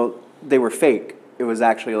 Well, they were fake. It was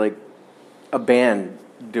actually like a band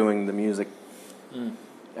doing the music,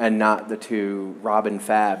 and not the two Robin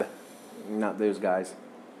Fab, not those guys.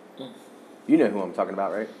 You know who I'm talking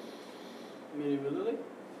about, right? Milli Vanilli?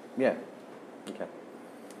 Yeah. Okay.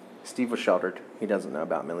 Steve was sheltered. He doesn't know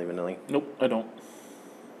about Milli Vanilli. Nope, I don't.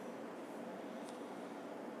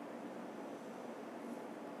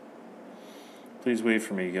 Please wait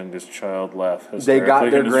for me, youngest child. Laugh. They got hysterically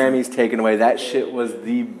their in his- Grammys taken away. That shit was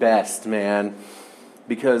the best, man.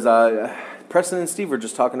 Because Preston and Steve were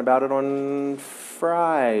just talking about it on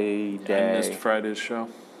Friday. I missed Friday's show.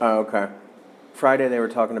 Oh, okay. Friday they were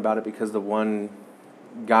talking about it because the one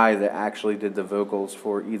guy that actually did the vocals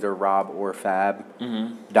for either Rob or Fab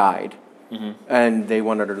died. And they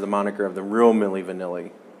went under the moniker of the real Milli Vanilli.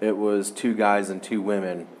 It was two guys and two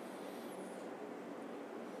women.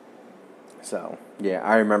 So, yeah,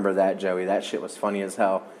 I remember that, Joey. That shit was funny as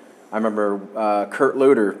hell. I remember Kurt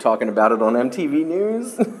Loder talking about it on MTV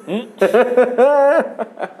News.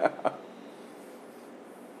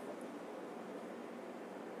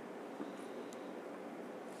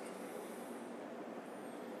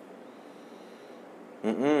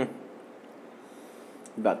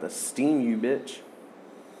 About to steam you, bitch.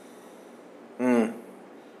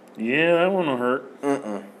 Yeah, that one will hurt.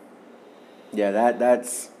 Yeah,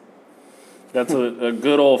 that's... That's a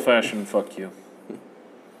good old-fashioned fuck you.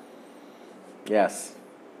 Yes.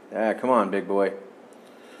 Yeah, come on, big boy.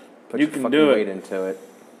 Put You your can fucking do it. weight into it.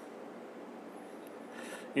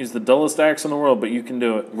 He's the dullest axe in the world, but you can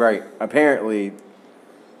do it. Right. Apparently,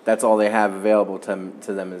 that's all they have available to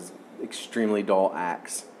them is extremely dull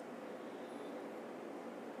axe.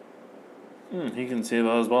 He can see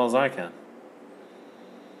about as well as I can.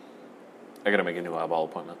 I gotta make a new eyeball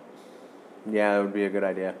appointment. Yeah, that would be a good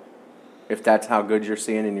idea. If that's how good you're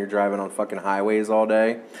seeing and you're driving on fucking highways all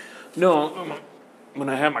day. No, when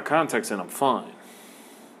I have my contacts in, I'm fine.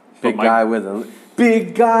 Big my- guy with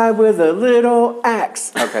a little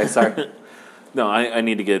axe. Okay, sorry. No, I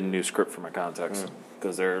need to get a new script for my contacts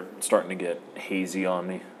because they're starting to get hazy on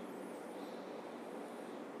me.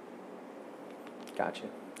 Gotcha.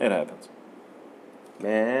 It happens.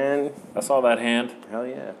 Man, I saw that hand. hell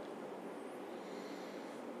yeah.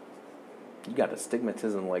 You got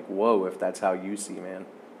astigmatism like whoa if that's how you see, man.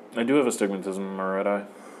 I do have astigmatism in my right eye.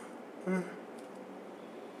 My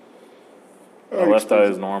Oh, left eye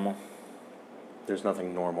is normal. There's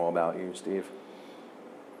nothing normal about you, Steve.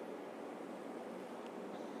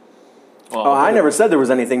 Well, Oh, I never said there was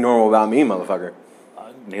anything normal about me, motherfucker.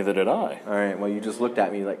 Neither did I. All right, well, you just looked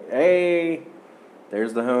at me like, hey,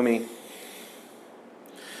 there's the homie.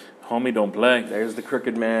 Homie, don't play. There's the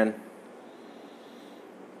crooked man.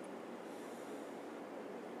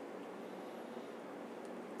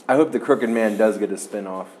 I hope the crooked man does get a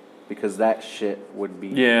spin-off because that shit would be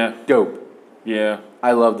Yeah. dope. Yeah.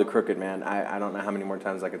 I love the crooked man. I don't know how many more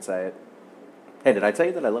times I could say it. Hey, did I tell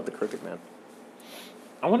you that I love the crooked man?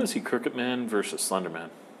 I want to see Crooked Man versus Slender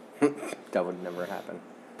Man. That would never happen.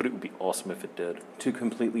 But it would be awesome if it did. Two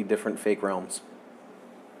completely different fake realms.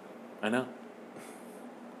 I know.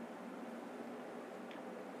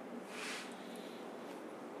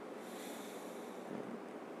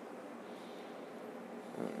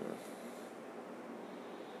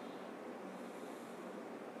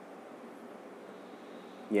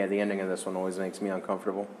 Yeah, the ending of this one always makes me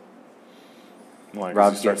uncomfortable. Like,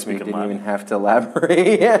 Rob start gets me, speaking didn't Latin. even have to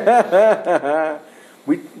elaborate.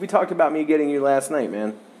 We talked about me getting you last night,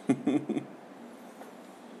 man.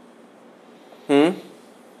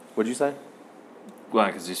 What'd you say? Why?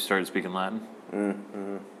 Because he started speaking Latin.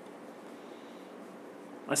 Mm-hmm.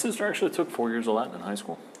 My sister actually took 4 years of Latin in high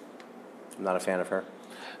school. I'm not a fan of her.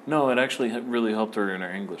 No, it actually really helped her in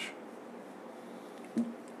her English.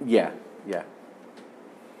 Yeah.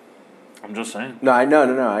 I'm just saying. No, I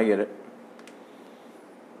get it.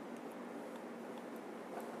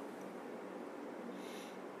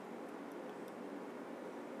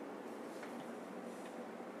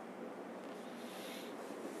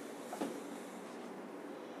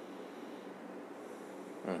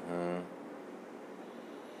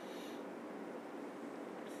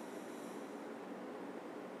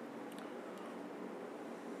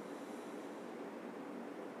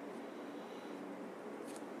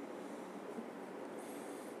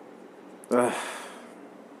 Ugh.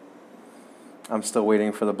 I'm still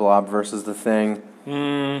waiting for the Blob versus the Thing.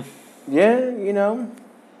 Yeah,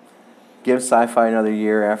 give sci-fi another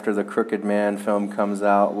year after the Crooked Man film comes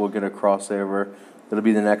out. We'll get a crossover. It'll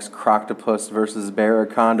be the next Croctopus versus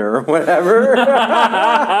Barraconda or whatever.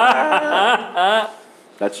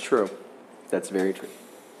 That's true. That's very true.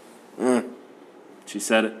 She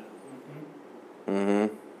said it.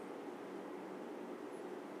 Mm-hmm.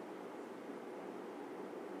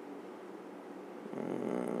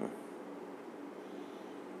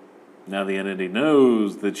 Now the entity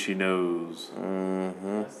knows that she knows.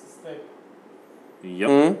 That's the stick. Yep.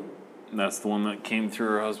 Mm-hmm. That's the one that came through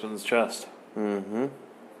her husband's chest. Mm-hmm.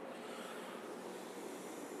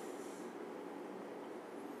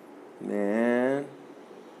 Man.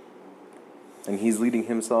 And he's leading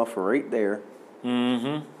himself right there.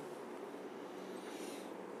 Mm-hmm.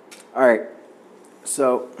 All right.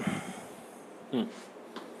 So,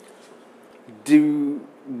 do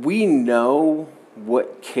we know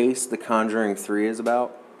what case The Conjuring 3 is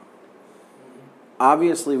about?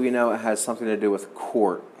 Obviously, we know it has something to do with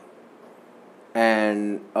court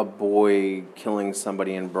and a boy killing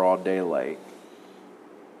somebody in broad daylight.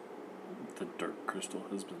 The dark crystal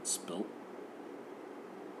has been spilt.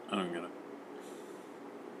 I don't get it.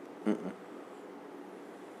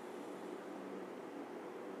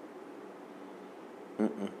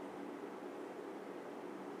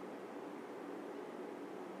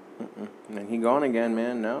 And he gone again,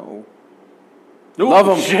 man. No. Ooh, Love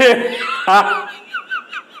him. Shit. That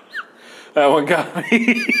one got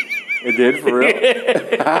me. It did, for real?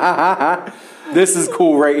 This is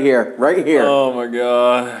cool right here. Right here. Oh my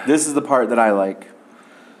god. This is the part that I like.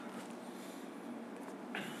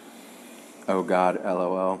 Oh God,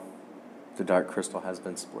 LOL. The dark crystal has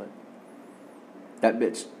been split. That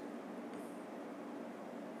bitch.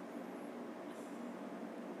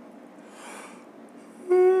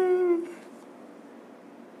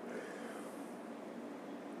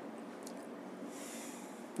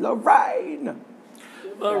 Lorraine.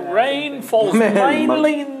 The rain falls Man,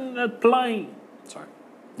 mainly in the plain. Sorry.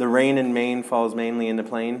 The rain in Maine falls mainly in the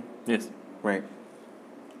plain. Yes. Right.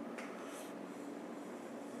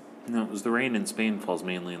 No, it was the rain in Spain falls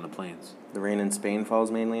mainly in the plains. The rain in Spain falls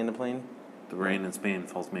mainly in the plain. The rain in Spain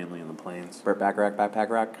falls mainly in the plains. Burt Bacharach, Backpack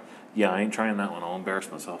Rack. Yeah, I ain't trying that one. I'll embarrass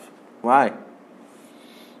myself. Why?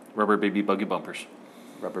 Rubber baby buggy bumpers.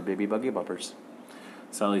 Rubber baby buggy bumpers.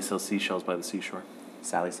 Sally sells seashells by the seashore.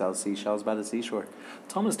 Sally sells seashells by the seashore.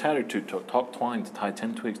 Thomas Tattertooth talk twine to tie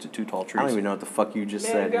 10 twigs to 2 tall trees. I don't even know what the fuck you just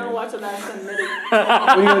Man, said. go Man. watch a nice comedic.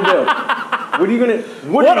 What are you gonna do? What are you gonna?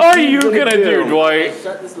 What are you gonna do, Dwight?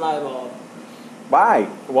 Shut this live off. Why?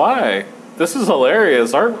 Why? This is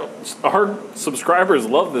hilarious. Our subscribers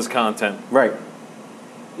love this content. Right.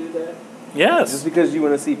 Do that. Yes. Just because you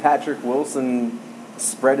want to see Patrick Wilson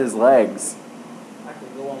spread his legs. I can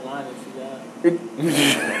go online and see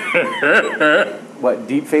that. What,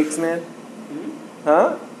 deep fakes, man?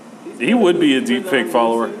 Huh? He would be a deep fake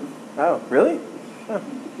follower. Oh, really? Huh.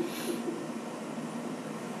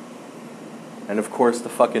 And of course, the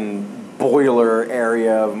fucking boiler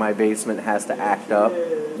area of my basement has to act up.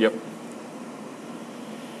 Yep.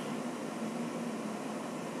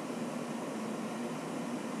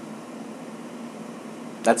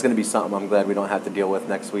 That's going to be something I'm glad we don't have to deal with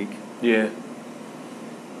next week. Yeah.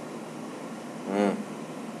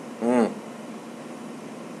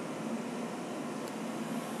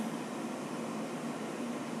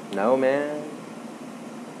 No, man.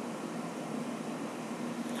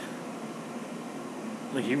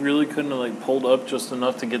 Like he really couldn't have like pulled up just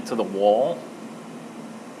enough to get to the wall.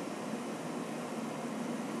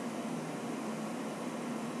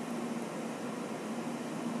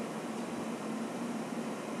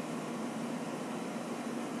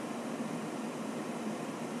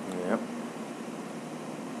 Yep.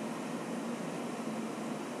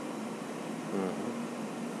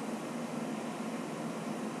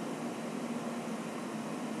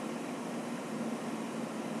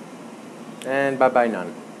 And bye-bye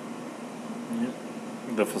none. Yep.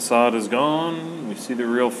 The facade is gone. We see the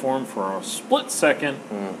real form for a split second.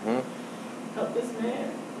 Help this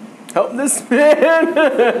man. Help this man!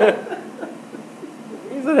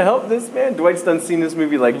 He said, help this man. Dwight's done seen this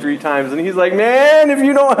movie like 3 times, and he's like, man, if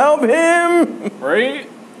you don't help him! Right?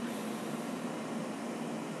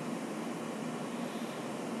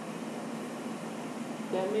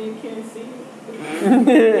 That man can't see.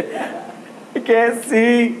 I can't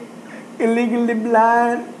see. Illegally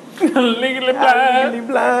blind. Legally Illegally blind.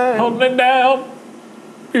 blind. Holding it down.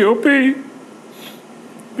 P.O.P.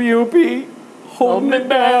 B.O.P. Holding it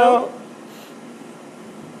down.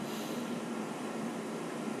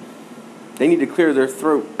 They need to clear their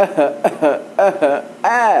throat.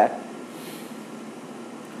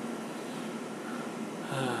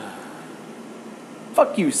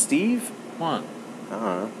 Fuck you, Steve. What?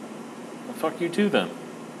 Uh-huh. Well, fuck you too then.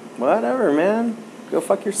 Whatever, man. Go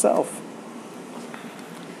fuck yourself.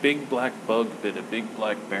 Big black bug bit a big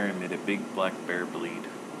black bear and made a big black bear bleed.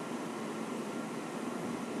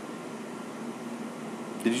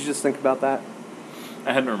 Did you just think about that?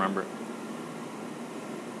 I had to remember it.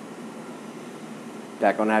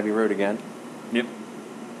 Back on Abbey Road again. Yep.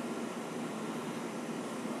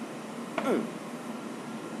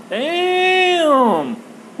 Damn!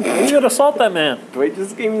 You gotta assault that man. Dwight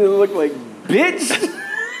just gave me the look like, bitch!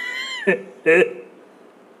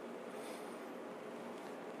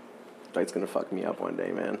 Dwight's gonna fuck me up one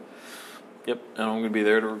day, man. Yep, and I'm gonna be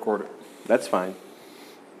there to record it. That's fine.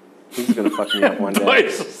 He's gonna fuck me up one day.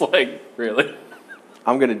 Dwight's just like, really?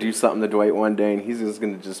 I'm gonna do something to Dwight one day, and he's just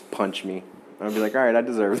gonna just punch me. I'll be like, all right, I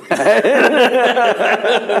deserve that.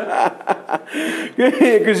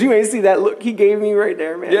 Because you ain't see that look he gave me right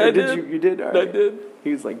there, man. Yeah, I Or did. You did? All right. I did.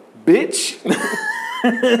 He was like, bitch.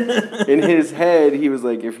 In his head, he was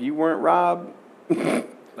like, if you weren't Rob,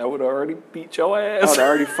 I would already beat your I ass. would have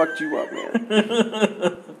already fucked you up,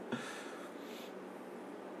 man.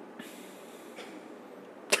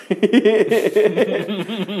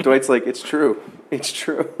 Dwight's like, it's true. It's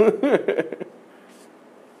true.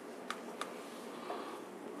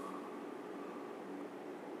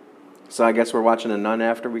 So I guess we're watching a nun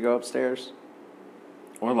after we go upstairs?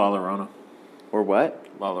 Or La Llorona. Or what?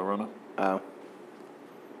 La Llorona. Oh.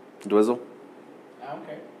 Dwizzle? I don't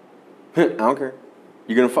care. I don't care.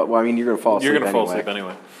 You're gonna fall. Well, I mean, you're gonna fall asleep. You're gonna fall anyway, asleep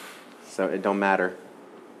anyway. so it don't matter.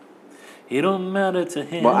 It don't matter to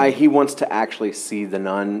him. Well, he wants to actually see the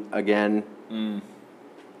nun again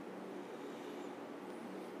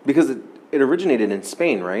because it originated in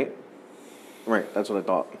Spain, right? Right. That's what I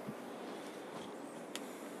thought.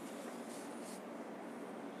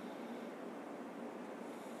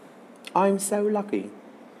 I'm so lucky.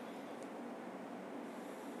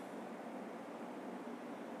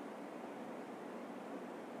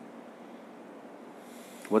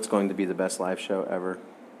 What's going to be the best live show ever?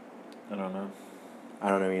 I don't know. I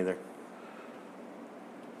don't know either.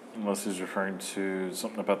 Unless he's referring to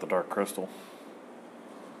something about the Dark Crystal.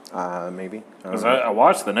 Maybe. Because I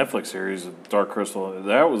watched the Netflix series of Dark Crystal.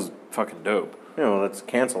 That was fucking dope. Yeah, well, that's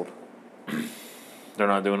canceled. They're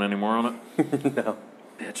not doing any more on it? No.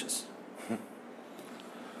 Bitches.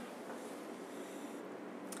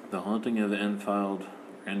 The Haunting of the Enfield.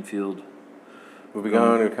 Will be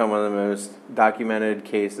going to become one of the most documented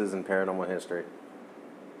cases in paranormal history.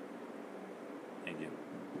 Thank you.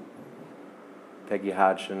 Peggy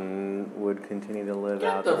Hodgson would continue to live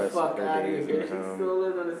out Get the the rest fuck of her out of days here. in She her home. still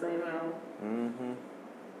lives in the same house.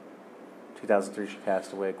 2003, she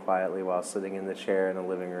passed away quietly while sitting in the chair in the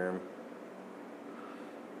living room.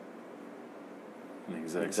 The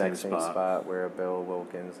The exact same spot. where Bill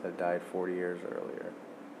Wilkins had died 40 years earlier.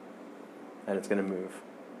 And it's going to move.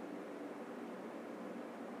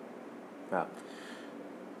 Wow.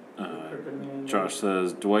 Josh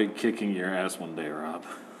says, Dwight kicking your ass one day, Rob.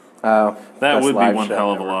 Oh, That best would be live one show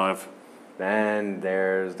hell of a ever. live. And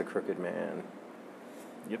there's the Crooked Man.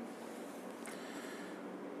 Yep.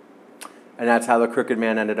 And that's how the Crooked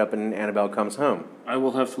Man ended up in Annabelle Comes Home. I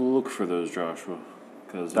will have to look for those, Joshua.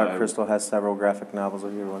 Because Dark Crystal has several graphic novels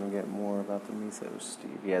if you want to get more about the mythos,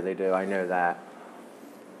 Steve. Yeah, they do. I know that.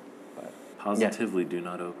 But, positively do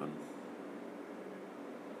not open.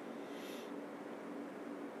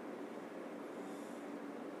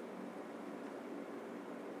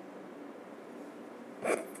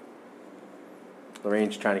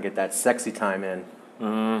 Lorraine's trying to get that sexy time in.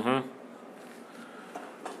 Mm-hmm.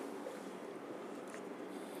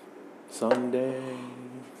 Someday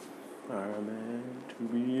are meant to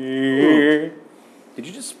be. Did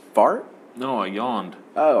you just fart? No, I yawned.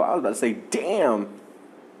 Oh, I was about to say, damn.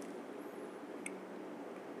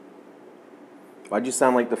 Why'd you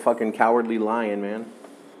sound like the fucking cowardly lion, man?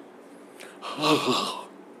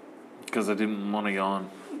 Because I didn't want to yawn.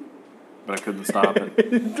 But I couldn't stop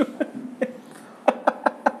it.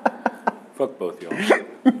 Fuck both y'all.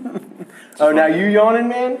 Oh, now you yawning,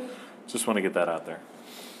 man? Just want to get that out there.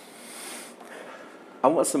 I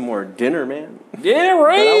want some more dinner, man. Yeah, But I want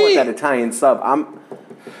right. that Italian sub.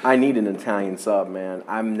 I need an Italian sub, man.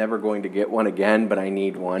 I'm never going to get one again, but I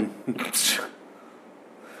need one.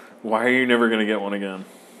 Why are you never going to get one again?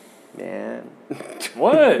 Man.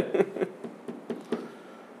 What?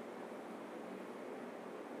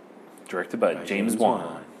 Directed by James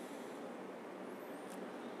Wan.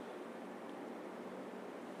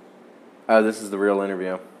 Oh, this is the real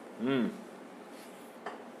interview.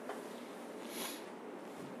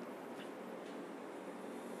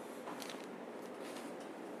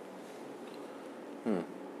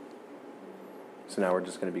 So now we're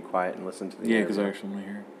just going to be quiet and listen to the Yeah, because I interview. actually want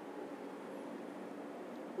to hear.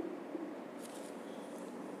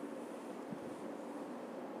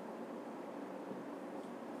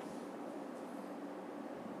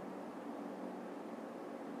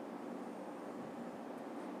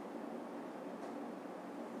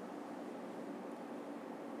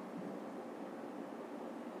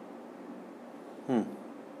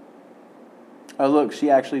 Oh, look, she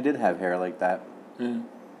actually did have hair like that. Yeah.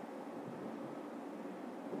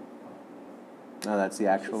 Oh, that's the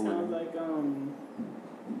actual Sounds like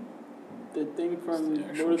the thing from the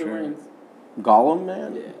actual Lord of the chair. Rings. Gollum,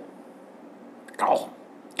 man? Yeah. Go.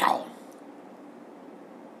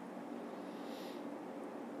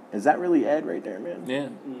 Is that really Ed right there, man? Yeah.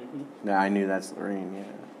 Mm-hmm. No, I knew that's Lorraine, yeah.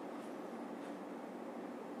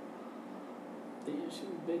 Damn, she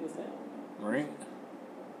was big as hell. Right?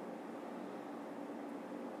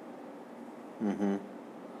 Mm-hmm.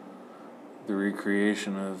 The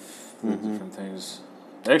recreation of the different things.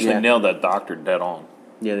 They actually Yeah. nailed that doctor dead on.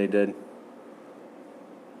 Yeah, they did.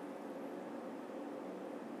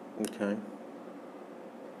 Okay.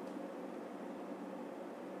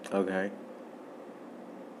 Okay.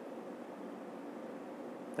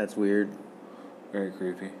 That's weird. Very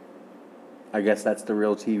creepy. I guess that's the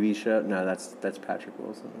real TV show. No, that's Patrick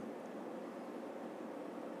Wilson.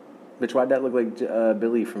 Bitch, why'd that look like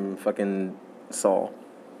Billy from fucking Saw?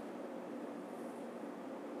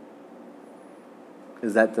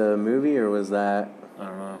 Is that the movie or was that? I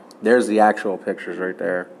don't know. There's the actual pictures right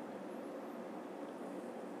there.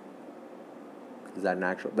 Is that an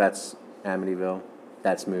actual? That's Amityville.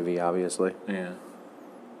 That's movie, obviously. Yeah.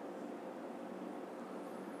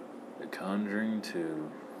 The Conjuring 2.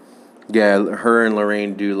 Yeah, her and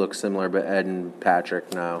Lorraine do look similar, but Ed and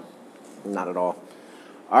Patrick, no. Not at all.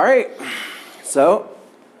 All right. So,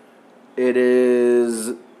 it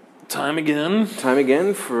is Time again. time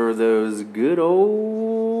again for those good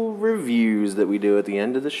old reviews that we do at the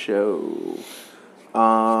end of the show.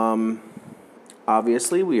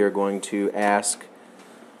 Obviously, we are going to ask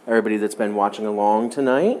everybody that's been watching along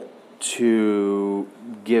tonight to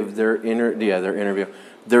give their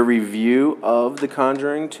review of The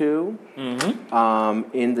Conjuring 2.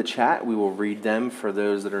 In the chat, we will read them for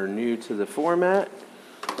those that are new to the format.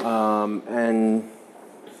 And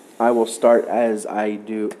I will start as I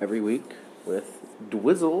do every week with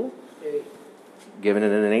Dwizzle. Hey, Giving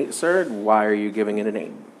it an 8, sir. Why are you giving it an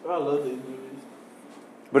 8? I love these movies.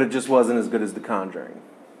 But it just wasn't as good as The Conjuring.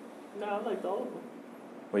 No, I liked all of them.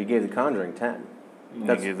 Well, you gave The Conjuring 10. You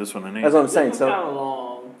That's- gave this one an 8. That's what I'm saying. This one's kind So of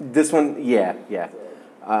long. this one, yeah.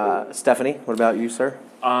 Stephanie, what about you, sir?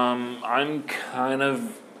 I'm kind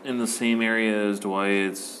of in the same area as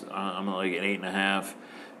Dwight. I'm at like an 8.5.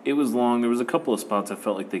 It was long. There was a couple of spots I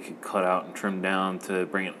felt like they could cut out and trim down to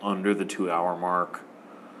bring it under the 2-hour mark.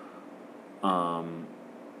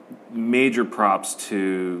 Major props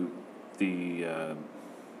to the I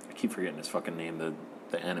keep forgetting his fucking name.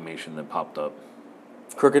 The animation that popped up.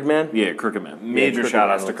 Crooked Man? Yeah, Crooked Man. Major Crooked shout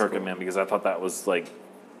Man outs to looks Crooked cool. Man because I thought that was like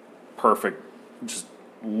perfect. Just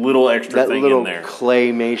little extra That thing little in there.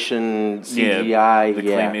 claymation CGI, Yeah, the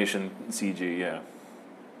yeah. claymation CG, yeah.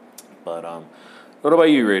 But what about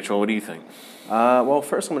you, Rachel? What do you think? Well,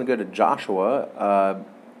 first I'm going to go to Joshua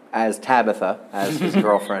as Tabitha, as his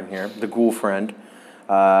girlfriend here, the ghoul friend.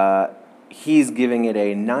 He's giving it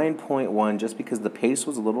a 9.1 just because the pace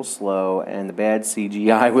was a little slow and the bad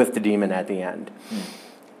CGI with the demon at the end.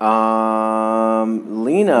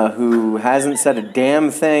 Lena, who hasn't said a damn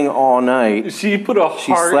thing all night. She put a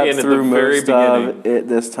She heart slept in at through the very most beginning. of it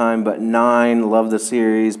this time, but 9. Love the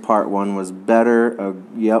series. Part 1 was better.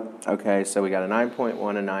 Yep. Okay, so we got a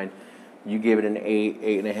 9.1 and 9. You gave it an 8,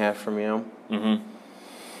 8.5 from you. Mm-hmm.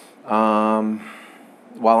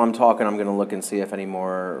 While I'm talking, I'm going to look and see if any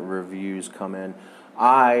more reviews come in.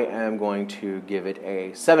 I am going to give it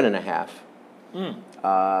a 7.5.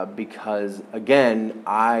 Because, again,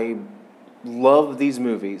 I love these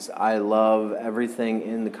movies. I love everything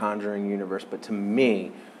in the Conjuring universe. But to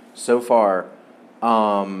me, so far,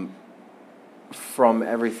 from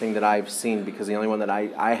everything that I've seen, because the only one that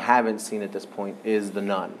I haven't seen at this point is The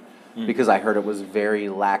Nun. Because I heard it was very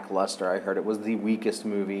lackluster. I heard it was the weakest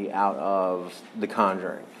movie out of The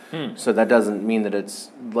Conjuring. So that doesn't mean that it's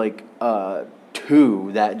like a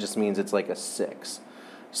 2. That just means it's like a 6.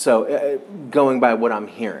 So going by what I'm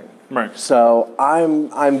hearing. Right. So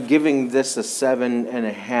I'm giving this a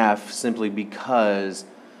 7.5 simply because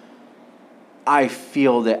I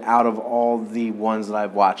feel that out of all the ones that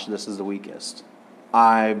I've watched, this is the weakest.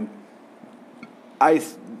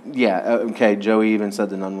 Okay, Joey even said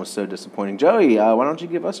The Nun was so disappointing. Joey, why don't you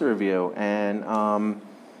give us a review? And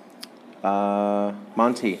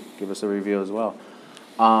Monty, give us a review as well.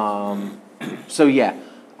 So yeah,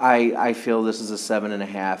 I feel this is a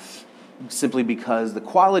 7.5 simply because the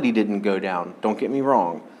quality didn't go down. Don't get me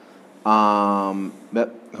wrong.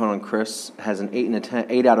 But hold on, Chris has an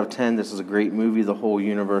 8 out of 10. This is a great movie, the whole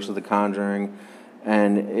universe of The Conjuring.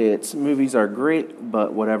 And its movies are great,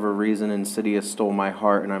 but whatever reason, Insidious stole my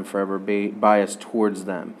heart, and I'm forever biased towards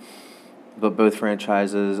them. But both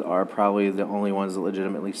franchises are probably the only ones that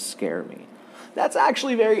legitimately scare me. That's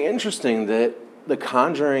actually very interesting that The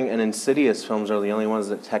Conjuring and Insidious films are the only ones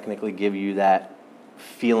that technically give you that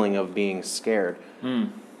feeling of being scared. I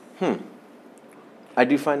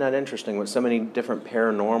do find that interesting with so many different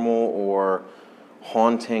paranormal or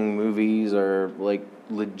haunting movies or like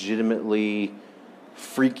legitimately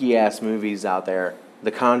freaky ass movies out there.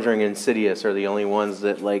 The Conjuring and Insidious are the only ones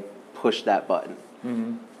that like push that button.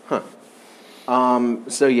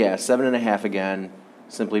 So yeah, 7.5 again,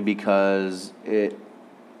 simply because it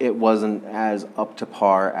wasn't as up to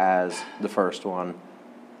par as the first one.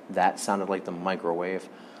 That sounded like the microwave.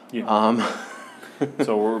 Yeah.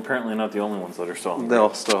 So we're apparently not the only ones that are still hungry.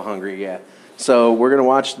 They're still hungry, yeah. So we're going to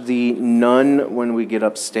watch The Nun when we get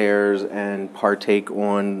upstairs and partake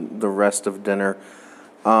on the rest of dinner.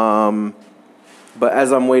 But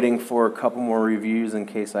as I'm waiting for a couple more reviews in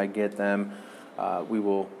case I get them, we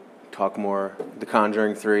will talk more. The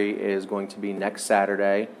Conjuring 3 is going to be next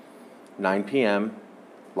Saturday, 9 p.m.,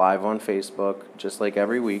 live on Facebook, just like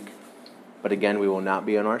every week. But again, we will not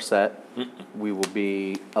be on our set. We will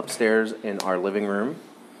be upstairs in our living room.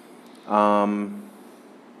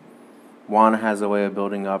 Juana has a way of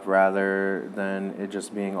building up rather than it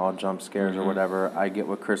just being all jump scares or whatever. I get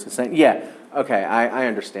what Chris is saying. Yeah, okay, I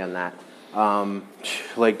understand that.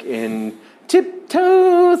 Like in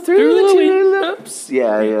Tiptoe Through the Tulips.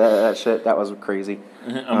 Yeah, that shit, that was crazy.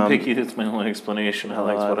 I'm picky. That's my only explanation. I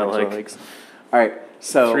like what I like. All right,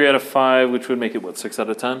 so 3 out of 5, which would make it, 6 out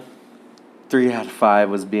of 10? 3 out of 5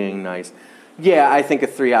 was being nice. Yeah, I think a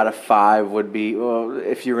 3 out of 5 would be, well,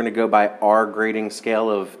 if you're going to go by our grading scale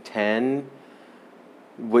of 10,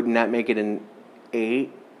 wouldn't that make it an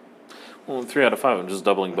 8? Well, 3 out of 5, I'm just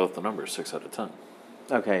doubling both the numbers, 6 out of 10.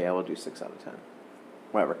 Okay, yeah, we'll do 6 out of 10.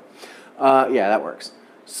 Whatever. Yeah, that works.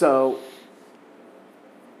 So,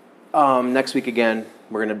 next week again,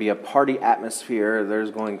 We're going to be a party atmosphere.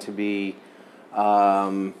 There's going to be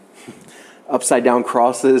upside down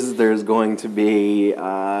crosses. There's going to be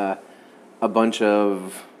a bunch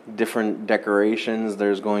of different decorations.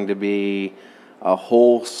 There's going to be a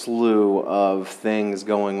whole slew of things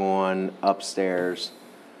going on upstairs.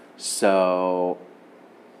 So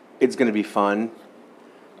it's going to be fun.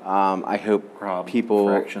 I hope people...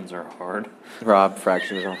 Fractions are hard. Rob,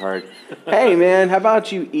 fractions are hard. Hey, man, how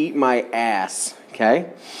about you eat my ass, okay?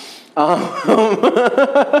 I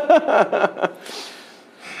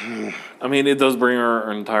mean, it does bring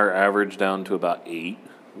our entire average down to about 8.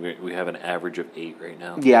 We have an average of 8 right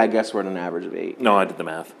now. Yeah, I guess we're at an average of 8. No, I did the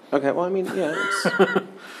math. Okay, well, I mean, yeah.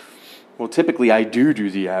 Well, typically I do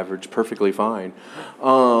the average perfectly fine.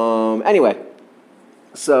 Anyway,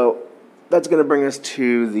 so that's going to bring us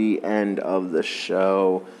to the end of the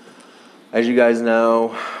show. As you guys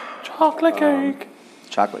know... Chocolate cake.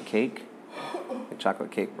 Chocolate cake?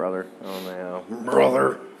 Chocolate cake, brother. Oh, no.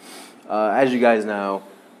 Brother. As you guys know,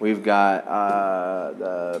 we've got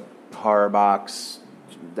the horror box.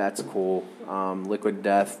 That's cool. Liquid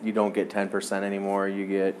Death, you don't get 10% anymore. You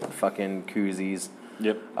get fucking koozies.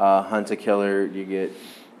 Yep. Hunt a Killer, you get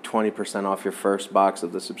 20% off your first box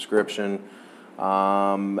of the subscription.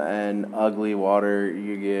 And Ugly Water,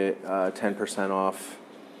 you get 10% off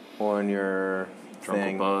on your Drunk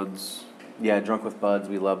thing. with Buds. Yeah, Drunk with Buds.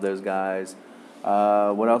 We love those guys.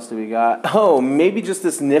 What else do we got? Oh, maybe just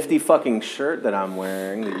this nifty fucking shirt that I'm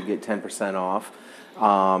wearing that you get 10% off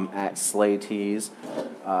at Slay Tees.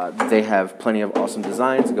 They have plenty of awesome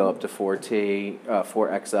designs. Go up to 4T,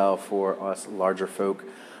 4XL for us larger folk.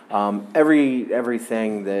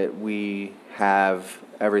 Everything that we have,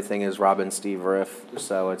 everything is Rob and Steve riff,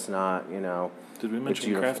 so it's not, you know. Did we mention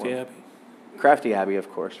uniform. Crafty Abbey? Crafty Abbey,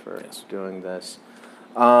 of course, for doing this.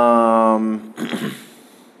 I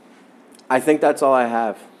think that's all I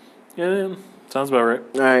have. Yeah, sounds about right.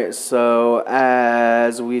 All right, so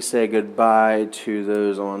as we say goodbye to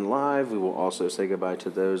those on live, we will also say goodbye to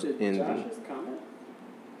those in Josh the... just comment?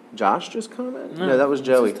 Josh just comment? No, that was it's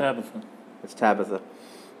Joey. just Tabitha. It's Tabitha.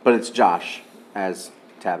 But it's Josh as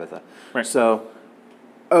Tabitha. Right. So,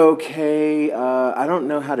 okay, I don't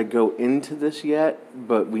know how to go into this yet,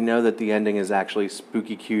 but we know that the ending is actually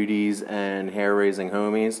Spooky Cuties and Hair-Raising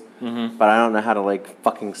Homies. Mm-hmm. But I don't know how to, like,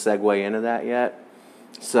 fucking segue into that yet.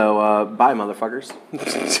 So, bye, motherfuckers.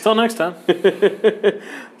 Till next time.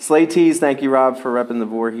 Slay Tees, thank you, Rob, for repping the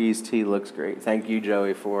Voorhees tee. Looks great. Thank you,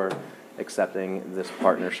 Joey, for accepting this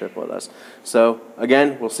partnership with us. So,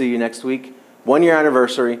 again, we'll see you next week. 1 year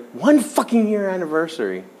anniversary. 1 fucking year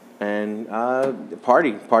anniversary. And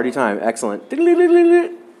party time. Excellent.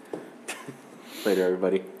 Later,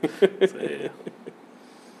 everybody. See ya.